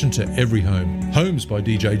and passion to every home. Homes by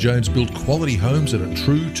DJ Jones build quality homes at a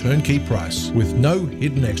true turnkey price, with no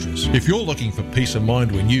hidden extras. If you're looking for peace of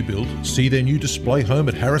mind when you build, see their new display home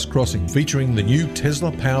at Harris Crossing, featuring the new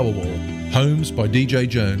Tesla Powerwall. Homes by DJ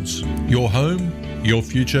Jones. Your home, your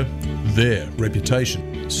future, their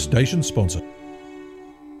reputation. Station sponsor.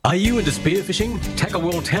 Are you into spearfishing? Tackle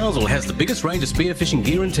World Townsville has the biggest range of spearfishing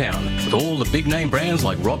gear in town, with all the big name brands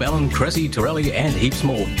like Rob Allen, Cressy, Torelli and heaps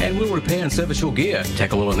more. And we'll repair and service your gear.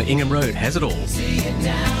 Tackle World on the Ingham Road has it all.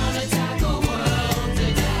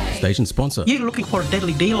 Station sponsor. You looking for a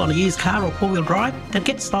deadly deal on a used car or four-wheel drive? Then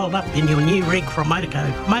get styled up in your new rig from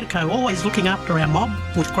Motorco. Motorco always looking after our mob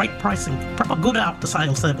with great pricing, proper good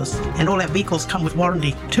after-sale service, and all our vehicles come with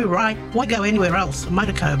warranty. Too right? Why go anywhere else?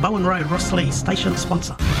 Motorco, Bowen Road, Rosslea, station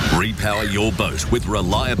sponsor. Repower your boat with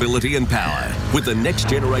reliability and power with the next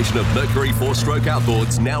generation of Mercury 4-stroke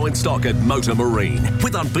outboards now in stock at Motor Marine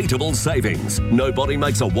with unbeatable savings. Nobody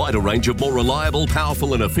makes a wider range of more reliable,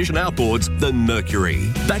 powerful and efficient outboards than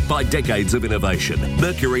Mercury. Backed by decades of innovation,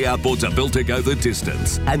 Mercury outboards are built to go the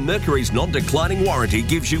distance, and Mercury's non-declining warranty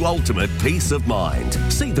gives you ultimate peace of mind.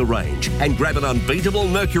 See the range and grab an unbeatable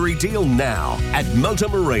Mercury deal now at Motor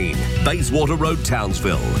Marine, Bayswater Road,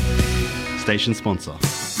 Townsville. Station sponsor.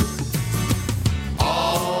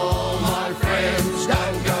 All my friends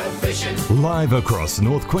don't go fishing. Live across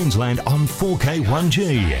North Queensland on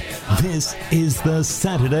 4K1G. This is the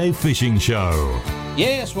Saturday Fishing Show.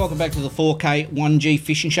 Yes, welcome back to the 4K1G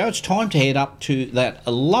Fishing Show. It's time to head up to that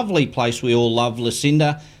lovely place we all love,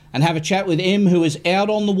 Lucinda, and have a chat with Em, who is out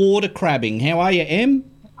on the water crabbing. How are you, Em?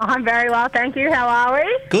 I'm very well, thank you. How are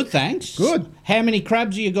we? Good, thanks. Good. How many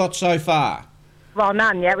crabs have you got so far? Well,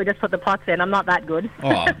 none yet. We just put the pots in. I'm not that good.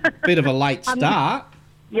 Oh, bit of a late start.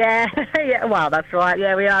 Yeah, yeah. Well, that's right.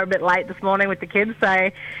 Yeah, we are a bit late this morning with the kids. So,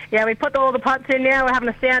 yeah, we put all the pots in now. We're having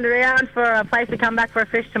a stand around for a place to come back for a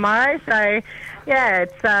fish tomorrow. So, yeah,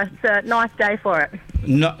 it's a nice day for it.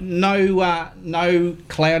 No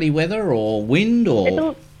cloudy weather or wind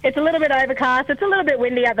or... It's a little bit overcast. It's a little bit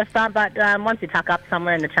windy at the front, but once you tuck up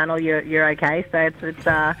somewhere in the channel, you're okay. So it's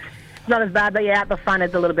not as bad, but yeah, at the front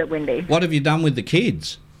it's a little bit windy. What have you done with the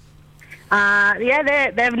kids? Yeah,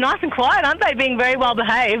 they're nice and quiet, aren't they? Being very well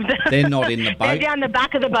behaved. They're not in the boat. They're down the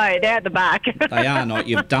back of the boat. They're at the back. They are not.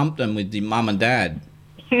 You've dumped them with your mum and dad.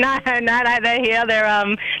 No, they're here. They're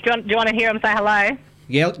Do you want to hear them say hello?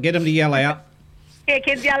 Yell, get them to yell out. Yeah,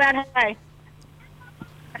 kids, yell out hey.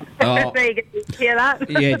 Oh. So you can hear that?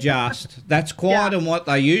 Yeah, just. That's quieter than what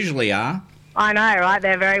they usually are. I know, right?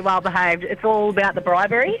 They're very well behaved. It's all about the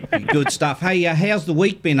bribery. Good stuff. Hey, how's the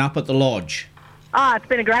week been up at the lodge? Oh, it's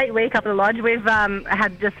been a great week up at the lodge. We've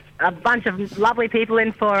had just a bunch of lovely people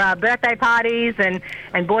in for birthday parties and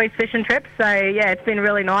boys' fishing trips. So, yeah, it's been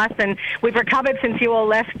really nice. And we've recovered since you all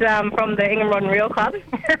left from the Ingham Rod and Reel Club.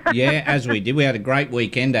 Yeah, as we did. We had a great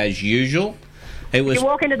weekend as usual. It was. You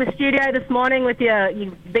walk into the studio this morning with your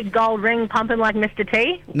big gold ring pumping like Mr.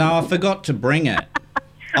 T? No, I forgot to bring it.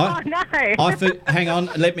 Oh, no. Hang on,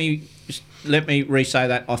 let me re-say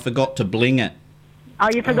that. I forgot to bling it. Oh,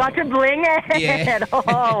 you forgot to bling it? Yeah.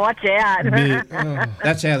 Oh, watch out.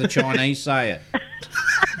 That's how the Chinese say it.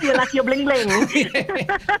 You're like your bling bling.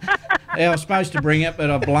 Yeah, I was supposed to bring it,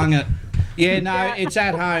 but I blung it. Yeah, no, it's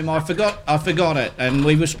at home. I forgot it, and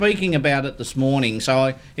we were speaking about it this morning.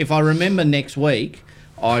 So if I remember next week,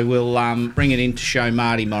 I will bring it in to show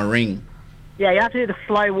Marty my ring. Yeah, you have to do the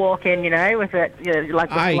slow walk in, with it, like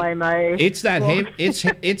the slow-mo. It's that heavy.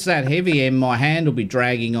 It's that heavy, and my hand will be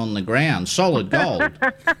dragging on the ground. Solid gold.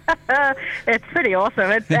 It's pretty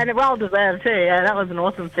awesome. And well deserved too. Yeah, that was an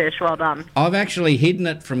awesome fish. Well done. I've actually hidden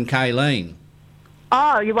it from Kayleen.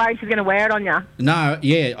 Oh, you're worried she's going to wear it on you? No,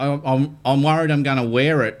 yeah, I'm worried I'm going to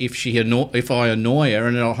wear it if I annoy her,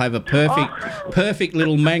 and it'll have a perfect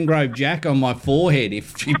little mangrove jack on my forehead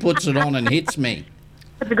if she puts it on and hits me.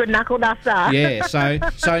 It's a good knuckle duster. Yeah,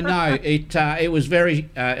 so no, it was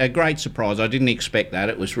a great surprise. I didn't expect that.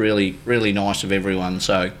 It was really, really nice of everyone.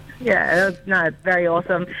 So yeah, it's very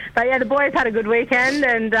awesome. But yeah, the boys had a good weekend,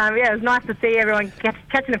 and yeah, it was nice to see everyone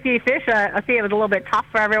catching a few fish. I see it was a little bit tough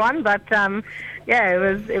for everyone, but yeah,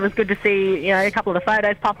 it was good to see a couple of the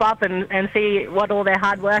photos pop up and see what all their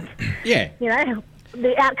hard work. Yeah.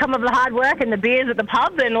 the outcome of the hard work and the beers at the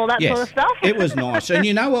pub and all that Yes, sort of stuff. it was nice. And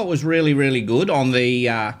you know what was really, really good on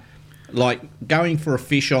the, like going for a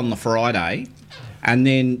fish on the Friday, and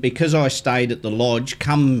then because I stayed at the lodge,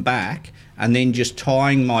 come back and then just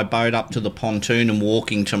tying my boat up to the pontoon and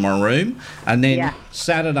walking to my room, and then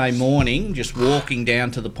Saturday morning just walking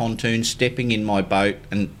down to the pontoon, stepping in my boat,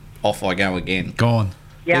 and off I go again. Gone.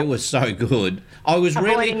 Yep. It was so good. I was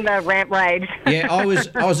Avoiding the ramp rage. yeah, I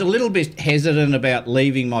was a little bit hesitant about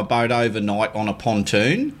leaving my boat overnight on a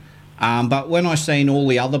pontoon, but when I seen all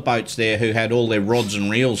the other boats there who had all their rods and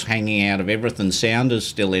reels hanging out of everything, sounders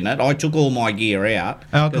still in it, I took all my gear out.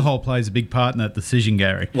 Alcohol plays a big part in that decision,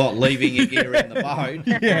 Gary. What, leaving your gear in the boat?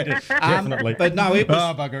 Yeah, definitely. But no, it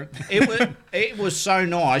was, bugger. it was so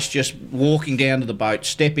nice just walking down to the boat,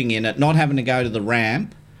 stepping in it, not having to go to the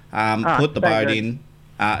ramp, put the so boat good. in.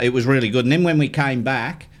 It was really good. And then when we came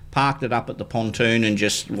back, parked it up at the pontoon and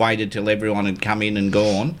just waited till everyone had come in and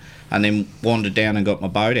gone, and then wandered down and got my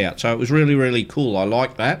boat out. So it was really, really cool. I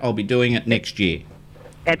like that. I'll be doing it next year.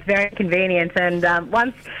 It's very convenient, and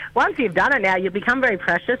once you've done it now, you'll become very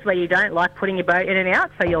precious, where you don't like putting your boat in and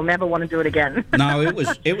out, so you'll never want to do it again. No,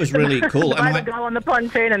 it was really cool. And I go on the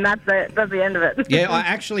pontoon, and that's it. That's the end of it. Yeah, I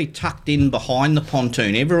actually tucked in behind the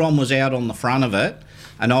pontoon. Everyone was out on the front of it,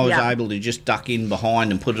 and I was able to just duck in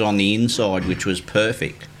behind and put it on the inside, which was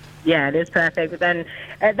perfect. Yeah, it is perfect. But then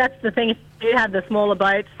that's the thing. If you have the smaller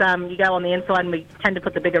boats, you go on the inside, and we tend to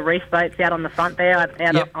put the bigger reef boats out on the front there,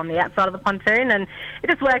 out on the outside of the pontoon, and it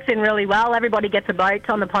just works in really well. Everybody gets a boat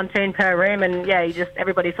on the pontoon per room, and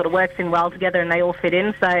everybody sort of works in well together, and they all fit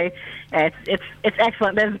in. So it's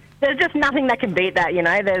excellent. There's just nothing that can beat that.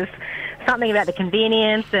 There's something about the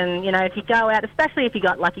convenience, and if you go out, especially if you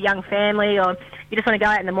got like a young family, or you just want to go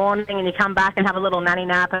out in the morning and you come back and have a little nanny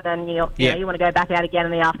nap, and then you want to go back out again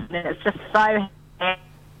in the afternoon. It's just so.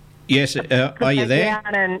 Yes, are you there?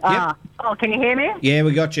 And, can you hear me? Yeah,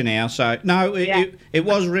 we got you now. So no, it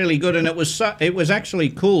was really good, and it was actually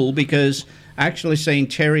cool because I actually seen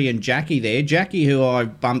Terry and Jackie there. Jackie, who I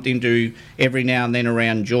bumped into every now and then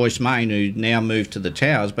around Joyce Main, who now moved to the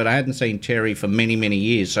Towers, but I hadn't seen Terry for many, many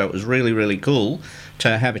years. So it was really, really cool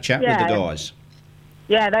to have a chat with the guys.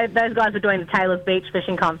 Yeah, those guys were doing the Taylor's Beach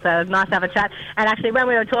fishing comp, so it was nice to have a chat. And actually, when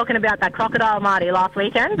we were talking about that crocodile, Marty, last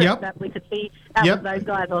weekend, that we could see, that was those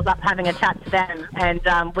guys. I was up having a chat to them, and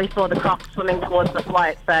we saw the crocs swimming towards the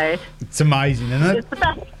float. So it's amazing, isn't it? It's the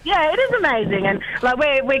best. Yeah, it is amazing. And like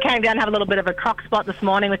we came down and have a little bit of a croc spot this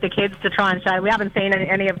morning with the kids to try and show. We haven't seen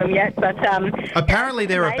any of them yet, but apparently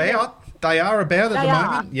they're about. They are about at the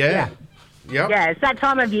moment. Yeah. Yep. Yeah, it's that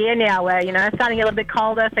time of year now where, it's starting to get a little bit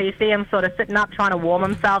colder, so you see them sort of sitting up trying to warm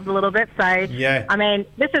themselves a little bit. So, I mean,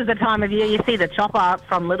 this is the time of year you see the chopper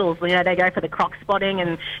from Littles. They go for the croc spotting,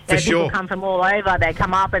 and people come from all over. They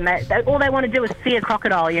come up, and all they want to do is see a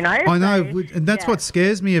crocodile, I know, and that's what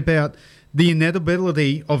scares me about the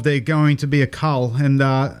inevitability of there going to be a cull, and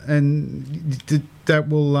that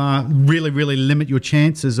will really, really limit your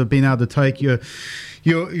chances of being able to take your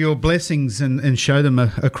blessings and show them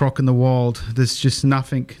a croc in the wild. There's just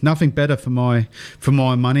nothing better for my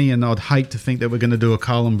money, and I'd hate to think that we're going to do a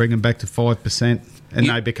cull and bring them back to 5%, and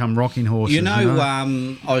they become rocking horses.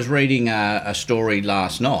 I was reading a story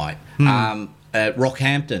last night. At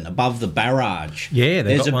Rockhampton, above the barrage. Yeah,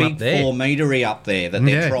 there's a got one big up there. 4-metre up there that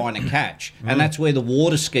they're trying to catch, and that's where the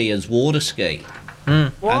water skiers water ski.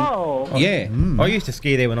 Whoa! I used to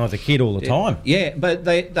ski there when I was a kid all the time. Yeah, but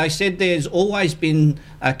they said there's always been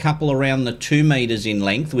a couple around the 2 metres in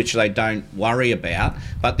length, which they don't worry about.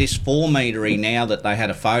 But this 4 metre now that they had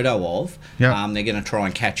a photo of, they're going to try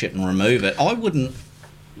and catch it and remove it. I wouldn't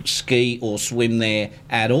ski or swim there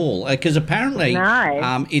at all because apparently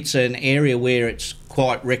it's an area where it's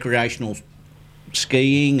quite recreational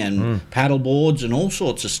skiing and paddle boards and all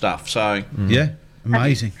sorts of stuff. So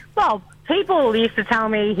amazing. Well, people used to tell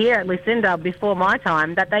me here at Lucinda before my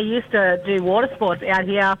time that they used to do water sports out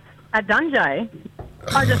here at Dunjo.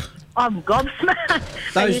 I'm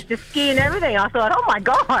gobsmacked. They used to ski and everything. I thought, oh my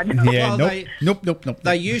God. Yeah, nope.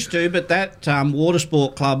 They used to, but that water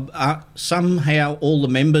sport club, somehow all the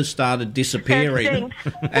members started disappearing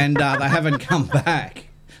and they haven't come back.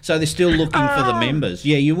 So they're still looking for the members.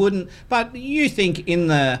 Yeah, you wouldn't. But you think in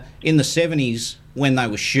the 70s when they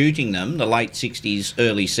were shooting them, the late 60s,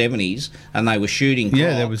 early 70s, and they were shooting crocs.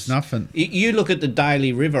 Yeah, there was nothing. You look at the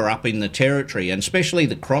Daly River up in the Territory, and especially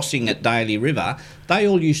the crossing at Daly River, they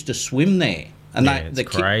all used to swim there. And it's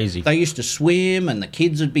crazy. They used to swim, and the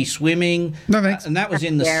kids would be swimming. No, thanks. And that was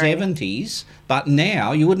in the 70s. But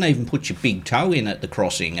now you wouldn't even put your big toe in at the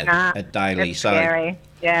crossing at Daly. Scary.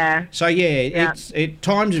 Yeah. So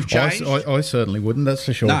times have changed. I certainly wouldn't. That's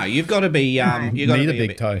for sure. No, you've got to be. You got to need be a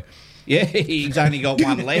big toe. Yeah, he's only got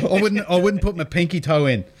one left. I wouldn't put my pinky toe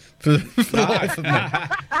in for the life of me.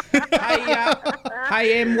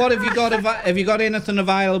 Hey, Em, what have you got? Have you got anything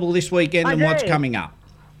available this weekend, and what's coming up?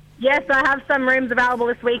 Yes, I have some rooms available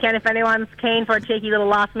this weekend if anyone's keen for a cheeky little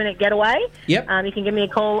last-minute getaway. Yep. You can give me a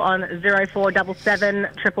call on 0477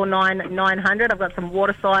 999 900. I've got some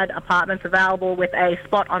waterside apartments available with a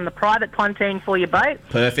spot on the private pontoon for your boat.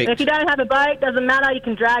 Perfect. And if you don't have a boat, doesn't matter. You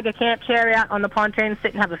can drag a camp chair out on the pontoon,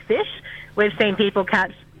 sit and have a fish. We've seen people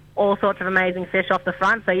catch all sorts of amazing fish off the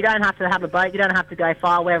front, so you don't have to have a boat. You don't have to go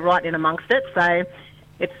far. We're right in amongst it. So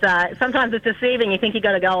it's sometimes it's deceiving. You think you've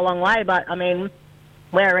got to go a long way, but, I mean,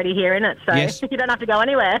 we're already here in it, so Yes. you don't have to go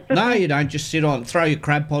anywhere. No, you don't. Just throw your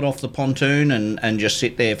crab pot off the pontoon and just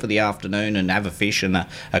sit there for the afternoon and have a fish and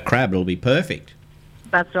a crab. It'll be perfect.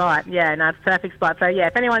 That's right. Yeah, no, it's a perfect spot. So, yeah,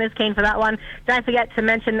 if anyone is keen for that one, don't forget to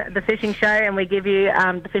mention the fishing show, and we give you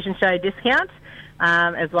the fishing show discount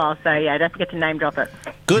as well. So, yeah, don't forget to name drop it.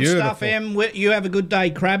 Good stuff, Em. You have a good day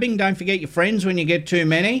crabbing. Don't forget your friends when you get too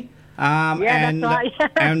many. That's right.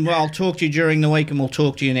 And I'll talk to you during the week, and we'll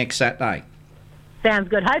talk to you next Saturday. Sounds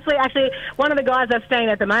good. Hopefully, actually, one of the guys I've seen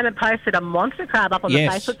at the moment posted a monster crab up on the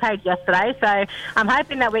Facebook page yesterday, so I'm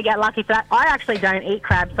hoping that we get lucky for that. I actually don't eat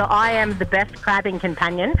crabs, so I am the best crabbing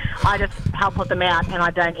companion. I just help put them out, and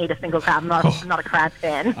I don't eat a single crab. I'm not a crab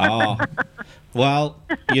fan. Oh, well,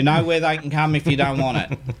 you know where they can come if you don't want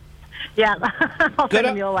it. Yeah, I'll send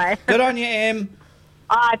them your way. Good on you, Em.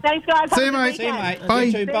 All right, thanks, guys. See you, mate. See you, mate. Bye.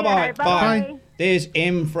 You too. Bye-bye. Bye. There's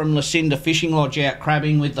Em from Lucinda Fishing Lodge out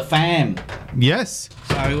crabbing with the fam. Yes.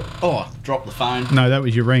 So, drop the phone. No, that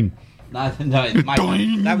was your ring. No, mate,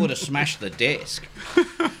 that would have smashed the desk.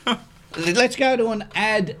 Let's go to an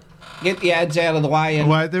ad. Get the ads out of the way. And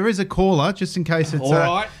Wait, there is a caller, just in case it's... All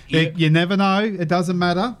right. You never know. It doesn't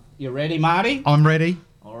matter. You ready, Marty? I'm ready.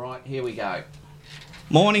 All right, here we go.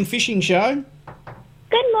 Morning fishing show.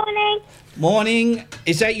 Good morning. Morning.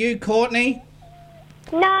 Is that you, Courtney?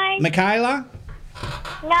 No. Michaela?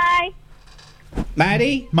 No.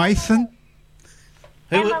 Maddie? Mason?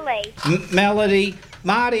 Emily. Melody?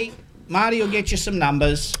 Marty will get you some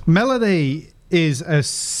numbers. Melody is a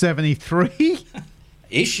 73.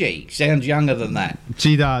 Is she? Sounds younger than that.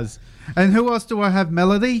 She does. And who else do I have?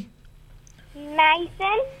 Melody?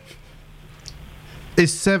 Mason.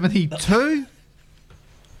 Is 72.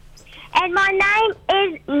 And my name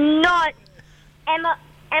is not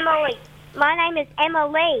Emily. My name is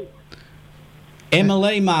Emily.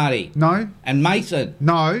 Emily, Marty. No. And Mason.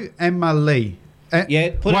 No, Emily. Put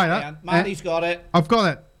it down. Marty's got it. I've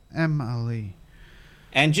got it. Emily.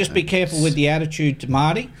 And just be careful with the attitude to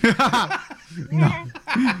Marty.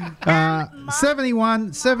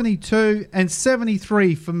 71, 72, and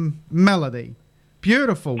 73 from Melody.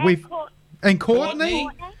 Beautiful. And Courtney?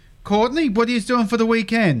 Courtney, what are you doing for the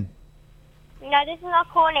weekend? No, this is not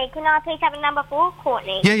Courtney. Can I please have a number for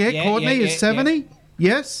Courtney? Yeah, Courtney is 70? Yeah.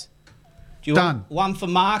 Yes? Do you want one for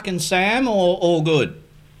Mark and Sam, or all good?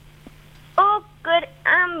 All good.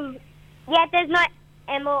 Yeah, there's no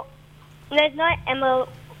Emil. There's no Emil.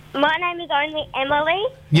 My name is only Emily.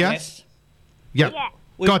 Yes. Yep. Yeah.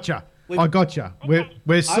 Gotcha. I gotcha.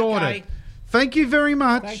 We're sorted. Okay. Thank you very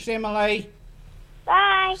much. Thanks, Emily.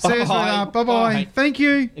 Bye. See you later. Bye-bye. Thank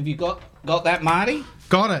you. Have you got that, Marty?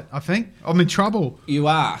 Got it, I think. I'm in trouble. You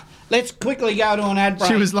are. Let's quickly go to an ad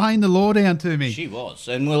break. She was laying the law down to me. She was.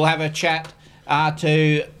 And we'll have a chat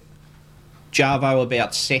to Jarvo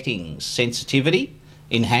about settings, sensitivity,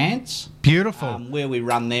 enhance. Beautiful. Where we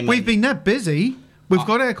run them. We've been that busy. We've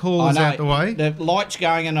got our callers out the way. The light's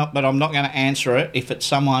going, but I'm not going to answer it. If it's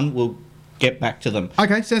someone, we'll get back to them.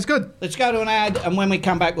 Okay, sounds good. Let's go to an ad, and when we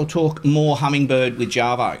come back, we'll talk more Humminbird with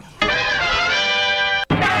Jarvo.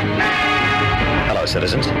 Hello,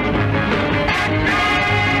 citizens.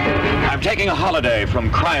 I'm taking a holiday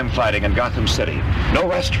from crime fighting in Gotham City. No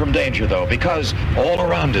rest from danger, though, because all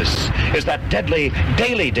around us is that deadly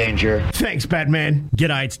daily danger. Thanks, Batman.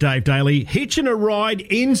 G'day, it's Dave Daly. Hitching a ride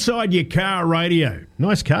inside your car radio.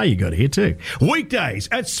 Nice car you got here, too. Weekdays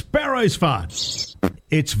at Sparrow's Farm.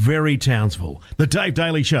 It's very Townsville. The Dave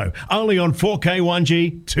Daly Show, only on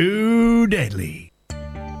 4K1G, too deadly.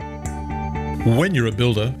 When you're a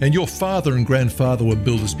builder, and your father and grandfather were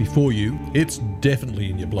builders before you, it's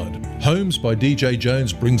definitely in your blood. Homes by DJ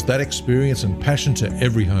Jones brings that experience and passion to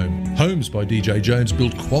every home. Homes by DJ Jones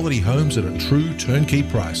build quality homes at a true turnkey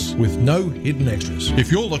price, with no hidden extras.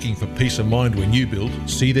 If you're looking for peace of mind when you build,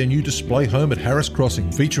 see their new display home at Harris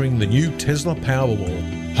Crossing featuring the new Tesla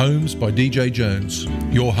Powerwall. Homes by DJ Jones.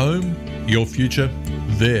 Your home, your future,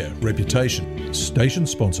 their reputation. Station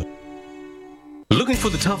sponsor. Looking for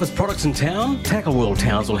the toughest products in town? Tackle World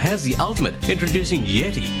Townsville has the ultimate. Introducing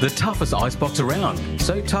Yeti, the toughest icebox around.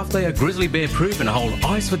 So tough they are grizzly bear proof and hold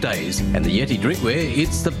ice for days. And the Yeti drinkware,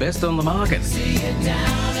 it's the best on the market.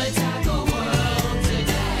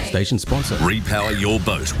 Station sponsor. Repower your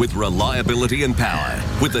boat with reliability and power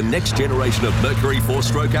with the next generation of Mercury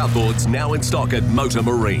 4-stroke outboards now in stock at Motor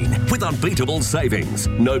Marine with unbeatable savings.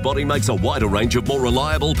 Nobody makes a wider range of more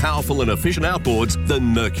reliable, powerful and efficient outboards than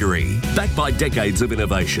Mercury. Backed by decades of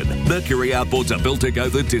innovation, Mercury outboards are built to go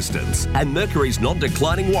the distance, and Mercury's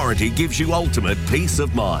non-declining warranty gives you ultimate peace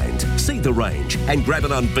of mind. See the range and grab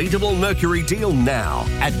an unbeatable Mercury deal now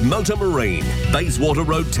at Motor Marine, Bayswater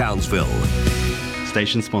Road, Townsville.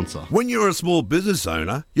 Station sponsor. When you're a small business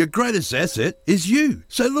owner, your greatest asset is you.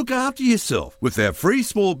 So look after yourself with our free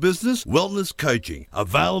small business wellness coaching.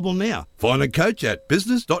 Available now. Find a coach at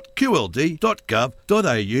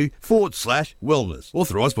business.qld.gov.au/wellness.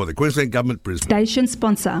 Authorised by the Queensland Government, Brisbane. Station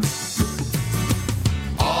sponsor.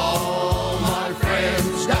 All my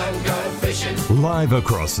friends don't go fishing. Live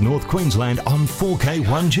across North Queensland on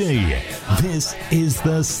 4K1G. This is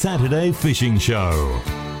the Saturday Fishing Show.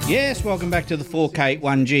 Yes, welcome back to the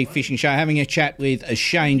 4K1G Fishing Show. Having a chat with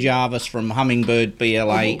Shane Jarvis from Humminbird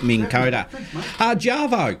BLA Minn Kota.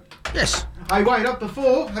 Jarvo. Yes. Hey, wait up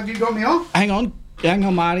before. Have you got me on? Hang on,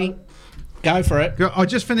 Marty. Go for it. I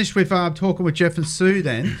just finished with talking with Jeff and Sue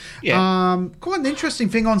then. Yeah. Quite an interesting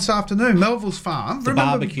thing on this afternoon. Melville's Farm. The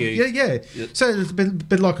barbecue. Yeah. So there's a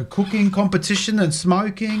bit like a cooking competition and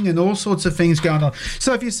smoking and all sorts of things going on.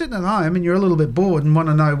 So if you're sitting at home and you're a little bit bored and want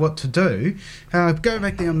to know what to do, go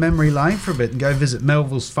back down memory lane for a bit and go visit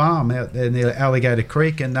Melville's Farm out there near Alligator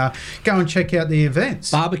Creek and go and check out the events.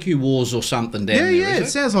 Barbecue wars or something down there, Yeah, is it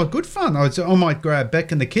sounds like good fun. I might grab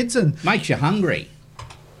Beck and the kids and... Makes you hungry.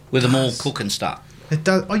 With them all cooking stuff. It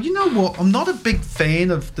does. Oh, you know what? I'm not a big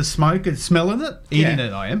fan of the smoke and smelling it. Eating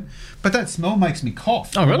it, I am. But that smell makes me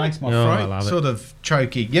cough. Oh, really? It makes my throat sort of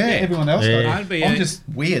choky. Yeah, everyone else does. I'm just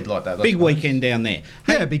weird like that. Big weekend down there.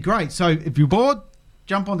 Yeah, it'd be great. So if you're bored,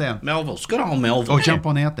 jump on down. Melville's. Good old Melville. Or jump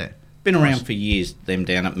on out there. Been around for years, them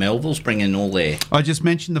down at Melville's, bringing all their... I just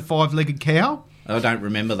mentioned the 5-legged cow. I don't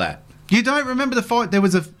remember that. You don't remember the fight? There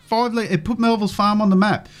was a 5-leg... It put Melville's Farm on the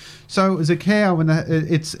map. So it was a cow and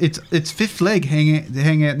its fifth leg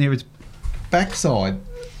hang out near its backside.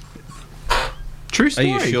 True story.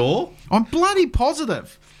 Are you sure? I'm bloody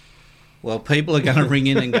positive. Well, people are going to ring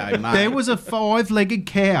in and go, mate. There was a 5-legged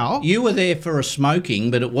cow. You were there for a smoking,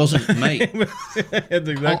 but it wasn't me. That's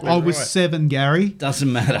exactly I was 7, Gary. Doesn't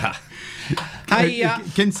matter. Hey,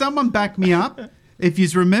 can someone back me up? If you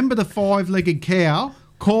remember the 5-legged cow...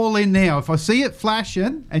 Call in now. If I see it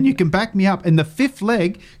flashing and you can back me up and the 5th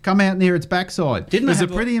leg come out near its backside. It was a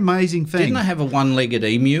pretty amazing thing. Didn't I have a 1-legged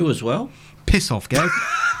emu as well? Piss off, Gav.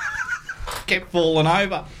 Kept falling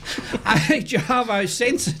over. Hey, Jarvo,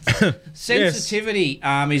 sensitivity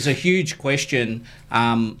is a huge question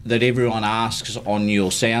that everyone asks on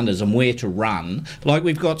your sounders and where to run. Like,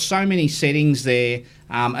 we've got so many settings there,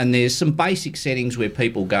 and there's some basic settings where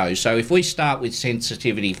people go. So if we start with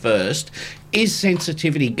sensitivity first, is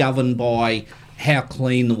sensitivity governed by how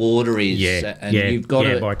clean the water is? You've got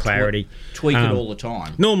to by clarity. Tweak it all the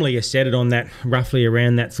time. Normally you set it on that, roughly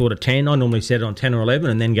around that sort of 10. I normally set it on 10 or 11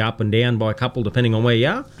 and then go up and down by a couple depending on where you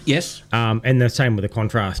are. Yes. And the same with the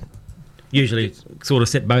contrast. Usually sort of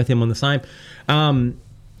set both of them on the same.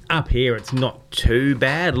 Up here it's not too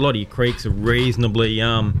bad. A lot of your creeks are reasonably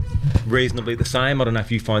the same. I don't know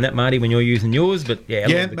if you find that, Marty, when you're using yours, but a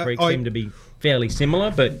lot of the creeks seem to be fairly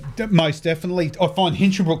similar, but... Most definitely. I find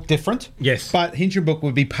Hinchinbrook different. Yes. But Hinchinbrook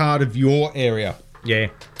would be part of your area. Yeah.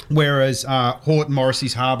 Whereas Horton,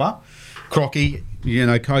 Morrissey's Harbour, Crocky,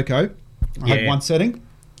 Coco, I had one setting,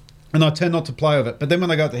 and I tend not to play with it. But then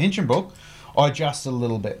when I go to Hinchinbrook, I adjust it a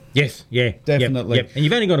little bit. Yes, yeah. Definitely. Yep. And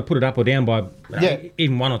you've only got to put it up or down by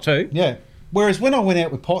even 1 or 2. Yeah. Whereas when I went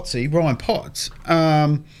out with Ryan Potts,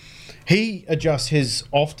 he adjusts his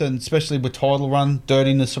often, especially with tidal run,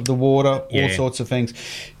 dirtiness of the water, all sorts of things.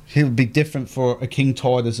 He'll be different for a king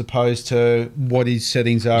tide as opposed to what his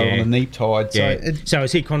settings are on a neap tide. So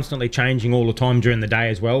is he constantly changing all the time during the day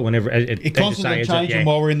as well? Whenever He's constantly changing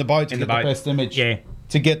while we're in the boat to get the best image. Yeah.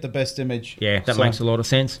 To get the best image. Yeah, that makes a lot of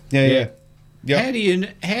sense. Yeah. How do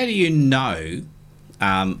you know?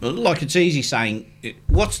 Like, it's easy saying,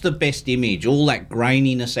 what's the best image? All that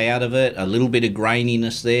graininess out of it, a little bit of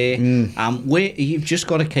graininess there. Where you've just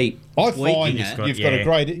got to keep. I find you've got a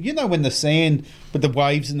great. You know when the sand, with the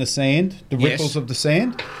waves in the sand, the ripples of the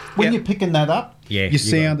sand, when you're picking that up, your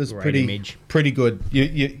sound is pretty good.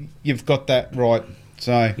 You've got that right.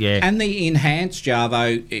 So and the enhanced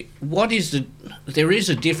Jarvo, there is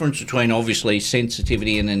a difference between obviously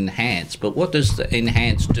sensitivity and enhanced, but what does the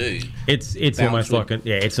enhanced do? It's almost like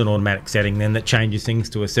it's an automatic setting then that changes things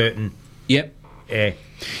to a certain. Yep. Yeah.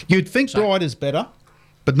 You'd think bright is better,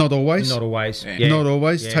 but not always. Not always. Yeah. Not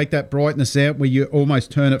always. Yeah. Take that brightness out where you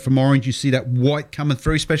almost turn it from orange. You see that white coming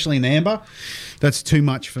through, especially in amber. That's too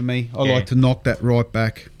much for me. I like to knock that right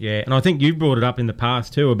back. Yeah, and I think you brought it up in the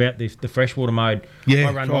past too about the freshwater mode. Yeah,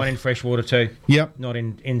 I run mine in freshwater too. Yep. Not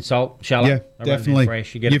in salt, shallow. Yeah, I definitely. Run it in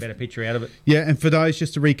fresh. You get a better picture out of it. Yeah, and for those,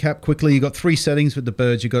 just to recap quickly, you've got 3 settings with the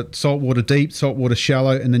birds. You've got saltwater deep, saltwater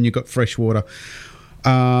shallow, and then you've got freshwater.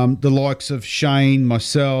 The likes of Shane,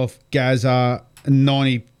 myself, Gaza,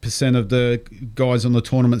 90% of the guys on the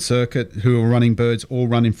tournament circuit who are running birds all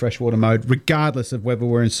run in freshwater mode, regardless of whether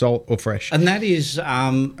we're in salt or fresh. And that is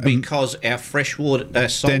because our freshwater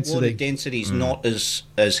saltwater density is not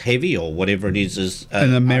as heavy or whatever it is as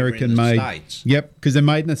an American over in the made. States. Yep, because they're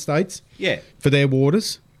made in the States. Yeah. For their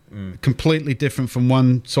waters, completely different from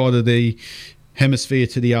one side of the hemisphere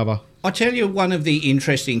to the other. I tell you, one of the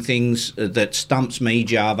interesting things that stumps me,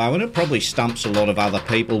 Jarvo, and it probably stumps a lot of other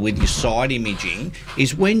people with your side imaging,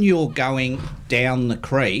 is when you're going down the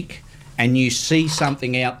creek and you see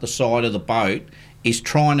something out the side of the boat, is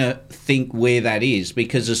trying to think where that is,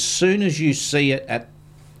 because as soon as you see it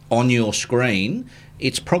on your screen,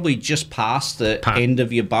 it's probably just past the end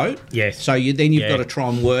of your boat. Yes. So you've got to try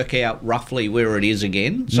and work out roughly where it is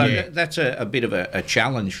again. So that's a bit of a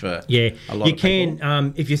challenge for a lot of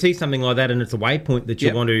people. If you see something like that and it's a waypoint that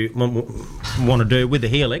you want to do with the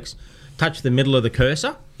helix, touch the middle of the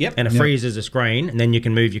cursor, and it freezes a screen, and then you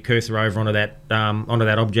can move your cursor over onto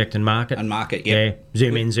that object and mark it. Yeah,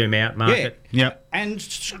 zoom in, zoom out, mark it. Yep. And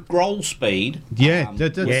scroll speed. Yeah,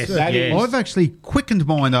 that is. I've actually quickened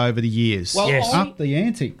mine over the years. Well, Up the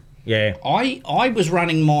ante. Yeah. I was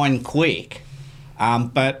running mine quick,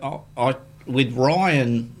 but I with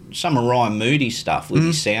Ryan, some of Ryan Moody's stuff with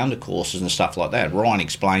his sounder courses and stuff like that, Ryan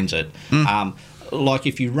explains it. Like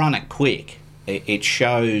if you run it quick, it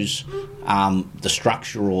shows the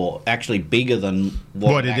structure or actually bigger than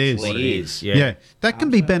what it actually is. Yeah. That can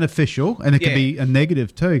be beneficial and it can be a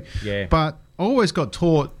negative too. Yeah. But I always got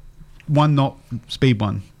taught 1 knot speed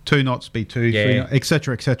 1, 2 knot speed 2, 3 knot,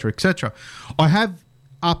 etc., etc., etc. I have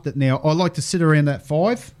upped it now. I like to sit around that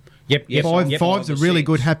 5. Yep. Five's a really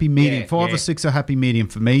good happy medium. 5 or 6 are happy medium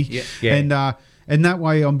for me. And that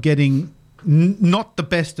way I'm getting not the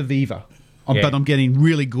best of either. But I'm getting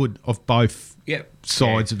really good of both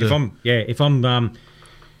sides of the... If I'm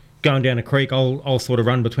going down a creek, I'll sort of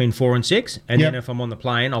run between 4 and 6, and then if I'm on the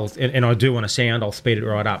plane, and I do want a sound, I'll speed it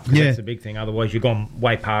right up. That's the big thing. Otherwise, you've gone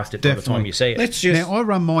way past it by the time you see it. Now I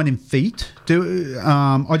run mine in feet.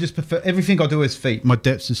 I just prefer everything I do is feet. My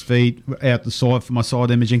depths is feet out the side for my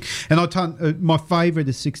side imaging, and my favourite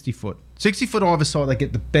is 60 foot. 60 foot either side, they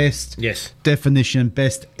get the best definition,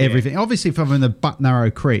 best everything. Obviously, if I'm in a butt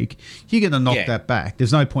narrow creek, you're going to knock that back.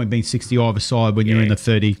 There's no point being 60 either side when you're in a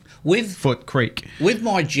 30 foot creek. With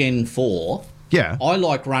my Gen 4, I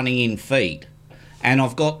like running in feet, and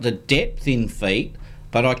I've got the depth in feet,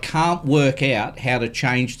 but I can't work out how to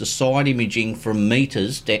change the side imaging from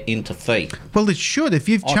metres into feet. Well, it should. If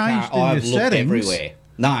you've changed in your settings. Everywhere.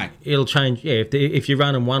 No. It'll change, if you're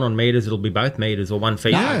running 1 on metres, it'll be both metres or 1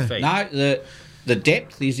 feet, 1 feet. No, the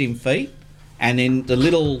depth is in feet, and then the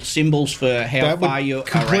little symbols for how far you are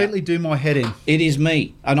completely out. Do my head in. It is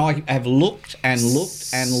me, and I have looked and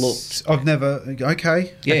looked and looked. I've never...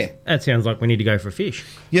 Okay. Yeah. That sounds like we need to go for a fish.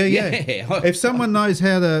 Yeah. If someone knows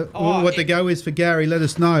how what the go is for Gary, let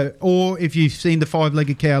us know. Or if you've seen the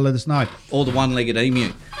 5-legged cow, let us know. Or the 1-legged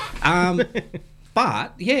emu.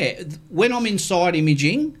 But when I'm inside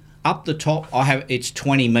imaging, up the top it's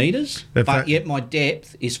 20 metres, but yet my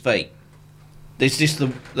depth is feet. There's just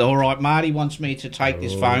all right. Marty wants me to take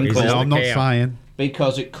this phone call. I'm not saying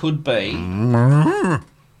because it could be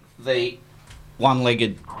the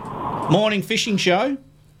 1-legged morning fishing show.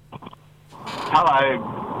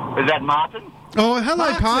 Hello, is that Martin? Oh,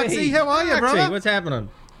 hello, Partsy. How are you, brother? What's happening?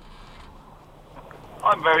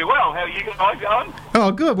 I'm very well. How are you guys going?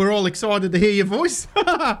 Oh, good. We're all excited to hear your voice.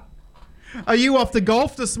 Are you off to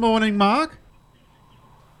golf this morning, Mark?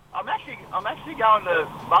 I'm actually going to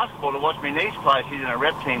basketball to watch my niece play. She's in a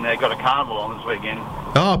rep team. They've got a carnival on this weekend.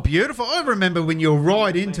 Oh, beautiful. I remember when you were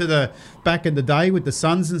right into the back in the day with the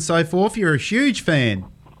Suns and so forth. You're a huge fan.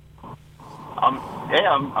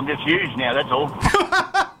 I'm just huge now, that's all.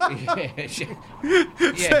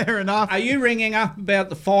 Fair enough. Are you ringing up about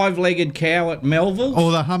the 5-legged cow at Melville?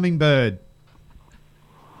 Or the Humminbird?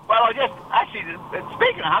 Well, I just, actually,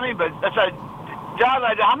 speaking of Humminbird, so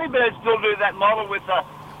Jarvo, do hummingbirds still do that model with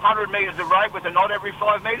 100 metres of rope with a knot every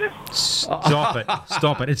 5 metres? Stop it.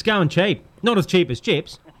 Stop it. It's going cheap. Not as cheap as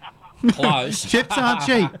chips. Close. Chips aren't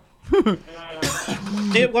cheap.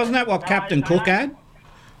 Yeah, wasn't that what Captain Cook had?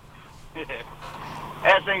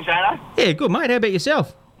 How's things, Shano? Yeah, good, mate. How about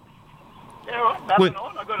yourself? Yeah, all right. Nothing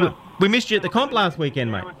on. I got We missed you at the comp last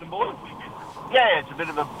weekend, mate. with the boys. Yeah, it's a bit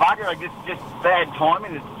of a bugger. I guess just bad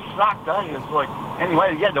timing. It sucked, eh? It's like,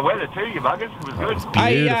 anyway, you had the weather too, you buggers. It was good.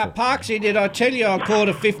 Hey, Parksy, did I tell you I caught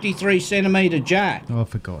a 53-centimetre jack? Oh,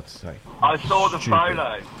 for God's sake. I saw the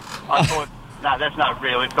photo. I thought, no, that's not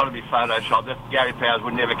real. It's got to be photoshopped. Gary Powers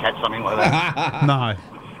would never catch something like that. No.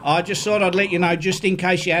 I just thought I'd let you know, just in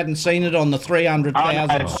case you hadn't seen it on the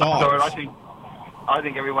 300,000 sites. I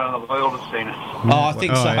think everyone in the world has seen it. Oh, I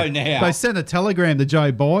think so now. They sent a telegram to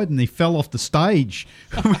Joe Biden. He fell off the stage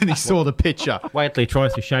when he saw the picture. Wait till he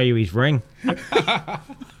tries to show you his ring.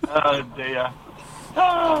 Oh, dear.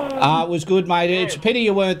 It was good, mate. It's a pity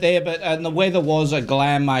you weren't there, but and the weather was a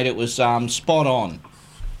glam, mate. It was spot on.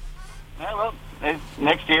 Yeah, well,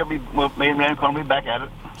 next year me and Ramcon will be back at it.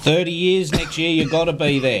 30 years next year, you got to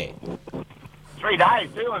be there. 3 days,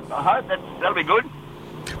 too. I hope that'll be good.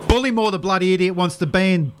 Bullymore, the bloody idiot, wants to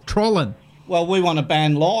ban trolling. Well, we want to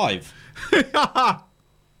ban live. Why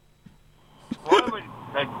would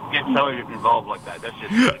they get so involved like that?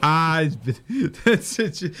 That's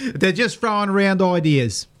just... They're just throwing around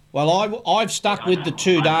ideas. Well, I've stuck with the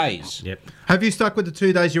 2 days. Yep. Have you stuck with the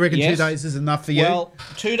 2 days? You reckon Yes. 2 days is enough for you? Well,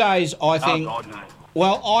 2 days, I think... Oh, God, no.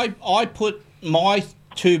 Well, I put my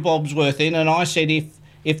 2 bobs worth in, and I said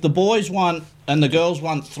if the boys want and the girls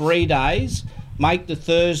want 3 days, make the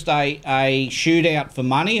Thursday a shootout for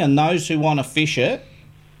money, and those who want to fish it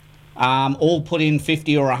all put in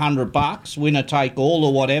 $50 or $100, winner take all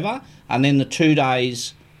or whatever, and then the 2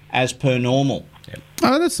 days as per normal. Yep.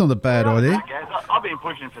 Oh, that's not a bad idea. Okay, I've been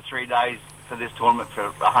pushing for 3 days for this tournament for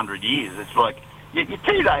 100 years. It's like, your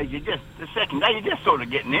 2 days, the second day, you're just sort of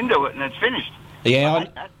getting into it and it's finished. Yeah,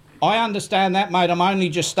 I understand that, mate. I'm only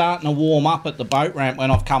just starting to warm up at the boat ramp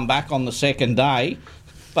when I've come back on the second day.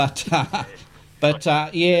 But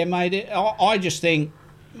yeah, mate, I just think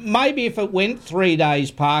maybe if it went 3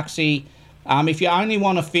 days, Parksy, if you only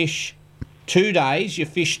want to fish 2 days, you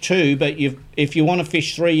fish 2, but if you want to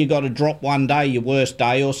fish 3, you got to drop 1 day, your worst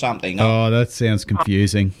day or something. Oh, that sounds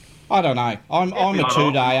confusing. I don't know. I'm a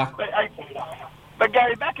 2-dayer. But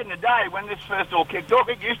Gary, back in the day when this first all kicked off,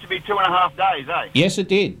 it used to be 2.5 days, eh? Yes, it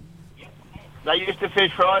did. They used to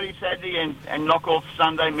fish Friday, Saturday, and knock off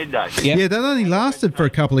Sunday midday. Yep. Yeah, that only lasted for a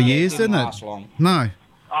couple of years, didn't it? Last long. No.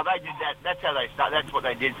 Oh, they did that. That's how they start. That's what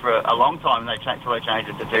they did for a long time. They changed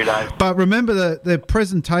it to 2 days. But remember, the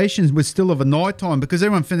presentations were still of a night time because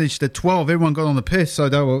everyone finished at 12. Everyone got on the piss, so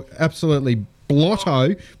they were absolutely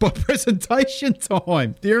blotto by presentation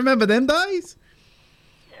time. Do you remember them days?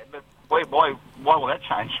 Yeah, but why will that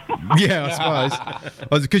change? Yeah, I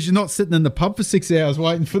suppose. Because you're not sitting in the pub for 6 hours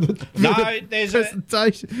waiting for the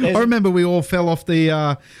presentation. I remember we all fell off the...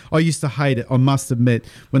 I used to hate it, I must admit,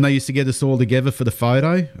 when they used to get us all together for the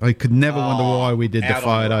photo. I could never wonder why we did the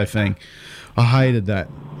photo thing. I hated that.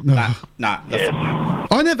 No.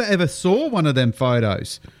 I never ever saw one of them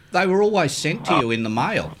photos. They were always sent to you in the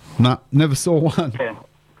mail. No, never saw one. Yeah.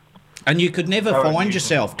 And you could never find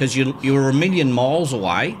yourself because you were a million miles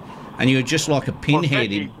away and you were just like a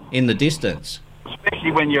pinhead in the distance.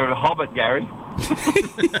 Especially when you're a hobbit, Gary.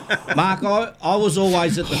 Mark, I was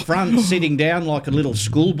always at the front sitting down like a little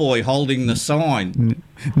schoolboy holding the sign.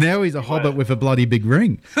 Now he's a hobbit with a bloody big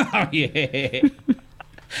ring. Oh, yeah.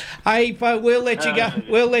 Hey, but we'll let you go.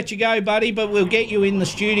 We'll let you go, buddy, but we'll get you in the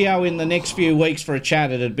studio in the next few weeks for a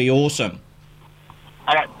chat. It'd be awesome.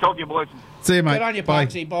 Okay, talk to you, boys. See you, mate. Good on you, Bye.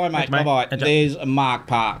 Parksy. Bye, mate. Thanks, mate. Bye-bye. There's Mark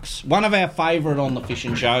Parks, one of our favourite on the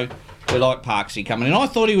fishing show. We like Parksy coming in. I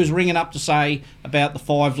thought he was ringing up to say about the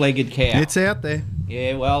 5-legged cow. It's out there.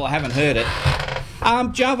 Yeah, well, I haven't heard it.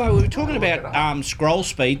 Jarvo, we were talking about scroll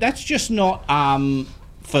speed. That's just not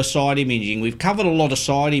for side imaging. We've covered a lot of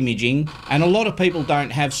side imaging, and a lot of people don't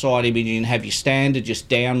have side imaging and have your standard just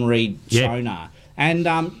downread sonar. And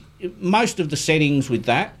most of the settings with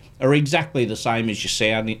that are exactly the same as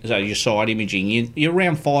your side imaging. You're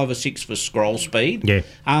around 5 or 6 for scroll speed. Yeah.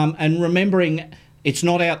 And remembering it's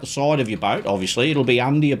not out the side of your boat, obviously. It'll be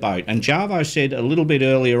under your boat. And Jarvo said a little bit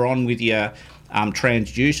earlier on with your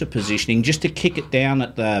transducer positioning, just to kick it down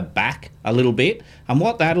at the back a little bit. And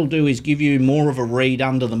what that'll do is give you more of a read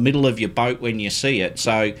under the middle of your boat when you see it.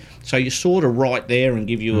 So you're sort of right there and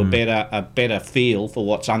give you a better feel for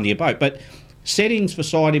what's under your boat. But settings for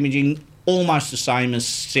side imaging, almost the same as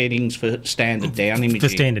settings for standard down imaging. For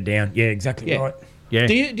standard down, yeah, exactly right. Yeah.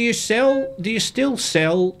 Do you still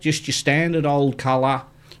sell just your standard old colour?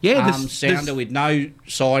 Yeah, sounder with no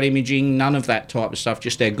side imaging, none of that type of stuff.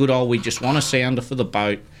 Just our good old. We just want a sounder for the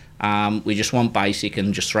boat. We just want basic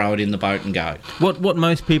and just throw it in the boat and go. What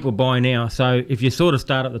most people buy now. So if you sort of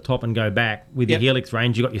start at the top and go back with your Helix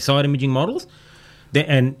range, you've got your side imaging models,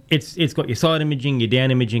 and it's got your side imaging, your down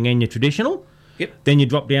imaging, and your traditional. Yep. Then you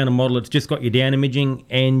drop down a model. It's just got your down imaging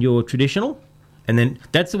and your traditional. And then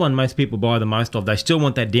that's the one most people buy the most of. They still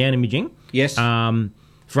want that down imaging. Yes.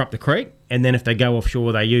 For up the creek. And then if they go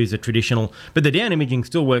offshore, they use a traditional. But the down imaging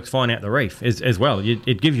still works fine out the reef as well.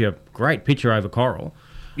 It gives you a great picture over coral.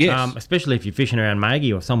 Yes. Especially if you're fishing around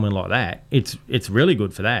Maggie or somewhere like that. It's really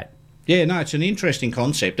good for that. Yeah, no, it's an interesting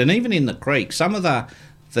concept. And even in the creek, some of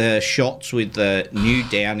the shots with the new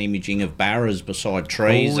down imaging of barras beside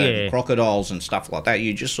trees and crocodiles and stuff like that,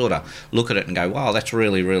 you just sort of look at it and go, wow, that's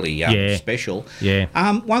really, really special. Yeah.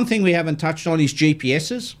 One thing we haven't touched on is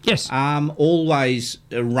GPSs. Yes. Always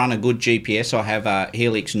run a good GPS. I have a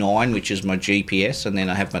Helix 9, which is my GPS, and then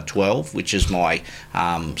I have my 12, which is my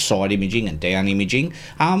side imaging and down imaging.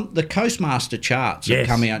 The Coastmaster charts have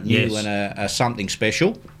come out new and are something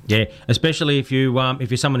special. Yeah, especially if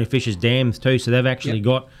you're someone who fishes dams too. So they've actually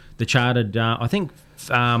got the charted. I think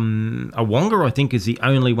a Wonga, I think, is the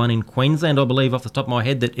only one in Queensland, I believe, off the top of my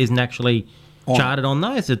head, that isn't actually charted on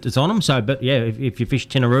those. It's on them. So, but yeah, if you fish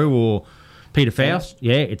Tinaroo or Peter Faust,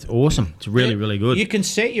 it's awesome. It's really, really good. You can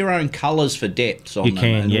set your own colours for depths on them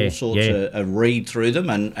and all sorts of read through them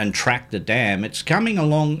and track the dam. It's coming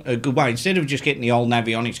along a good way. Instead of just getting the old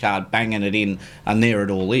Navionics card, banging it in, and there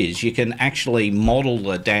it all is, you can actually model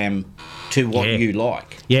the dam to what you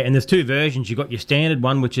like. Yeah, and there's two versions. You've got your standard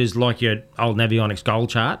one, which is like your old Navionics gold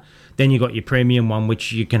chart. Then you've got your premium one,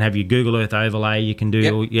 which you can have your Google Earth overlay. You can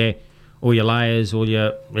do all your layers, all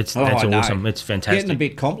your... That's awesome. It's fantastic. Getting a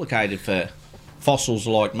bit complicated for fossils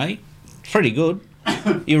like me. Pretty good.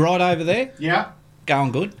 You right over there? Yeah.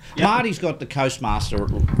 Going good. Yep. Marty's got the Coastmaster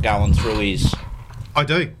going through his... I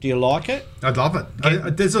do. Do you like it? I love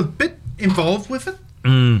it. There's a bit involved with it.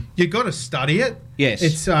 You've got to study it. Yes.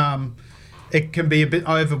 It's it can be a bit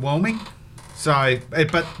overwhelming. So,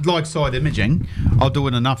 but like side imaging, I'll do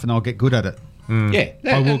it enough and I'll get good at it. Yeah,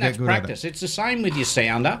 I will that's get good practice. at it. It's the same with your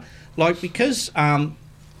sounder. Like, because our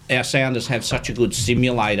sounders have such a good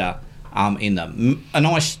simulator in them, and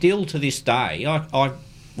I still to this day, I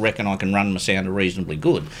reckon I can run my sounder reasonably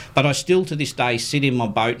good, but I still to this day sit in my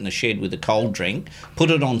boat in the shed with a cold drink,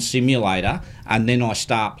 put it on simulator, and then I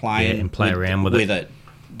start playing and play around with it.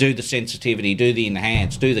 Do the sensitivity, do the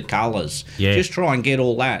enhance, do the colours. Yeah. Just try and get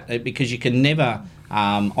all that, because you can never,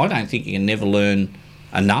 I don't think you can never learn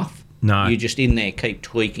enough. No. You're just in there, keep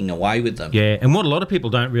tweaking away with them. Yeah, and what a lot of people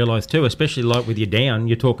don't realise too, especially like with your down,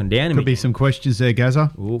 you're talking down. Could be some questions there,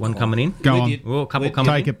 Gazza. Ooh, one coming in. Go on. A couple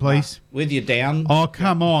coming in. Take it, please. With your down. Oh,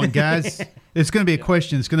 come on, Gaz. It's going to be a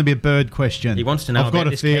question. It's going to be a bird question. He wants to know I've about got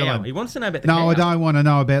this a feeling. cow. He wants to know about the cow. No, I don't want to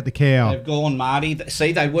know about the cow. They've gone, Marty.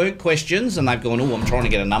 See, they weren't questions, and they've gone, oh, I'm trying to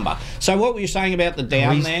get a number. So what were you saying about the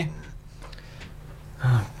down there?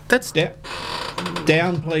 That's...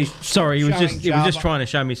 Down, please. Sorry, he was just trying to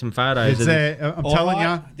show me some photos. I'm telling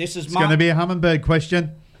you, this is it's going to be a Humminbird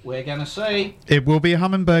question. We're going to see. It will be a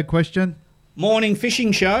Humminbird question. Morning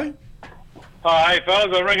fishing show. Oh, hey,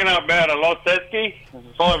 fellas, I'm ringing up about a lost esky.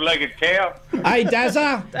 It's a 5-legged cow. Hey,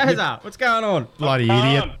 Dazza. Dazza, what's going on? Bloody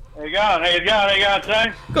idiot. How you going? How you going,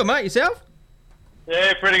 Tony? Good, mate. Yourself?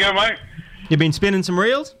 Yeah, pretty good, mate. You been spinning some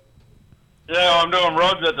reels? Yeah, I'm doing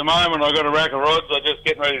rods at the moment. I've got a rack of rods. I'm just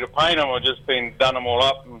getting ready to paint them. I've just been done them all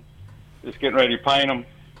up and just getting ready to paint them.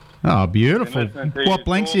 Oh, beautiful. What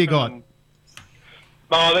blanks you got?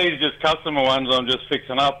 Oh, these are just customer ones I'm just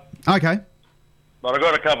fixing up. Okay. But I've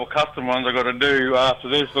got a couple custom ones I've got to do after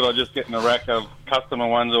this, but I'm just getting a rack of customer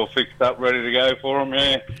ones all fixed up, ready to go for them,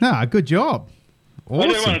 yeah. Ah, good job. Awesome.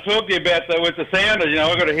 I do want to talk to you about, though, with the sounders. You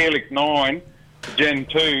know, I've got a Helix 9, Gen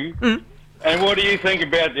 2. And what do you think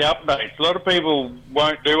about the updates? A lot of people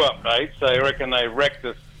won't do updates. They reckon they wreck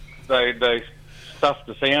the... They stuff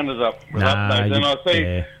the sounders up with updates. And I see...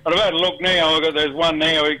 Yeah. I've had a look now. There's one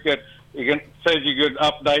now. It says you could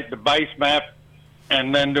update the base map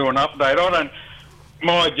and then do an update.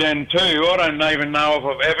 My Gen 2, I don't even know if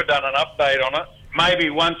I've ever done an update on it. Maybe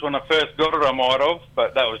once when I first got it I might have,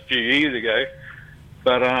 but that was a few years ago.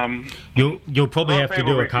 But you'll probably have to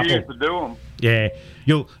do a couple. To do them. Yeah,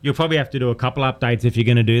 you'll probably have to do a couple updates if you're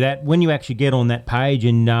going to do that. When you actually get on that page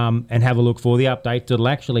and have a look for the updates, it'll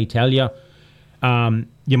actually tell you.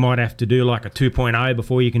 You might have to do like a 2.0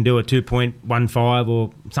 before you can do a 2.15 or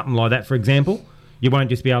something like that, for example. You won't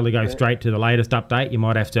just be able to go straight to the latest update. You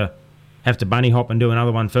might have to bunny hop and do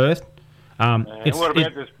another one first. And what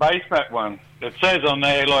about this base mat one? It says on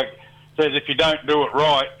there, says if you don't do it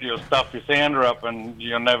right, you'll stuff your sounder up and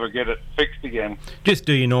you'll never get it fixed again. Just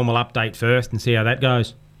do your normal update first and see how that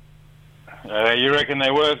goes. You reckon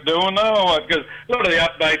they're worth doing though? Because a lot of the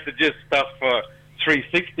updates are just stuff for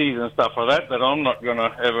 360s and stuff like that I'm not going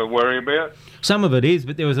to ever worry about. Some of it is,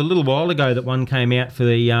 but there was a little while ago that one came out for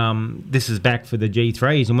the, this is back for the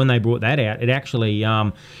G3s, and when they brought that out, it actually,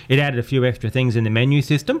 it added a few extra things in the menu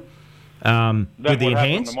system with the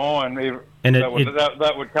enhance.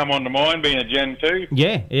 That would come onto mine being a Gen 2?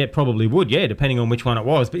 Yeah, it probably would, depending on which one it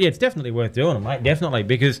was. But yeah, it's definitely worth doing them, mate, definitely,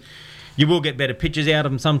 because you will get better pictures out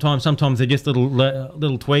of them sometimes. Sometimes they're just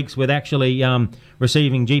little tweaks with actually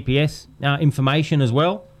receiving GPS information as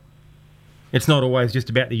well. It's not always just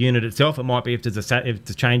about the unit itself. It might be if there's if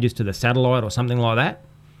the changes to the satellite or something like that.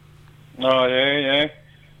 Oh, yeah.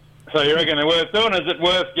 So you reckon they're worth doing? Is it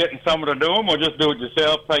worth getting someone to do them, or just do it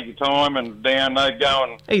yourself, take your time and download, go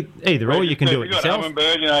and... Either or, you can do it yourself. You've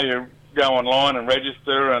got Humminbird, you go online and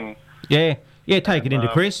register and... Yeah, take it into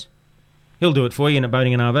Chris. He'll do it for you in a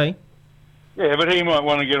boating and RV. Yeah, but he might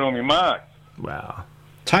want to get on your marks. Wow.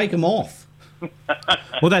 Take them off.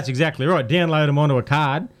 Well, that's exactly right. Download them onto a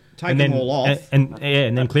card. Take them all off. And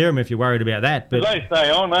then clear them if you're worried about that. But they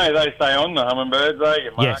stay on, They stay on the Humminbirds,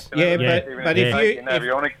 Your marks. Yes. But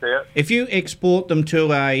if you export them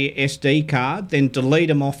to a SD card, then delete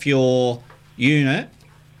them off your unit,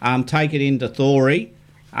 take it into Thori.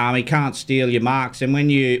 He can't steal your marks, and when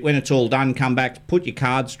it's all done, come back, put your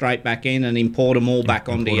card straight back in, and import them all back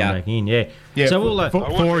onto you. Back in, yeah. So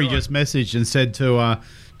Thori just messaged and said to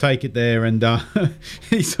take it there, and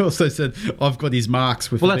he's also said I've got his marks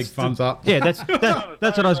with a big thumbs up. Yeah, that's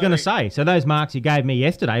what I was going to say. So those marks you gave me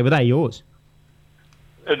yesterday, were they yours?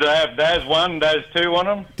 Did they have DAS 1, DAS 2 on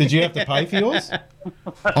them? Did you have to pay for yours?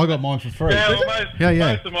 I got mine for free.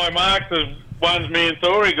 Most of my marks are ones me and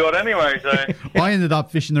Thori got anyway. So I ended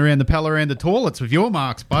up fishing around the Palaranda toilets with your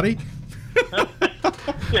marks, buddy.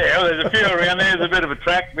 Yeah, there's a few around there. There's a bit of a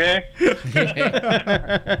track there.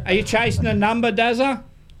 Are you chasing a number, Dazza?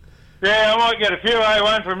 Yeah, I might get a few.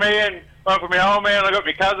 One for me and one for my old man. I got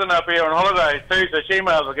my cousin up here on holidays too, so she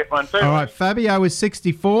may as well get one too. All right, Fabio is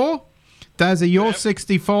 64. Dazza, you're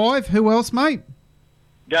 65. Who else, mate?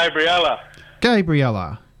 Gabriella.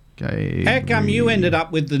 How come you ended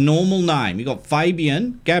up with the normal name? You got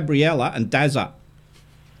Fabian, Gabriella, and Dazza.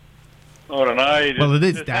 I don't know. Well, it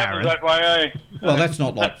is Darren. That way, Well, that's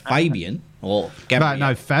not like Fabian or Gabriella.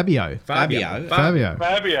 No, Fabio.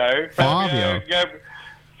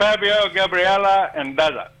 Fabio, Gabriella, and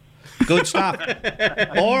Dazza. Good stuff.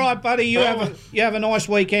 All right, buddy. You have a nice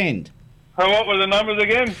weekend. So what were the numbers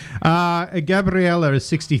again? Gabriella is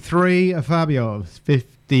 63, Fabio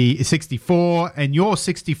is 64, and you're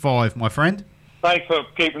 65, my friend. Thanks for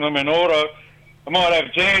keeping them in order. I might have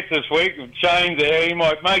a chance this week with Shane there. He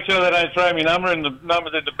might make sure they don't throw me numbers in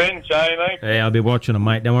the bin, Shane. Yeah, I'll be watching them,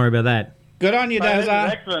 mate. Don't worry about that. Good on you,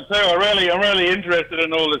 Dazza. Excellent too. I'm really interested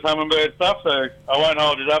in all this Humminbird stuff, so I won't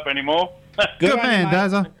hold it up anymore. Good man,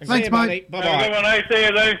 Dazza. Thanks, mate. Bye-bye. Good one, see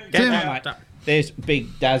you, Good mate. There's Big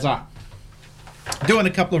Dazza. Doing a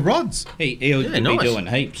couple of rods. He'll be doing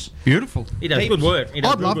heaps. Beautiful. He does good work.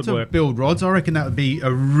 I'd love to build rods. I reckon that would be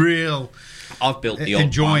a real I've built the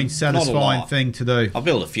enjoying, odd satisfying thing to do. I've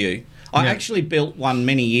built a few. I actually built one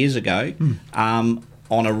many years ago on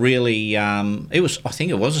a really, I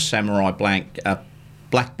think it was a Samurai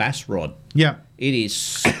black bass rod. Yeah. It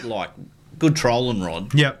is like good trolling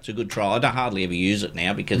rod. Yeah. It's a good troll. I don't hardly ever use it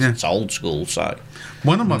now because it's old school. So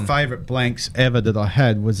one of my favourite blanks ever that I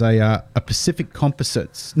had was a Pacific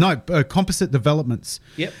Composites. No, Composite Developments.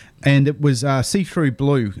 Yep. And it was see-through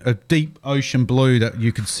blue, a deep ocean blue that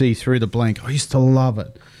you could see through the blank. I used to love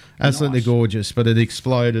it. Absolutely gorgeous, but it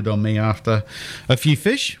exploded on me after a few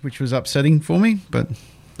fish, which was upsetting for me. But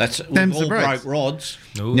we've all broke rods.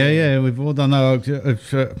 Ooh. Yeah, we've all done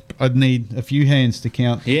that. I'd need a few hands to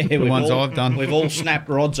count the ones I've done. We've all snapped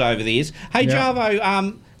rods over the years. Hey,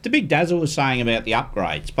 Jarvo, the Big Dazzle was saying about the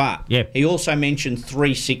upgrades, but he also mentioned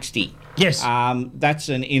 360. Yes. That's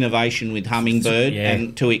an innovation with Humminbird,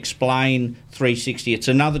 and to explain 360, it's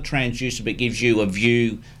another transducer but gives you a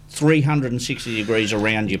view 360 degrees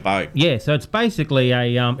around your boat. Yeah, so it's basically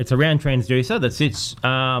it's a round transducer that sits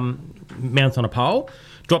mounts on a pole.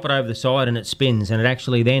 Drop it over the side and it spins, and it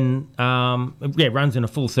actually then runs in a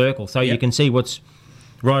full circle, so you can see what's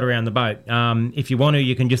right around the boat. If you want to,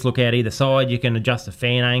 you can just look out either side. You can adjust the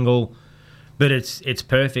fan angle, but it's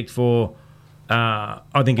perfect for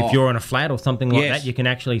I think if you're on a flat or something like that, you can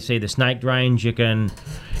actually see the snake range. You can.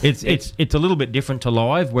 It's a little bit different to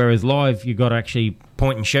live, whereas live you've got to actually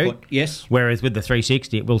point and shoot. Yes. Whereas with the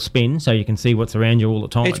 360, it will spin, so you can see what's around you all the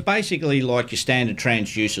time. It's basically like your standard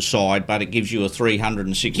transducer side, but it gives you a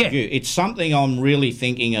 360 view. It's something I'm really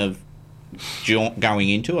thinking of going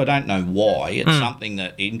into. I don't know why. It's something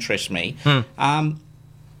that interests me.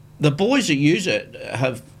 The boys that use it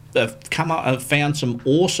have found some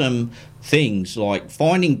awesome things, like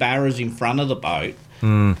finding barras in front of the boat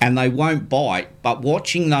and they won't bite, but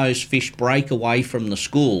watching those fish break away from the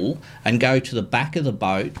school and go to the back of the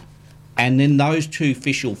boat, and then those two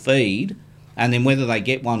fish will feed, and then whether they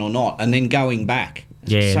get one or not, and then going back.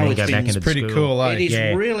 Yeah, so and then go back into the pretty school. cool, eh? It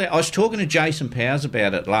is really. I was talking to Jason Powers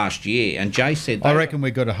about it last year, and Jay said, I reckon we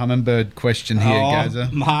got a Humminbird question here, Gaza.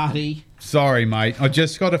 Marty. Sorry, mate. I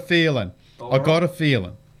just got a feeling. Got a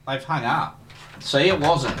feeling. They've hung up. See, it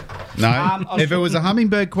wasn't. No. If it was a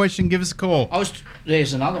Humminbird question, give us a call.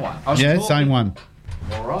 There's another one. Same one.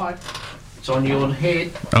 All right. It's on your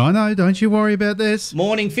head. I know. Don't you worry about this.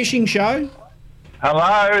 Morning fishing show.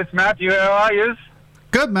 Hello, it's Matthew. How are you?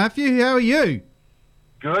 Good, Matthew. How are you?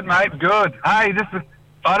 Good, mate. Good. Hey,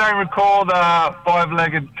 I don't recall the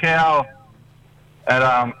five-legged cow at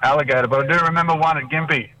Alligator, but I do remember one at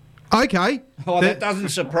Gympie. Okay. Oh, that doesn't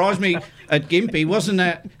surprise me. At Gympie,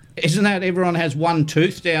 isn't that everyone has one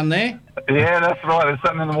tooth down there? Yeah, that's right. There's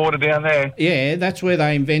something in the water down there. Yeah, that's where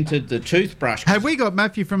they invented the toothbrush. Have we got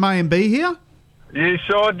Matthew from A&B here? You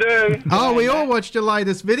sure do. Oh, we all watched your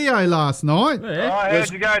latest video last night. Oh,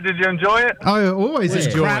 how'd you go? Did you enjoy it? I always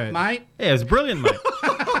enjoy crap, it. mate. Yeah, it was brilliant,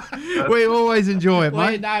 mate. We always enjoy it,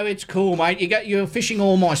 Well, mate. no, it's cool, mate. You're fishing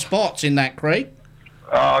all my spots in that creek.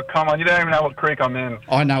 Oh, come on. You don't even know what creek I'm in.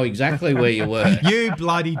 I know exactly where you were. You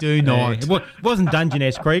bloody do not. It wasn't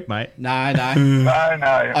Dungeness Creek, mate. No. No.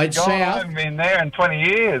 It's God, I south. haven't been there in 20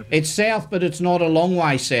 years. It's south, but it's not a long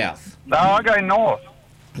way south. No, I go north.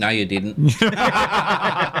 No, you didn't.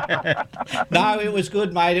 No, it was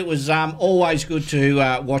good, mate. It was always good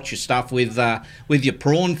to watch your stuff with your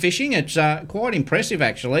prawn fishing. It's quite impressive,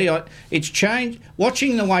 actually. It's changed.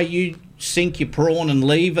 Watching the way you sink your prawn and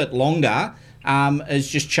leave it longer has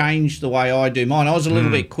just changed the way I do mine. I was a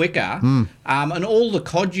little bit quicker, and all the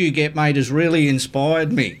cod you get, mate, has really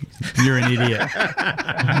inspired me. You're an idiot.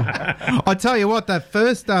 I tell you what, that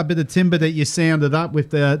first bit of timber that you sounded up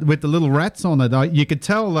with the little rats on it, you could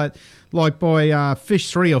tell that, like by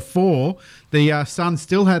fish 3 or 4, the sun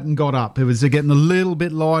still hadn't got up. It was getting a little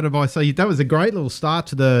bit lighter. That was a great little start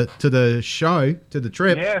to the show, to the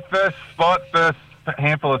trip. Yeah, first spot, first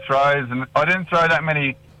handful of throws, and I didn't throw that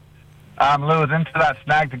many lures into that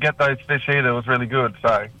snag to get those fish either. It was really good.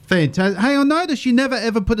 So fantastic. Hey, I noticed you never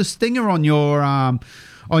ever put a stinger on your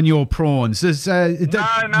prawns. You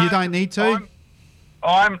don't need to.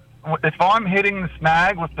 If I'm hitting the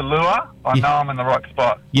snag with the lure, I know I'm in the right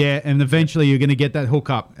spot. Yeah, and eventually you're going to get that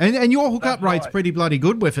hook up, and your hook up rate's pretty bloody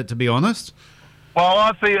good with it, to be honest. Well,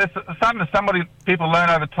 honestly, it's something people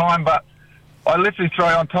learn over time. But I literally throw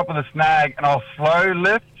on top of the snag, and I'll slow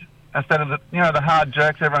lift. Instead of the hard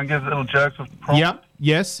jerks, everyone gives little jerks with the prawn. Yep.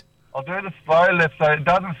 Yes. I'll do the slow lift so it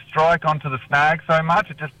doesn't strike onto the snag so much;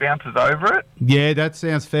 it just bounces over it. Yeah, that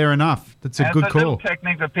sounds fair enough. That's a good it's a little call.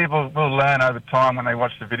 technique that people will learn over time when they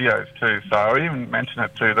watch the videos too. So I even mention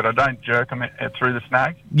it too, that I don't jerk them through the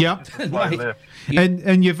snag. Yep. Slow lift.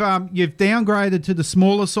 And you've downgraded to the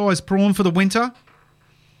smaller size prawn for the winter.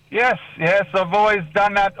 Yes, I've always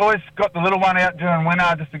done that. Always got the little one out during winter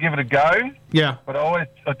just to give it a go. Yeah. But I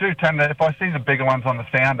do tend to, if I see the bigger ones on the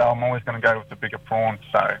sounder, I'm always going to go with the bigger prawn.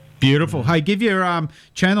 So beautiful. Hey, give your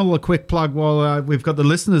channel a quick plug while we've got the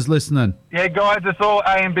listeners listening. yeah, guys, it's all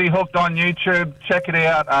A&B Hooked on YouTube. Check it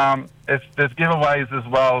out. There's giveaways as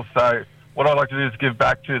well. So what I like to do is give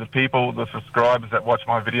back to the people, the subscribers that watch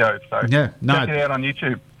my videos. So check it out on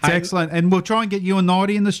YouTube. It's excellent, and we'll try and get you and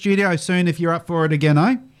Nighty in the studio soon if you're up for it again,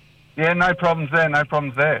 eh? Yeah, no problems there.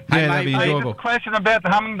 Yeah, that'd be enjoyable. Just a question about the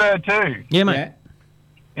Humminbird too. Yeah, mate.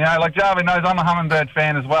 You know, like Jarvo knows, I'm a Humminbird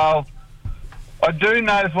fan as well. I do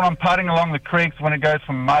notice when I'm putting along the creeks, when it goes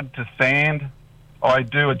from mud to sand, I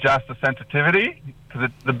do adjust the sensitivity because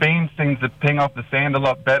the beam seems to ping off the sand a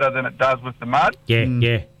lot better than it does with the mud.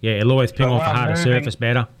 Yeah. It'll always ping off the harder surface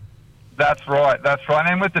better. That's right.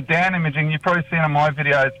 And with the down imaging, you've probably seen on my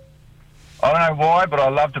videos, I don't know why, but I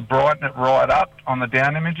love to brighten it right up on the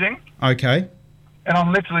down imaging. Okay. And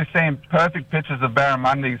I'm literally seeing perfect pictures of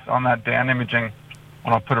barramundis on that down imaging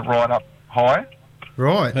when I put it right up high.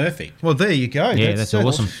 Right. Perfect. Well, there you go. Yeah, that's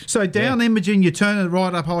awesome. So down imaging, you turn it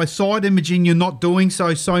right up high. Side imaging, you're not doing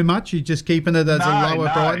so much. You're just keeping it as a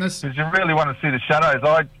lower brightness. Because you really want to see the shadows.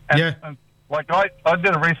 And like I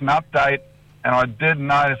did a recent update, and I did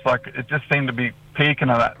notice like it just seemed to be peaking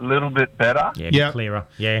a little bit better. Yeah, a bit clearer.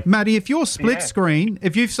 Yeah. Matty, if your split screen,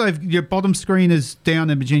 if you've saved your bottom screen is down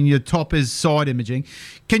imaging, your top is side imaging,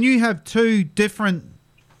 can you have two different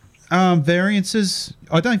variances?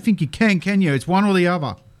 I don't think you can you? It's one or the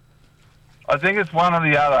other. I think it's one or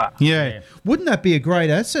the other. Yeah. Wouldn't that be a great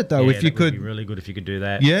asset though? Yeah, if you that could would be really good if you could do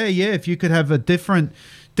that. Yeah, if you could have a different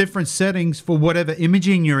settings for whatever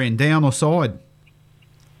imaging you're in, down or side.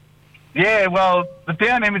 Yeah, well, the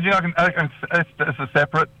down imaging, it's a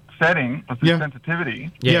separate setting with the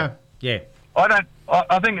sensitivity. Yeah.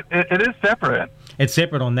 I think it is separate. It's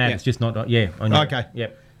separate on that. It's just not. On your, Okay.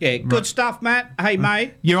 Yep. Yeah, good stuff, Matt. Hey,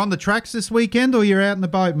 mate. You're on the tracks this weekend or you're out in the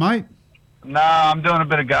boat, mate? No, I'm doing a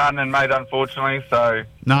bit of gardening, mate, unfortunately, so...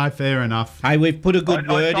 No, fair enough. Hey, we've put a good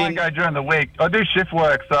word I try in. and go during the week. I do shift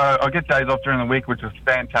work, so I get days off during the week, which is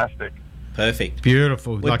fantastic. Perfect.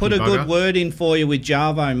 Beautiful. We put a good word in for you with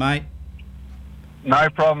Jarvo, mate. No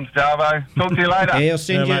problems, Jarvo. Talk to you later. Yeah, I'll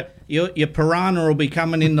send your piranha will be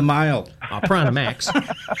coming in the mail. Piranha Max.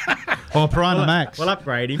 Piranha Max. We'll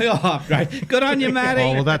upgrade him. Upgrade. Good on you, Matty.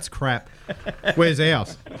 Oh, well, that's crap. Where's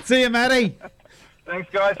ours? See you, Matty. Thanks,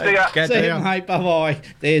 guys. See ya. See you, mate. Bye-bye.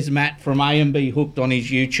 There's Matt from A&B Hooked on his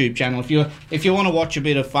YouTube channel. If you want to watch a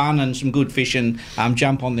bit of fun and some good fishing,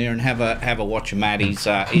 jump on there and have a watch of Matt.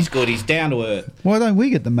 He's good. He's down to earth. Why don't we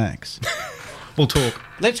get the Max? We'll talk.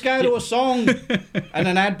 Let's go to a song and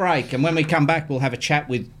an ad break, and when we come back, we'll have a chat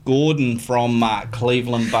with Gordon from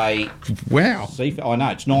Cleveland Bay. Wow. I know,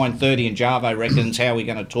 it's 9:30 and Jarvo reckons how we're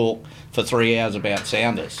going to talk for 3 hours about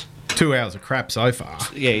Sounders. 2 hours of crap so far.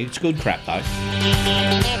 Yeah, it's good crap, though. Up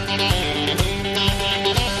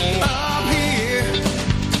here,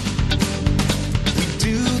 we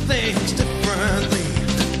do things differently.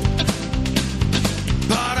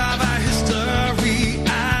 Part of our history,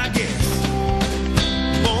 I guess.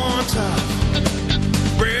 Born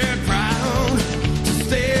tough, bred proud, to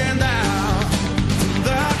stand out from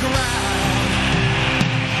the crowd.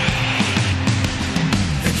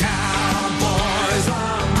 The Cowboys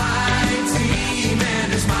are my team,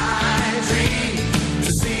 and it's my dream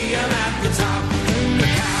to see them out.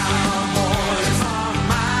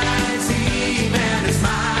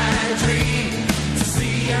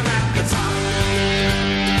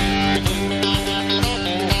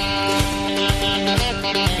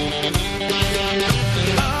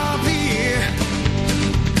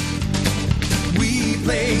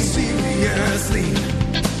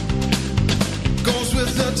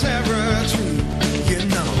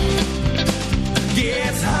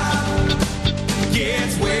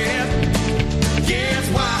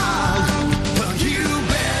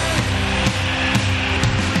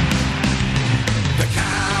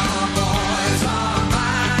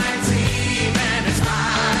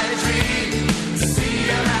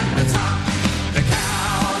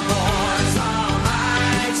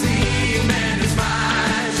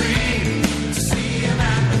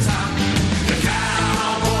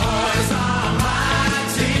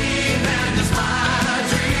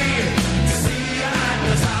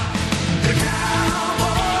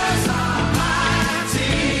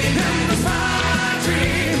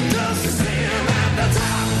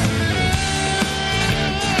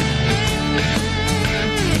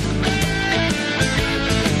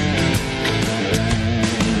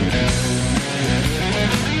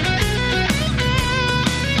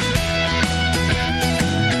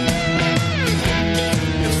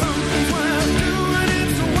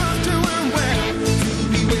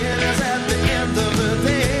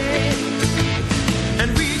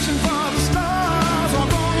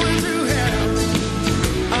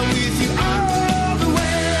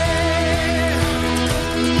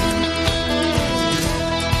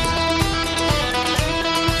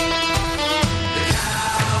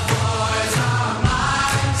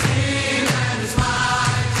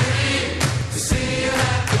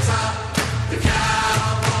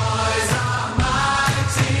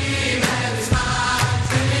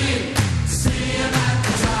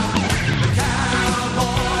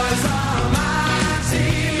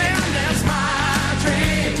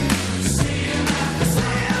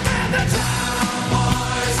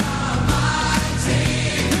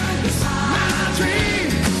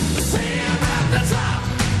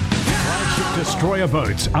 Destroyer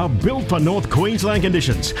boats are built for North Queensland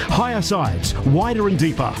conditions. Higher sides, wider and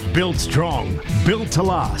deeper. Built strong, built to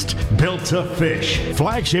last, built to fish.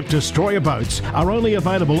 Flagship Destroyer boats are only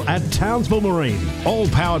available at Townsville Marine. All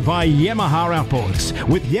powered by Yamaha outboards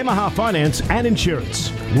with Yamaha finance and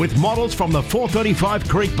insurance. With models from the 435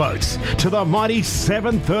 Creek boats to the mighty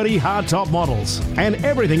 730 hardtop models and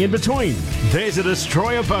everything in between. There's a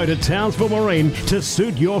Destroyer boat at Townsville Marine to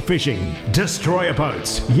suit your fishing. Destroyer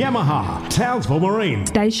boats, Yamaha, Townsville Marine.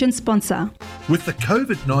 Station sponsor. With the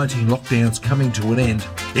COVID-19 lockdowns coming to an end,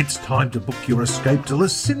 it's time to book your escape to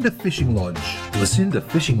Lucinda Fishing Lodge. Lucinda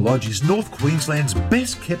Fishing Lodge is North Queensland's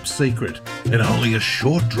best kept secret and only a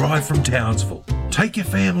short drive from Townsville. Take your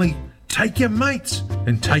family, take your mates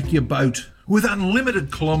and take your boat. With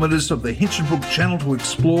unlimited kilometres of the Hinchinbrook Channel to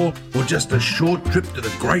explore or just a short trip to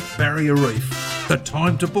the Great Barrier Reef. The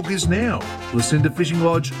time to book is now. Lucinda Fishing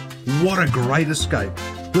Lodge, what a great escape.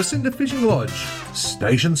 Lucinda Fishing Lodge,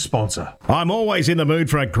 station sponsor. I'm always in the mood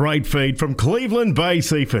for a great feed from Cleveland Bay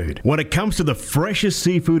Seafood. When it comes to the freshest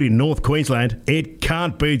seafood in North Queensland, it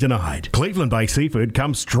can't be denied. Cleveland Bay Seafood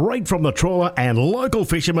comes straight from the trawler and local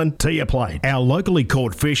fishermen to your plate. Our locally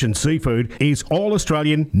caught fish and seafood is all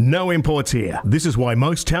Australian, no imports here. This is why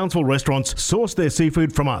most Townsville restaurants source their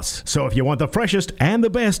seafood from us. So if you want the freshest and the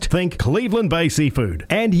best, think Cleveland Bay Seafood.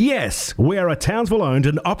 And yes, we're a Townsville owned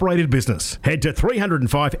and operated business. Head to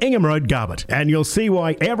 305 Ingham Road, Garbutt, and you'll see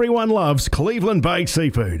why everyone loves Cleveland Bay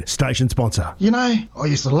Seafood. Station sponsor. You know, I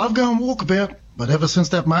used to love going walkabout, but ever since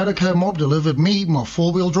that Motorco mob delivered me my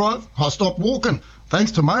four-wheel drive, I stopped walking.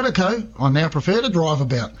 Thanks to Motorco, I now prefer to drive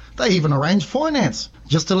about. They even arrange finance.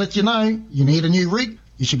 Just to let you know, you need a new rig,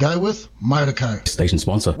 you should go with Motorco. Station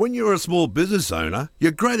sponsor. When you're a small business owner,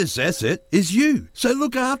 your greatest asset is you. So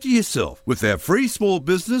look after yourself with our free small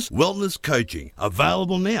business wellness coaching.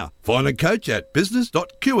 Available now. Find a coach at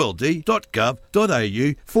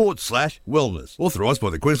business.qld.gov.au/wellness. Authorised by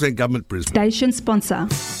the Queensland Government, Brisbane. Station sponsor.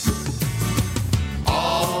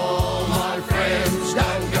 All my friends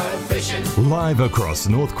don't go fishing. Live across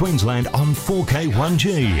North Queensland on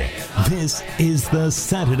 4K1G. This is the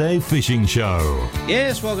Saturday Fishing Show.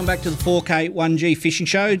 Yes, welcome back to the 4K1G Fishing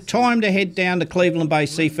Show. Time to head down to Cleveland Bay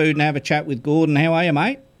Seafood and have a chat with Gordon. How are you,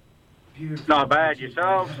 mate? Not bad,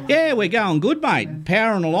 yourself? Yeah, we're going good, mate.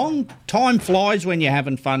 Powering along. Time flies when you're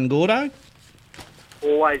having fun, Gordo.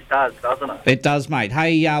 Always does, doesn't it? It does, mate.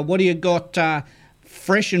 Hey, what do you got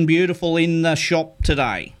fresh and beautiful in the shop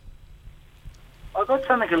today? I've got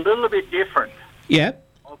something a little bit different. Yeah.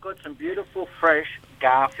 I've got some beautiful, fresh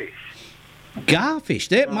garfish. Garfish,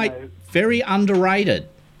 that, mate, very underrated.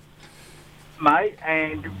 Mate,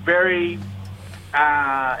 and very,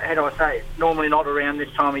 how do I say it, normally not around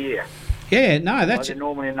this time of year. Yeah, no, that's... They're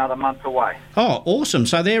normally another month away. Oh, awesome.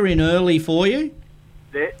 So they're in early for you?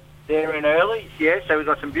 They're in early, yeah, so we've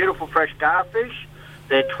got some beautiful fresh garfish.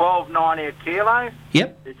 They're $12.90 a kilo.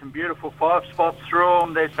 Yep. There's some beautiful 5 spots through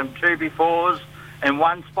them. There's some 2x4s and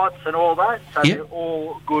 1 spots and all that. So Yep. they're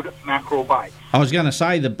all good mackerel baits. I was going to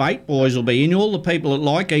say the bait boys will be in. All the people that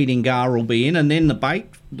like eating gar will be in, and then the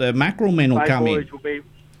mackerel men will Bait come boys in. will be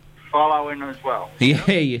following as well.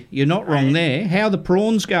 Yeah, you're not wrong there. How are the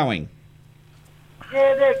prawns going?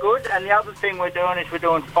 Yeah, they're good. And the other thing we're doing is we're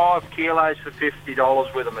doing 5 kilos for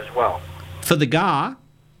 $50 with them as well. For the gar?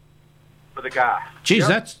 For the gar. Geez,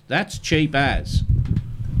 Yep. that's cheap as.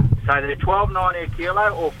 So they're $12.90 a kilo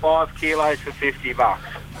or 5 kilos for $50.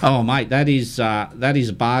 Oh, mate, that is a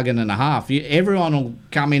bargain and a half. Everyone will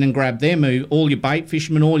come in and grab them. All your bait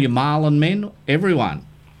fishermen, all your marlin men, everyone.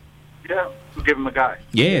 Yeah, we'll give them a go.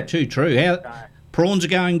 Yeah, too true. How prawns are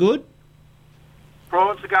going good?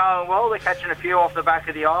 Prawns are going well. They're catching a few off the back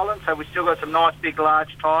of the island, so we've still got some nice big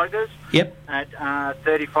large tigers. Yep. At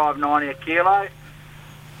 $35.90 a kilo.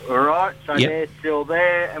 All right, so Yep. they're still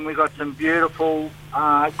there, and we've got some beautiful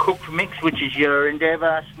cooked mix, which is your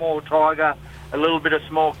Endeavour, small tiger, a little bit of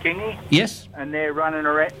small kingy. Yes. And they're running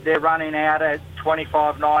out at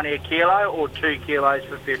 $25.90 a kilo, or 2 kilos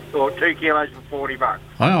for $40.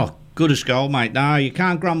 Oh, good as gold, mate. No, you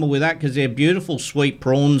can't grumble with that because they're beautiful, sweet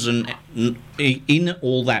prawns and in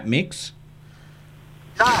all that mix.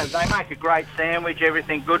 No, they make a great sandwich,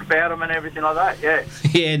 everything good about them and everything like that, yeah.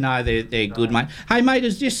 Yeah, no, they're good, mate. Hey, mate,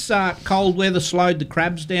 has this cold weather slowed the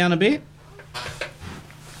crabs down a bit?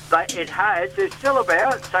 It has. They're still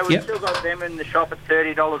about, so we've Yep. still got them in the shop at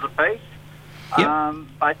 $30 a piece. Yep.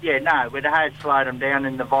 But, yeah, no, it has slowed them down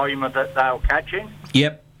in the volume that they were catching.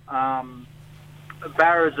 Yep.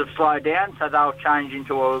 Barras have slowed down, so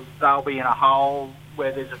they'll be in a hole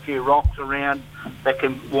where there's a few rocks around that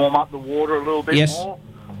can warm up the water a little bit Yes. more,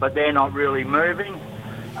 but they're not really moving.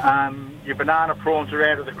 Your banana prawns are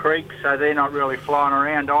out of the creek, so they're not really flying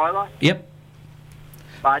around either. Yep.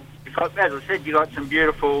 But as I said, you got some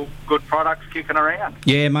beautiful, good products kicking around.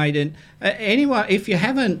 Yeah, mate. And anyway, if you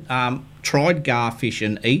haven't tried garfish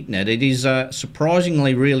and eaten it, it is a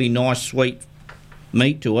surprisingly really nice, sweet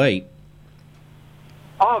meat to eat.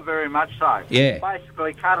 Oh, very much so. Yeah.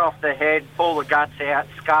 Basically, cut off the head, pull the guts out,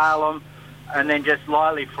 scale them, and then just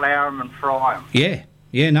lightly flour them and fry them. Yeah.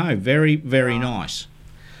 Yeah, no, very, very nice.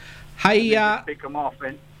 Hey, Pick them off.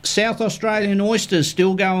 And, South Australian oysters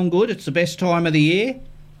still going good? It's the best time of the year?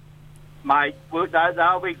 mate,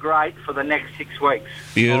 they'll be great for the next 6 weeks.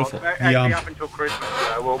 Beautiful. Actually, up until Christmas,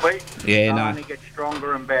 they will be. Yeah, They'll no. only get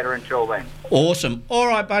stronger and better until then. Awesome. All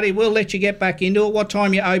right, buddy, we'll let you get back into it. What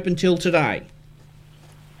time you open till today?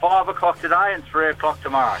 5 o'clock today and 3 o'clock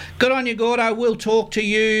tomorrow. Good on you, Gordo. We'll talk to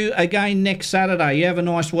you again next Saturday. You have a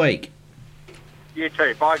nice week. You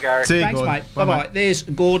too. Bye, Gary. Thanks, mate. Bye-bye. There's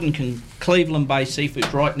Gordon, Cleveland-based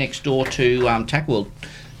seafood, right next door to Tackle World.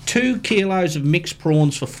 2 kilos of mixed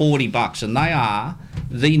prawns for $40, and they are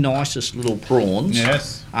the nicest little prawns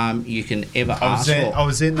you can ever ask for. I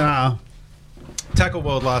was in Tackle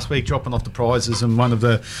World last week dropping off the prizes, and one of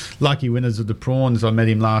the lucky winners of the prawns, I met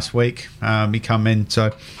him last week. He come in,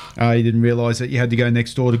 so he didn't realise that you had to go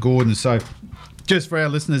next door to Gordon. So just for our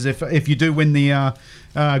listeners, if you do win the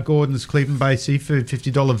Gordon's Cleveland-based seafood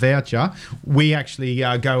 $50 voucher, we actually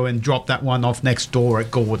go and drop that one off next door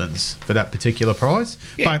at Gordon's for that particular prize.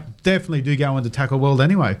 Yeah. But definitely do go into Tackle World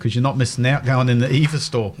anyway, because you're not missing out going in the Eva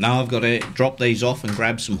store. No, I've got to drop these off and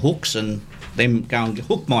grab some hooks and then go and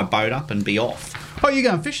hook my boat up and be off. Oh, you're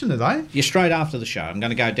going fishing today? Yeah, straight after the show. I'm going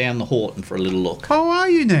to go down the Horton for a little look. Oh, are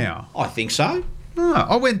you now? I think so. Oh,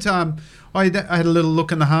 I went. I had a little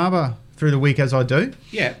look in the harbour through the week, as I do.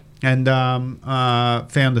 Yeah. And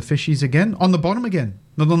found the fishies again on the bottom again,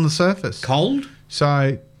 not on the surface. Cold.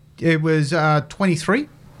 So it was 23.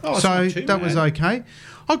 Oh, it's so not too that was bad. okay.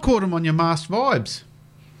 I caught them on your Masked Vibes.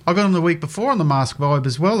 I got them the week before on the Masked Vibe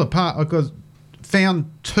as well.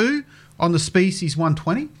 Found 2 on the species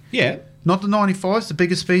 120. Yeah. Not the 95s, the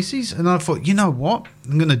bigger species. And I thought, you know what?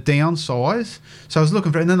 I'm going to downsize. So I was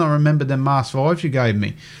looking for it. And then I remembered the Masked Vibes you gave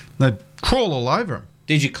me. They crawl all over them.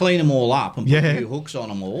 Did you clean them all up and put Yeah. new hooks on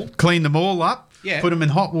them all? Clean them all up. Yeah. Put them in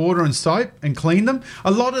hot water and soap and clean them.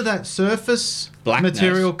 A lot of that surface Blackness.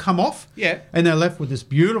 material come off. Yeah. And they're left with this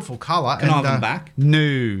beautiful colour. Can I have them back?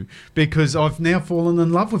 No, because I've now fallen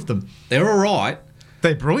in love with them. They're all right.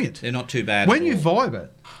 They're brilliant. They're not too bad. When at you all. vibe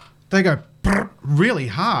it, they go really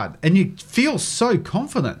hard, and you feel so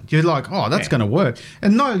confident. You're like, oh, that's going to work.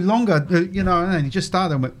 And no longer, and you just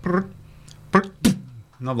start and went,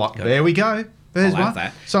 and I'm like, there we go. There's I'll have one.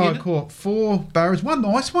 that. So You I know- caught 4 barras, one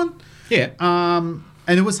nice one. Yeah. And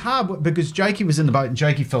it was hard because Jakey was in the boat and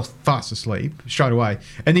Jakey fell fast asleep straight away,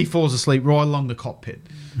 and he falls asleep right along the cockpit.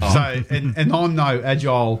 Oh. So and I'm no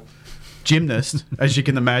agile gymnast, as you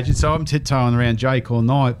can imagine, so I'm tiptoeing around Jake all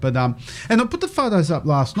night. But and I put the photos up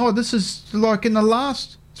last night. This is like in the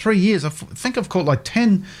last 3 years, I think I've caught like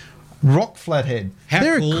 10 rock flathead. How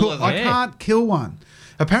They're cool are I they? can't kill one.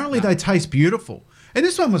 Apparently they taste beautiful. And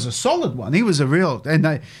this one was a solid one. He was a real,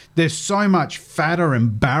 and they're so much fatter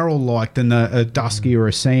and barrel-like than a dusky or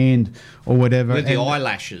a sand or whatever. With the And-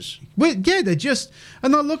 eyelashes. well, yeah, they're just,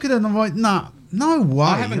 and I look at it and I'm like, nah, no way.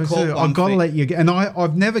 I haven't caught one I've got to for- let you go. And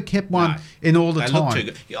I've never kept one in all the They time. look too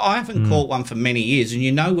good. I haven't caught one for many years, and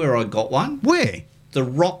you know where I got one? Where? The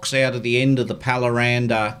rocks out of the end of the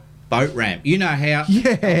Palaranda boat ramp. You know how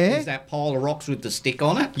there's that pile of rocks with the stick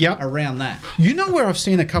on it? Yep. Around that. You know where I've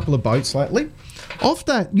seen a couple of boats lately? Off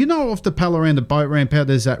the Palaranda boat ramp, how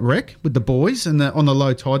there's that wreck with the boys, and on the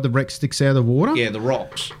low tide, the wreck sticks out of the water? Yeah, the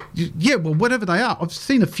rocks. Yeah, well, whatever they are. I've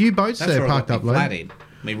seen a few boats That's there where I parked got up me lately. flathead.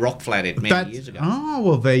 Me rock flathead many years ago. Oh,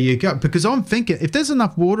 well, there you go. Because I'm thinking, if there's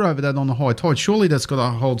enough water over that on the high tide, surely that's got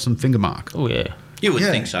to hold some finger mark. Oh, yeah. You would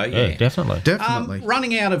think so, yeah. Definitely. Definitely.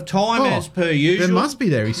 Running out of time as per usual. There must be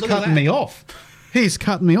there. He's Look at cutting that. me off. He's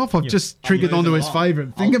cutting me off. I've just triggered onto his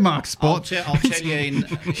favourite finger mark spot. I'll tell you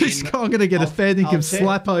I'm going to get a fair dinkum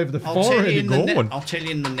slap over the forehead. I'll tell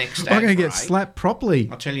you in the next ad I'm going to break. get slapped properly.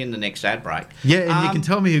 I'll tell you in the next ad break. Yeah, and you can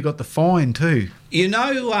tell me who got the fine too. You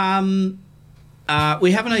know,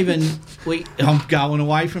 we haven't even... I'm going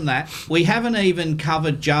away from that. We haven't even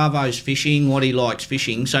covered Jarvo's fishing, what he likes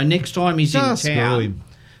fishing. So next time he's in Just screw town... him.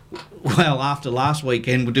 Well, after last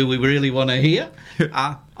weekend, do we really want to hear?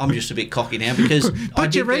 I'm just a bit cocky now because I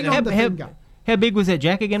Put your did ring get on the finger. How big was that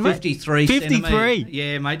jack again, mate? 53 centimetres.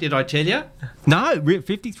 Yeah, mate, did I tell you? No,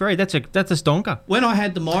 53. That's a stonker. When I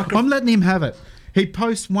had the microphone... I'm letting him have it. He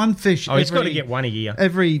posts one fish Oh, he's got to get one a year.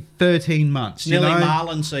 every 13 months. It's nearly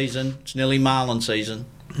marlin season.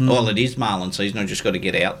 Well, it is marlin season. I've just got to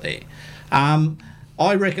get out there.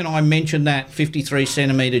 I reckon I mentioned that 53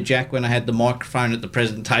 centimetre jack when I had the microphone at the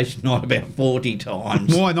presentation night about 40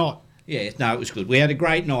 times. Why not? Yeah, no, it was good. We had a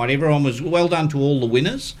great night. Everyone was well done to all the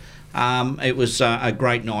winners. It was a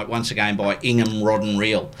great night once again by Ingham Rod and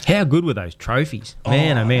Reel. How good were those trophies?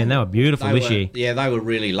 Man, oh man, they were beautiful this year. Yeah, they were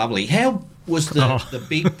really lovely. How was the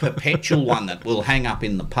big perpetual one that we'll hang up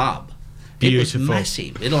in the pub? Beautiful. It was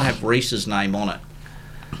massive. It'll have Reese's name on it.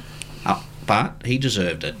 But he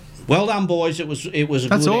deserved it. Well done, boys. It was a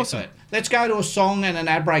That's good awesome. effort. Let's go to a song and an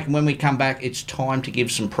ad break, and when we come back, it's time to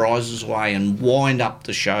give some prizes away and wind up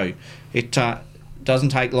the show. It doesn't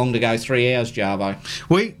take long to go 3 hours, Jarvo.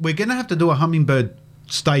 We're going to have to do a Humminbird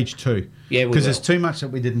stage 2. Yeah, because there's too much that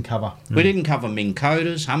we didn't cover. We didn't cover Minn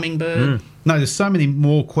Kotas, Humminbird. No, there's so many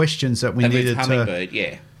more questions that we needed to. Humminbird,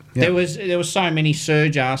 yeah. There was so many.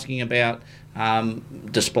 Serge asking about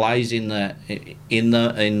displays in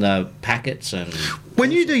the packets and. When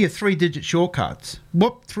you do your 3-digit shortcuts,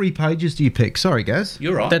 what 3 pages do you pick? Sorry, Gaz.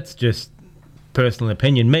 You're right. That's just personal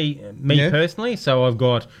opinion. Me personally. So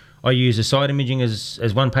I use the side imaging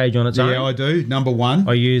as one page on its own. Yeah, I do. Number 1.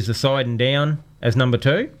 I use the side and down as number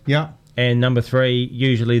 2. Yeah. And number 3,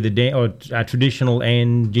 usually the traditional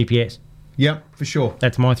and GPS. Yep, for sure.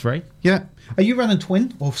 That's my 3. Yeah. Are you running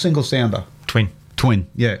twin or single sounder? Twin.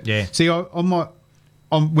 Yeah. Yeah. See,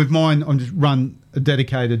 with mine, I'm just run a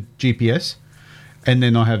dedicated GPS, and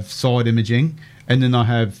then I have side imaging, and then I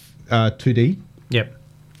have 2D. Yep.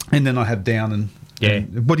 And then I have down and. Yeah.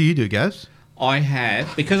 And what do you do, Gaz? I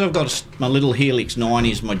have, because I've got my little Helix 9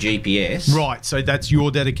 is my GPS. Right, so that's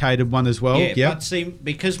your dedicated one as well. Yeah, Yep. but see,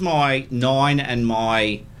 because my 9 and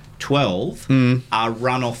my 12 are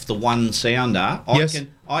run off the one sounder,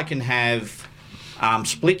 I can have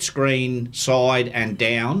split screen side and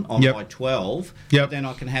down on my 12. Yep. But then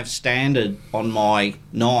I can have standard on my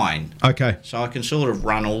 9. Okay. So I can sort of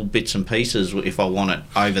run all bits and pieces if I want it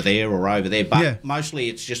over there or over there. But mostly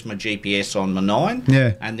it's just my GPS on my 9.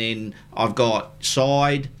 Yeah. And then I've got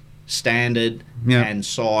side, standard, and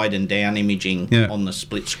side and down imaging on the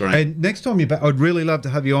split screen. And next time you're back, I'd really love to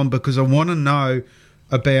have you on because I want to know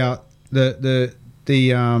about the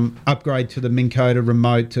upgrade to the Minn Kota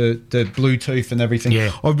remote to Bluetooth and everything.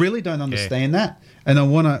 Yeah. I really don't understand that. And I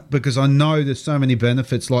want to, because I know there's so many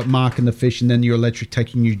benefits like marking the fish and then your electric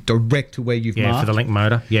taking you direct to where you've marked. Yeah, for the link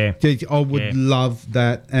motor. Yeah. I would love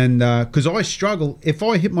that. And because I struggle, if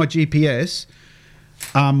I hit my GPS,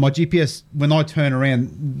 when I turn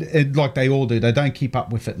around, like they all do, they don't keep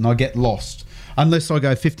up with it and I get lost. Unless I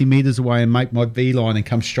go 50 metres away and make my V line and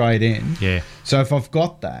come straight in. Yeah. So if I've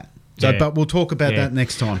got that. So, but we'll talk about that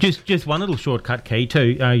next time. Just one little shortcut key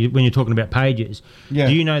too. When you're talking about pages,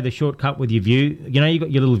 do you know the shortcut with your view? You know, you got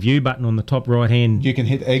your little view button on the top right hand. You can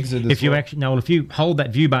hit exit. If you hold that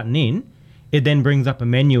view button in, it then brings up a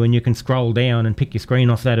menu and you can scroll down and pick your screen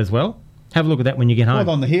off that as well. Have a look at that when you get home.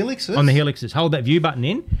 What, on the Helixes? On the Helixes. Hold that view button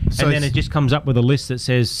in, and then it just comes up with a list that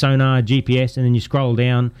says sonar, GPS, and then you scroll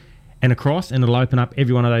down and across, and it'll open up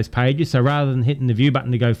every one of those pages. So rather than hitting the view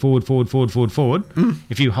button to go forward,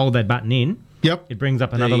 if you hold that button in, it brings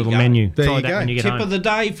up another little menu. There you that go. when you get Tip home. of the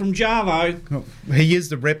day from Jarvo. He is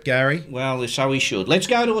the rep, Gary. Well, so he should. Let's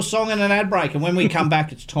go to a song and an ad break, and when we come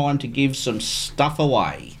back, it's time to give some stuff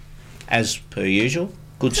away. As per usual.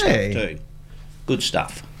 Good stuff, too. Good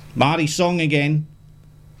stuff. Marty's song again.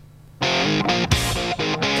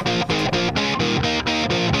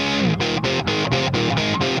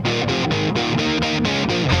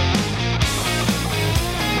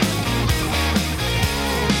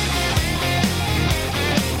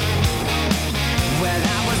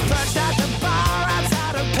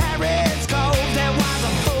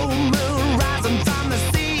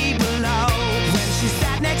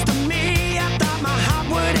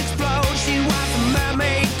 She was a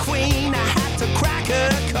mermaid queen. I had to crack her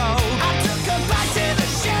code. I took her back.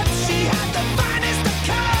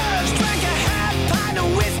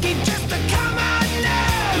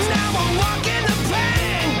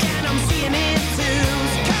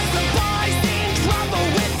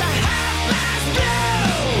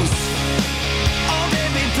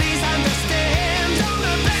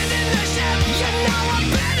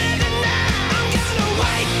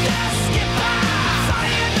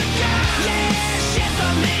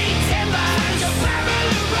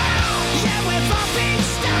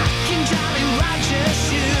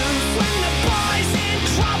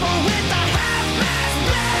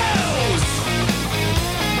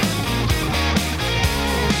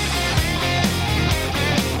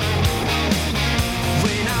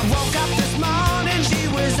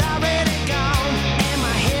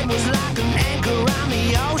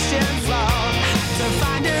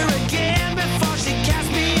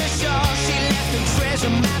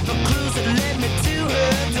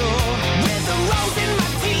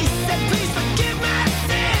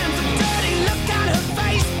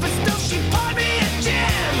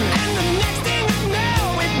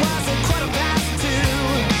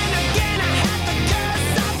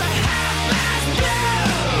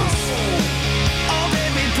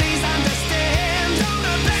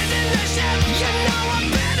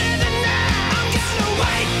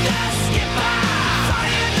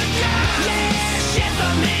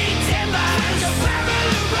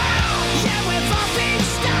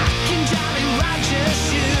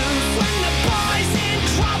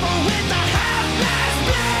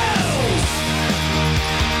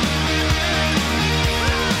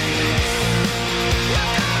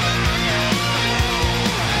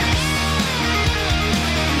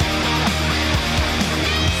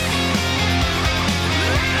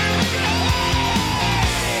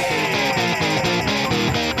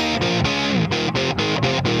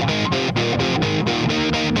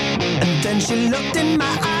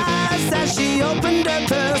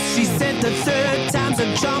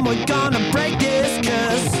 challenge on, we're gonna break this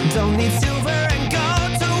curse. Don't need silver and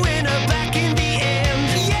gold to win her back in the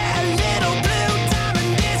end. Yeah, a little blue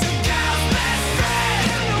diamond is a girl's best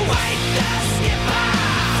friend. Wait, the skipper,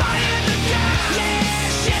 fire the girl. Yeah,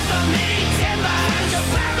 shiver me timbers, a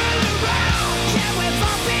barrel around. Yeah, we've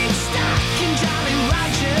all been stuck in Jolly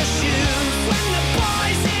Roger's shoes. When the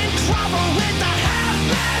boy's in trouble with the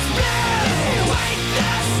half-mast blues. Wait,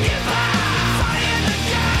 the skipper, fire the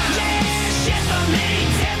girl. Yeah, shiver me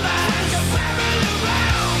timbers, a barrel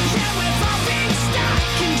around. Yeah, we've all been stuck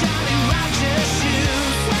in Jolly Roger's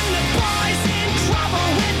shoes. When the boy's in trouble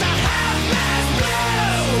with the half-mast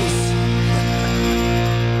blues.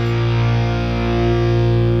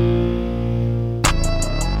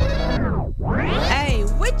 Hey,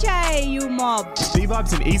 which A, you mob?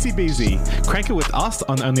 D-Vibes and Easy Beasy. Crank it with us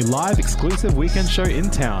on the only live exclusive weekend show in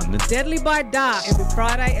town. Deadly by Dark every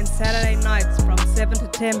Friday and Saturday nights from 7 to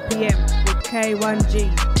 10 p.m. with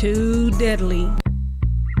K1G. Too deadly.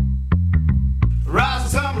 Rise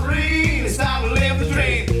of submarine, it's time to live the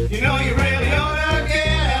dream. You know you really ought to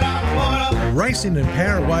get on board. Race in and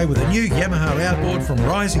power away with a new Yamaha outboard from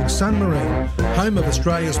Rising Sun Marine, home of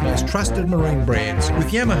Australia's most trusted marine brands.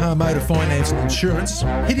 With Yamaha Motor Finance and Insurance,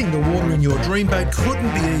 hitting the water in your dream boat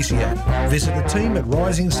couldn't be easier. Visit the team at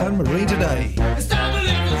Rising Sun Marine today. It's time to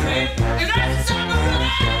live the dream. And that's the submarine.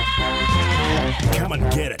 Come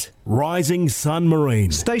and get it. Rising Sun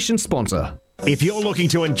Marine. Station sponsor. If you're looking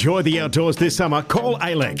to enjoy the outdoors this summer, call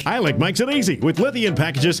ALEC. ALEC makes it easy with lithium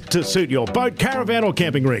packages to suit your boat, caravan or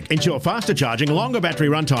camping rig. Ensure faster charging, longer battery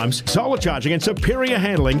run times, solar charging and superior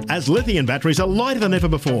handling as lithium batteries are lighter than ever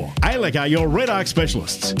before. ALEC are your red arc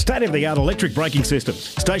specialists. State-of-the-art electric braking system.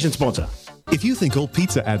 Station sponsor. If you think all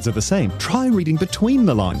pizza ads are the same, try reading between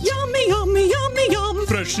the lines. Yummy, yummy, yummy, yum.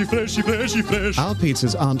 Freshy, freshy, freshy, fresh. Our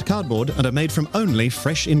pizzas aren't cardboard and are made from only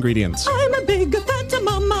fresh ingredients. I'm a big fat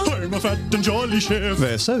mama. I'm a fat and jolly chef.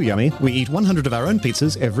 They're so yummy, we eat 100 of our own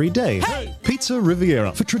pizzas every day. Hey! Pizza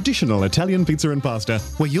Riviera for traditional Italian pizza and pasta,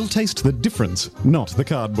 where you'll taste the difference, not the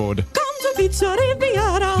cardboard. Come to Pizza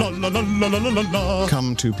Riviera. La la la la la la la.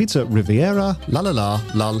 Come to Pizza Riviera, la la la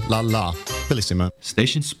la la la. Bellissimo.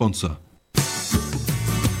 Station sponsor.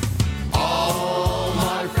 All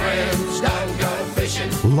my friends don't go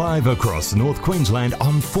fishing. Live across North Queensland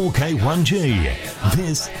on 4K1G.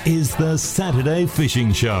 This is the Saturday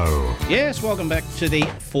Fishing Show. Yes, welcome back to the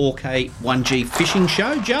 4K1G Fishing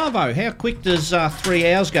Show. Jarvo, how quick does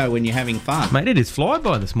 3 hours go when you're having fun? Mate, it is fly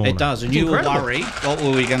by this morning. It does, and It's you were incredible. worried what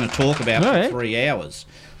were we going to talk about All for right. 3 hours.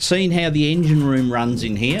 Seen how the engine room runs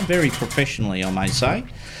in here, very professionally, I may say.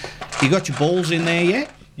 You got your balls in there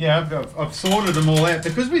yet? Yeah, I've sorted them all out.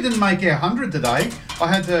 Because we didn't make our 100 today, I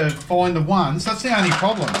had to find the ones. That's the only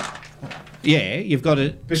problem. Yeah, you've got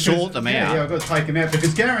to sort them out. Yeah, I've got to take them out.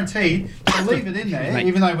 Because guaranteed, to leave it in there, Mate.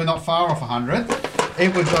 even though we're not far off 100,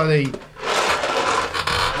 it would bloody...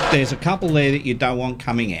 There's a couple there that you don't want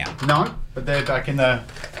coming out. No, but they're back in the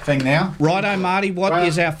thing now. Righto, Marty, what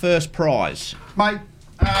is our first prize? Mate,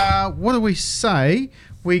 what do we say?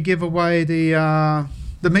 We give away the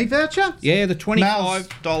meat voucher? Yeah, the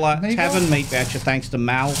 $25 Tavern meat voucher, thanks to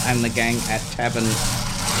Mal and the gang at Tavern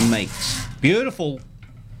Meats. Beautiful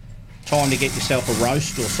time to get yourself a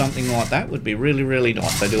roast or something like that. Would be really, really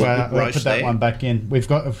nice. They do a good I'll roast put that there. one back in. We've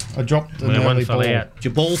got... I dropped an Yeah, one early fell ball. out. Did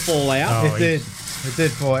your ball fall out? It did. It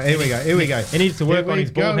did fall out. Here we go. Here we go. He needs to work Here on we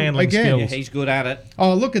his ball go handling again. skills. Yeah, he's good at it.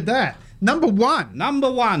 Oh, look at that. Number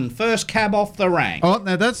one. First cab off the rank. Oh,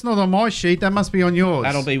 now that's not on my sheet. That must be on yours.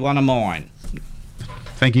 That'll be one of mine.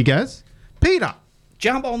 Thank you, Gaz. Peter.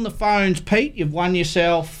 Jump on the phones, Pete. You've won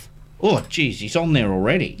yourself... Oh, geez, he's on there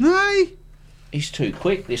already. Hey. He's too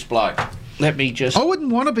quick, this bloke. Let me just... I wouldn't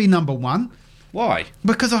want to be number one. Why?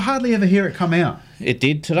 Because I hardly ever hear it come out. It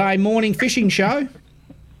did today. Morning fishing show.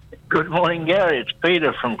 Good morning, Gary. It's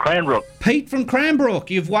Peter from Cranbrook. Pete from Cranbrook,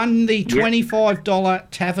 you've won the $25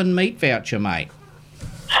 Tavern meat voucher, mate.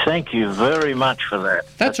 Thank you very much for that.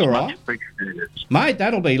 That's all right. Much appreciated. Mate,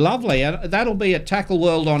 that'll be lovely. That'll be at Tackle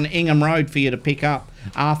World on Ingham Road for you to pick up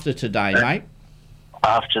after today, mate.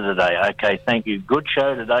 After the day. Okay, thank you. Good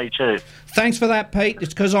show today, too. Thanks for that, Pete.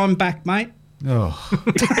 It's because I'm back, mate. Oh.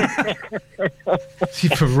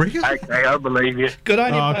 For real? Okay, I believe you. Good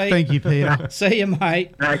on you, Pete. Thank you, Peter. See you,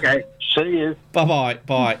 mate. Okay, see you. Bye-bye.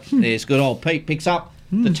 Bye. There's good old Pete picks up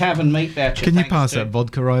the Tavern meat voucher. Can you thanks pass to- that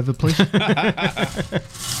vodka over, please?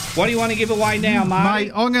 What do you want to give away now, Marty?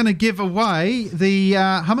 Mate, I'm going to give away the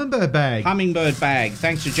Humminbird bag. Humminbird bag.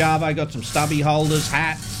 Thanks to Jarvo. Got some stubby holders,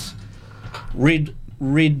 hats, rid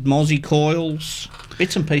mozzie coils,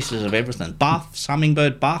 bits and pieces of everything. Buffs,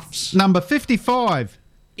 Humminbird buffs. Number 55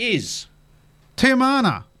 is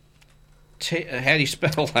Tiamana. How do you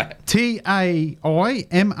spell that? Taimana.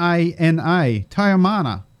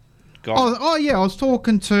 Taimana. Oh, yeah, I was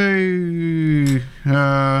talking to,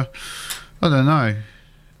 I don't know,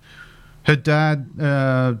 her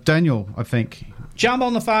dad, Daniel, I think. Jump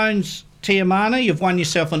on the phones, Taimana. You've won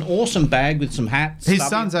yourself an awesome bag with some hats. His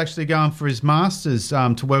son's actually going for his masters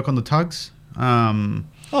to work on the tugs.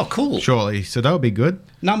 Oh, cool. Shortly, so that'll be good.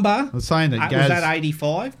 Number? I was saying that was that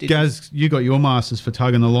 85? Gaz, you got your masters for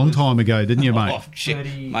tugging a long time ago, didn't you, mate? Oh, shit.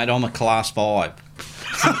 Mate, I'm a class 5.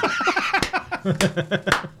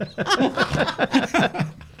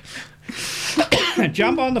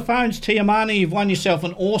 Jump on the phones, Taimana. You've won yourself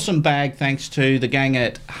an awesome bag thanks to the gang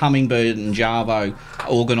at Humminbird and Jarvo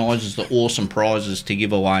organises the awesome prizes to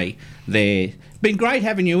give away there. Been great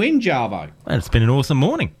having you in, Jarvo. Well, it's been an awesome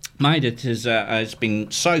morning. Mate, it's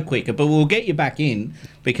been so quick, but we'll get you back in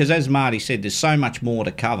because, as Marty said, there's so much more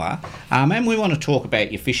to cover. And we want to talk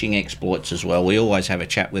about your fishing exploits as well. We always have a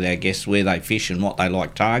chat with our guests where they fish and what they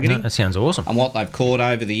like targeting. No, that sounds awesome. And what they've caught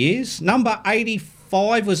over the years. Number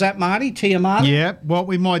 85, was that, Marty? Taimana? Yeah, what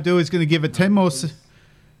we might do is going to give it 10 more...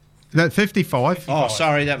 That 55. Oh,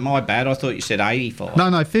 sorry, that my bad. I thought you said 85.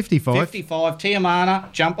 No, 55. 55. Taimana,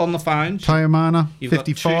 jump on the phones. Taimana, You've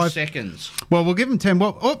 55. got 2 seconds. Well, we'll give him 10.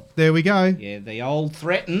 Well, oh, there we go. Yeah, the old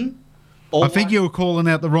threaten. I think you were calling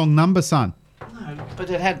out the wrong number, son. No, but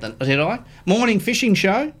it hadn't, did I? Morning fishing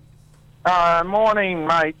show. Morning,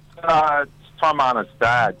 mate. It's Taimana's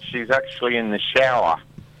dad. She's actually in the shower.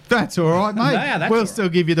 That's all right, mate. Yeah, we'll still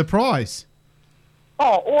give you the prize.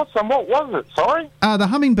 Oh, awesome. What was it? Sorry? The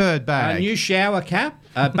Humminbird bag. A new shower cap,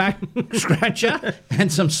 a back scratcher,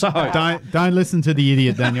 and some soap. Don't listen to the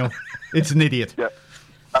idiot, Daniel. It's an idiot. Yeah.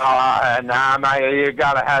 Nah, mate, you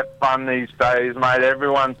got to have fun these days, mate.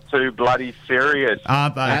 Everyone's too bloody serious.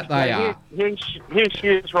 Aren't they? That they are. Here she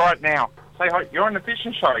is right now. Say hi. You're on the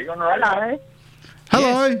fishing show. You're on the radio.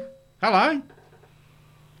 Hello. Yes. Hello.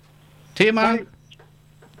 Taimana.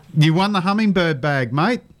 You won the Humminbird bag,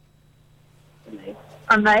 mate.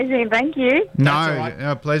 Amazing, thank you. No,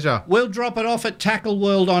 our pleasure. We'll drop it off at Tackle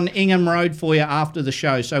World on Ingham Road for you after the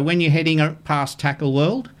show. So when you're heading past Tackle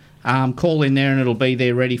World, call in there and it'll be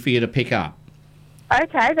there ready for you to pick up.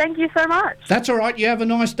 Okay, thank you so much. That's all right. You have a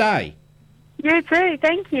nice day. You too,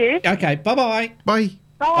 thank you. Okay, bye-bye. Bye.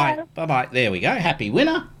 Bye. Bye-bye. There we go. Happy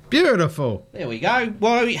winner. Beautiful. There we go.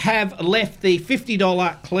 Well, we have left the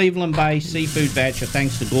 $50 Cleveland Bay seafood voucher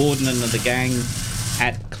thanks to Gordon and the gang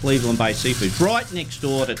at Cleveland Bay Seafood, right next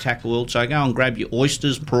door to Tackle World. So go and grab your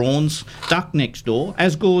oysters, prawns, duck next door.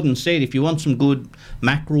 As Gordon said, if you want some good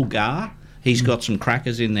mackerel gar, he's got some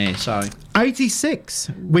crackers in there. So 86,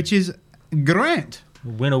 which is Grant.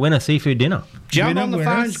 Winner, seafood dinner. Jump on the Winner,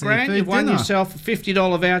 phones, Grant. seafood You've won dinner. yourself a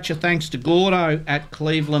 $50 voucher thanks to Gordo at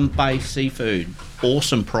Cleveland Bay Seafood.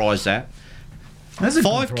 Awesome prize that. That's a good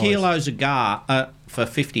 5 prize. kilos of gar for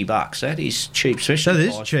 $50. That is cheap, especially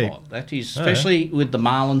That is cheap. That is, especially with the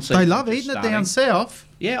marlin season. They love just eating it starting. down south.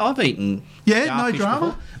 Yeah, I've eaten. Yeah, no garfish drama.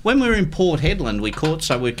 before. When we were in Port Hedland, we caught.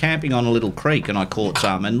 So we're camping on a little creek, and I caught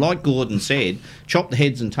some. And like Gordon said, chop the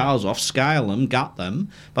heads and tails off, scale them, gut them.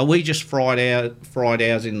 But we just fried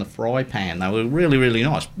ours in the fry pan. They were really, really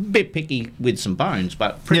nice. Bit picky with some bones,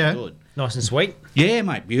 but pretty good. Nice and sweet. Yeah,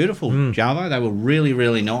 mate, beautiful, Jarvo. They were really,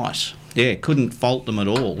 really nice. Yeah, couldn't fault them at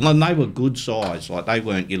all. And they were good size. Like, they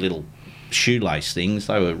weren't your little shoelace things.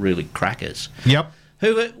 They were really crackers. Yep.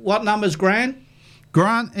 What number's Grant?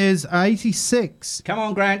 Grant is 86. Come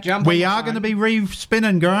on, Grant, jump We on the are going to be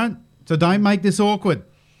re-spinning, Grant, so don't make this awkward.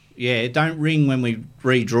 Yeah, don't ring when we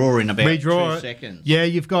redraw in about 2 seconds. Yeah,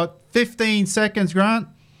 you've got 15 seconds, Grant.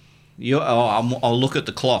 I'll look at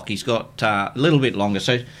the clock. He's got a little bit longer.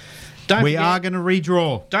 So we are going to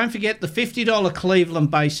redraw. Don't forget the $50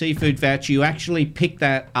 Cleveland Bay Seafood voucher. You actually pick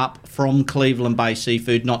that up from Cleveland Bay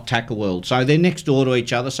Seafood, not Tackle World. So they're next door to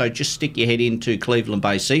each other. So just stick your head into Cleveland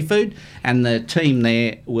Bay Seafood, and the team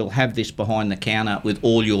there will have this behind the counter with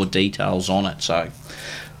all your details on it. So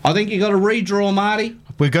I think you got to redraw, Marty.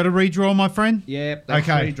 We've got to redraw, my friend. Yeah, that's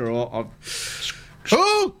okay. Redraw.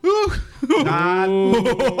 Oh!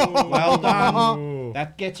 Well done.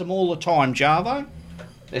 That gets them all the time, Jarvo.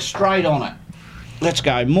 They're straight on it. Let's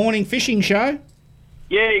go. Morning fishing show.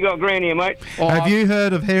 Yeah, you got Granny here, mate. Have you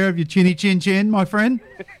heard of Hair of Your Chinny Chin Chin, my friend?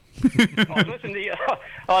 I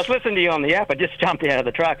was listening to you on the app. I just jumped out of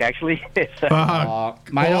the truck, actually.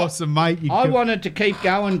 Mate, awesome, mate. I wanted to keep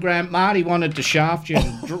going, Grant. Marty wanted to shaft you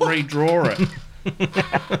and redraw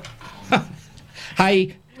it.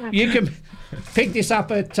 Hey, you can pick this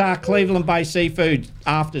up at Cleveland Bay Seafood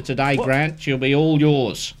after today, Grant. She'll be all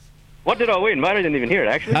yours. What did I win, mate? I didn't even hear it,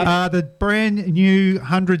 actually. The brand new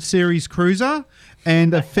 100 Series Cruiser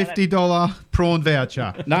and a $50 prawn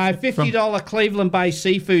voucher. No, $50 Cleveland Bay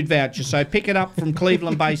seafood voucher. So pick it up from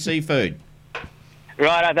Cleveland Bay Seafood.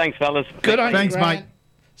 Right, thanks, fellas. Good on you, Thanks, Grant. mate.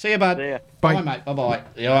 See you, bud. See ya. Bye, mate. Bye-bye.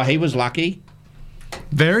 Oh, he was lucky.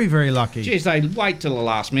 Very, very lucky. Geez, they wait till the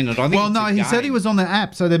last minute. I think. Well, no, he said he was on the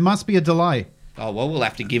app, so there must be a delay. Oh, well, we'll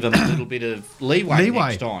have to give him a little bit of leeway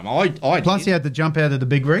next time. Plus, he had to jump out of the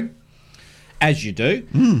big rig. As you do.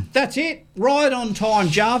 That's it. Right on time,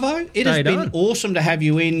 Jarvo. It has been awesome to have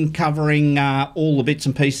you in covering all the bits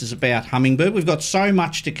and pieces about Humminbird. We've got so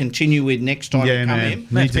much to continue with next time you come in.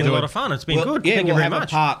 It's been a lot of fun. It's been good. Yeah, Thank you we'll very have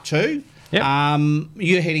much. a part 2. Yep.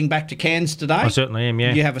 You're heading back to Cairns today. I certainly am,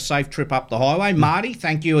 yeah. You have a safe trip up the highway. Marty,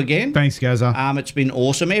 thank you again. Thanks, Gazza. It's been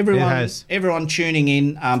awesome. Everyone tuning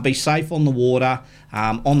in, be safe on the water,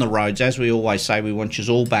 on the roads. As we always say, we want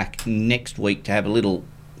you all back next week to have a little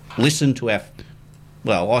listen to our...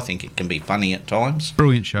 Well, I think it can be funny at times.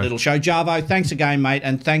 Brilliant show. Little show. Jarvo, thanks again, mate,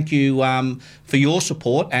 and thank you for your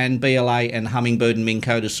support and BLA and Humminbird and Minn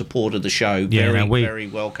Kota's support of the show. Very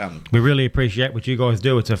welcome. We really appreciate what you guys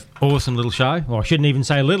do. It's an awesome little show. Well, I shouldn't even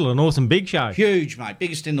say little, an awesome big show. Huge, mate.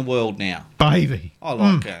 Biggest in the world now. Baby. I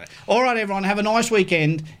like it. All right, everyone, have a nice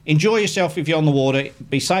weekend. Enjoy yourself if you're on the water.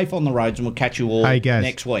 Be safe on the roads, and we'll catch you all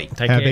next week. Take care.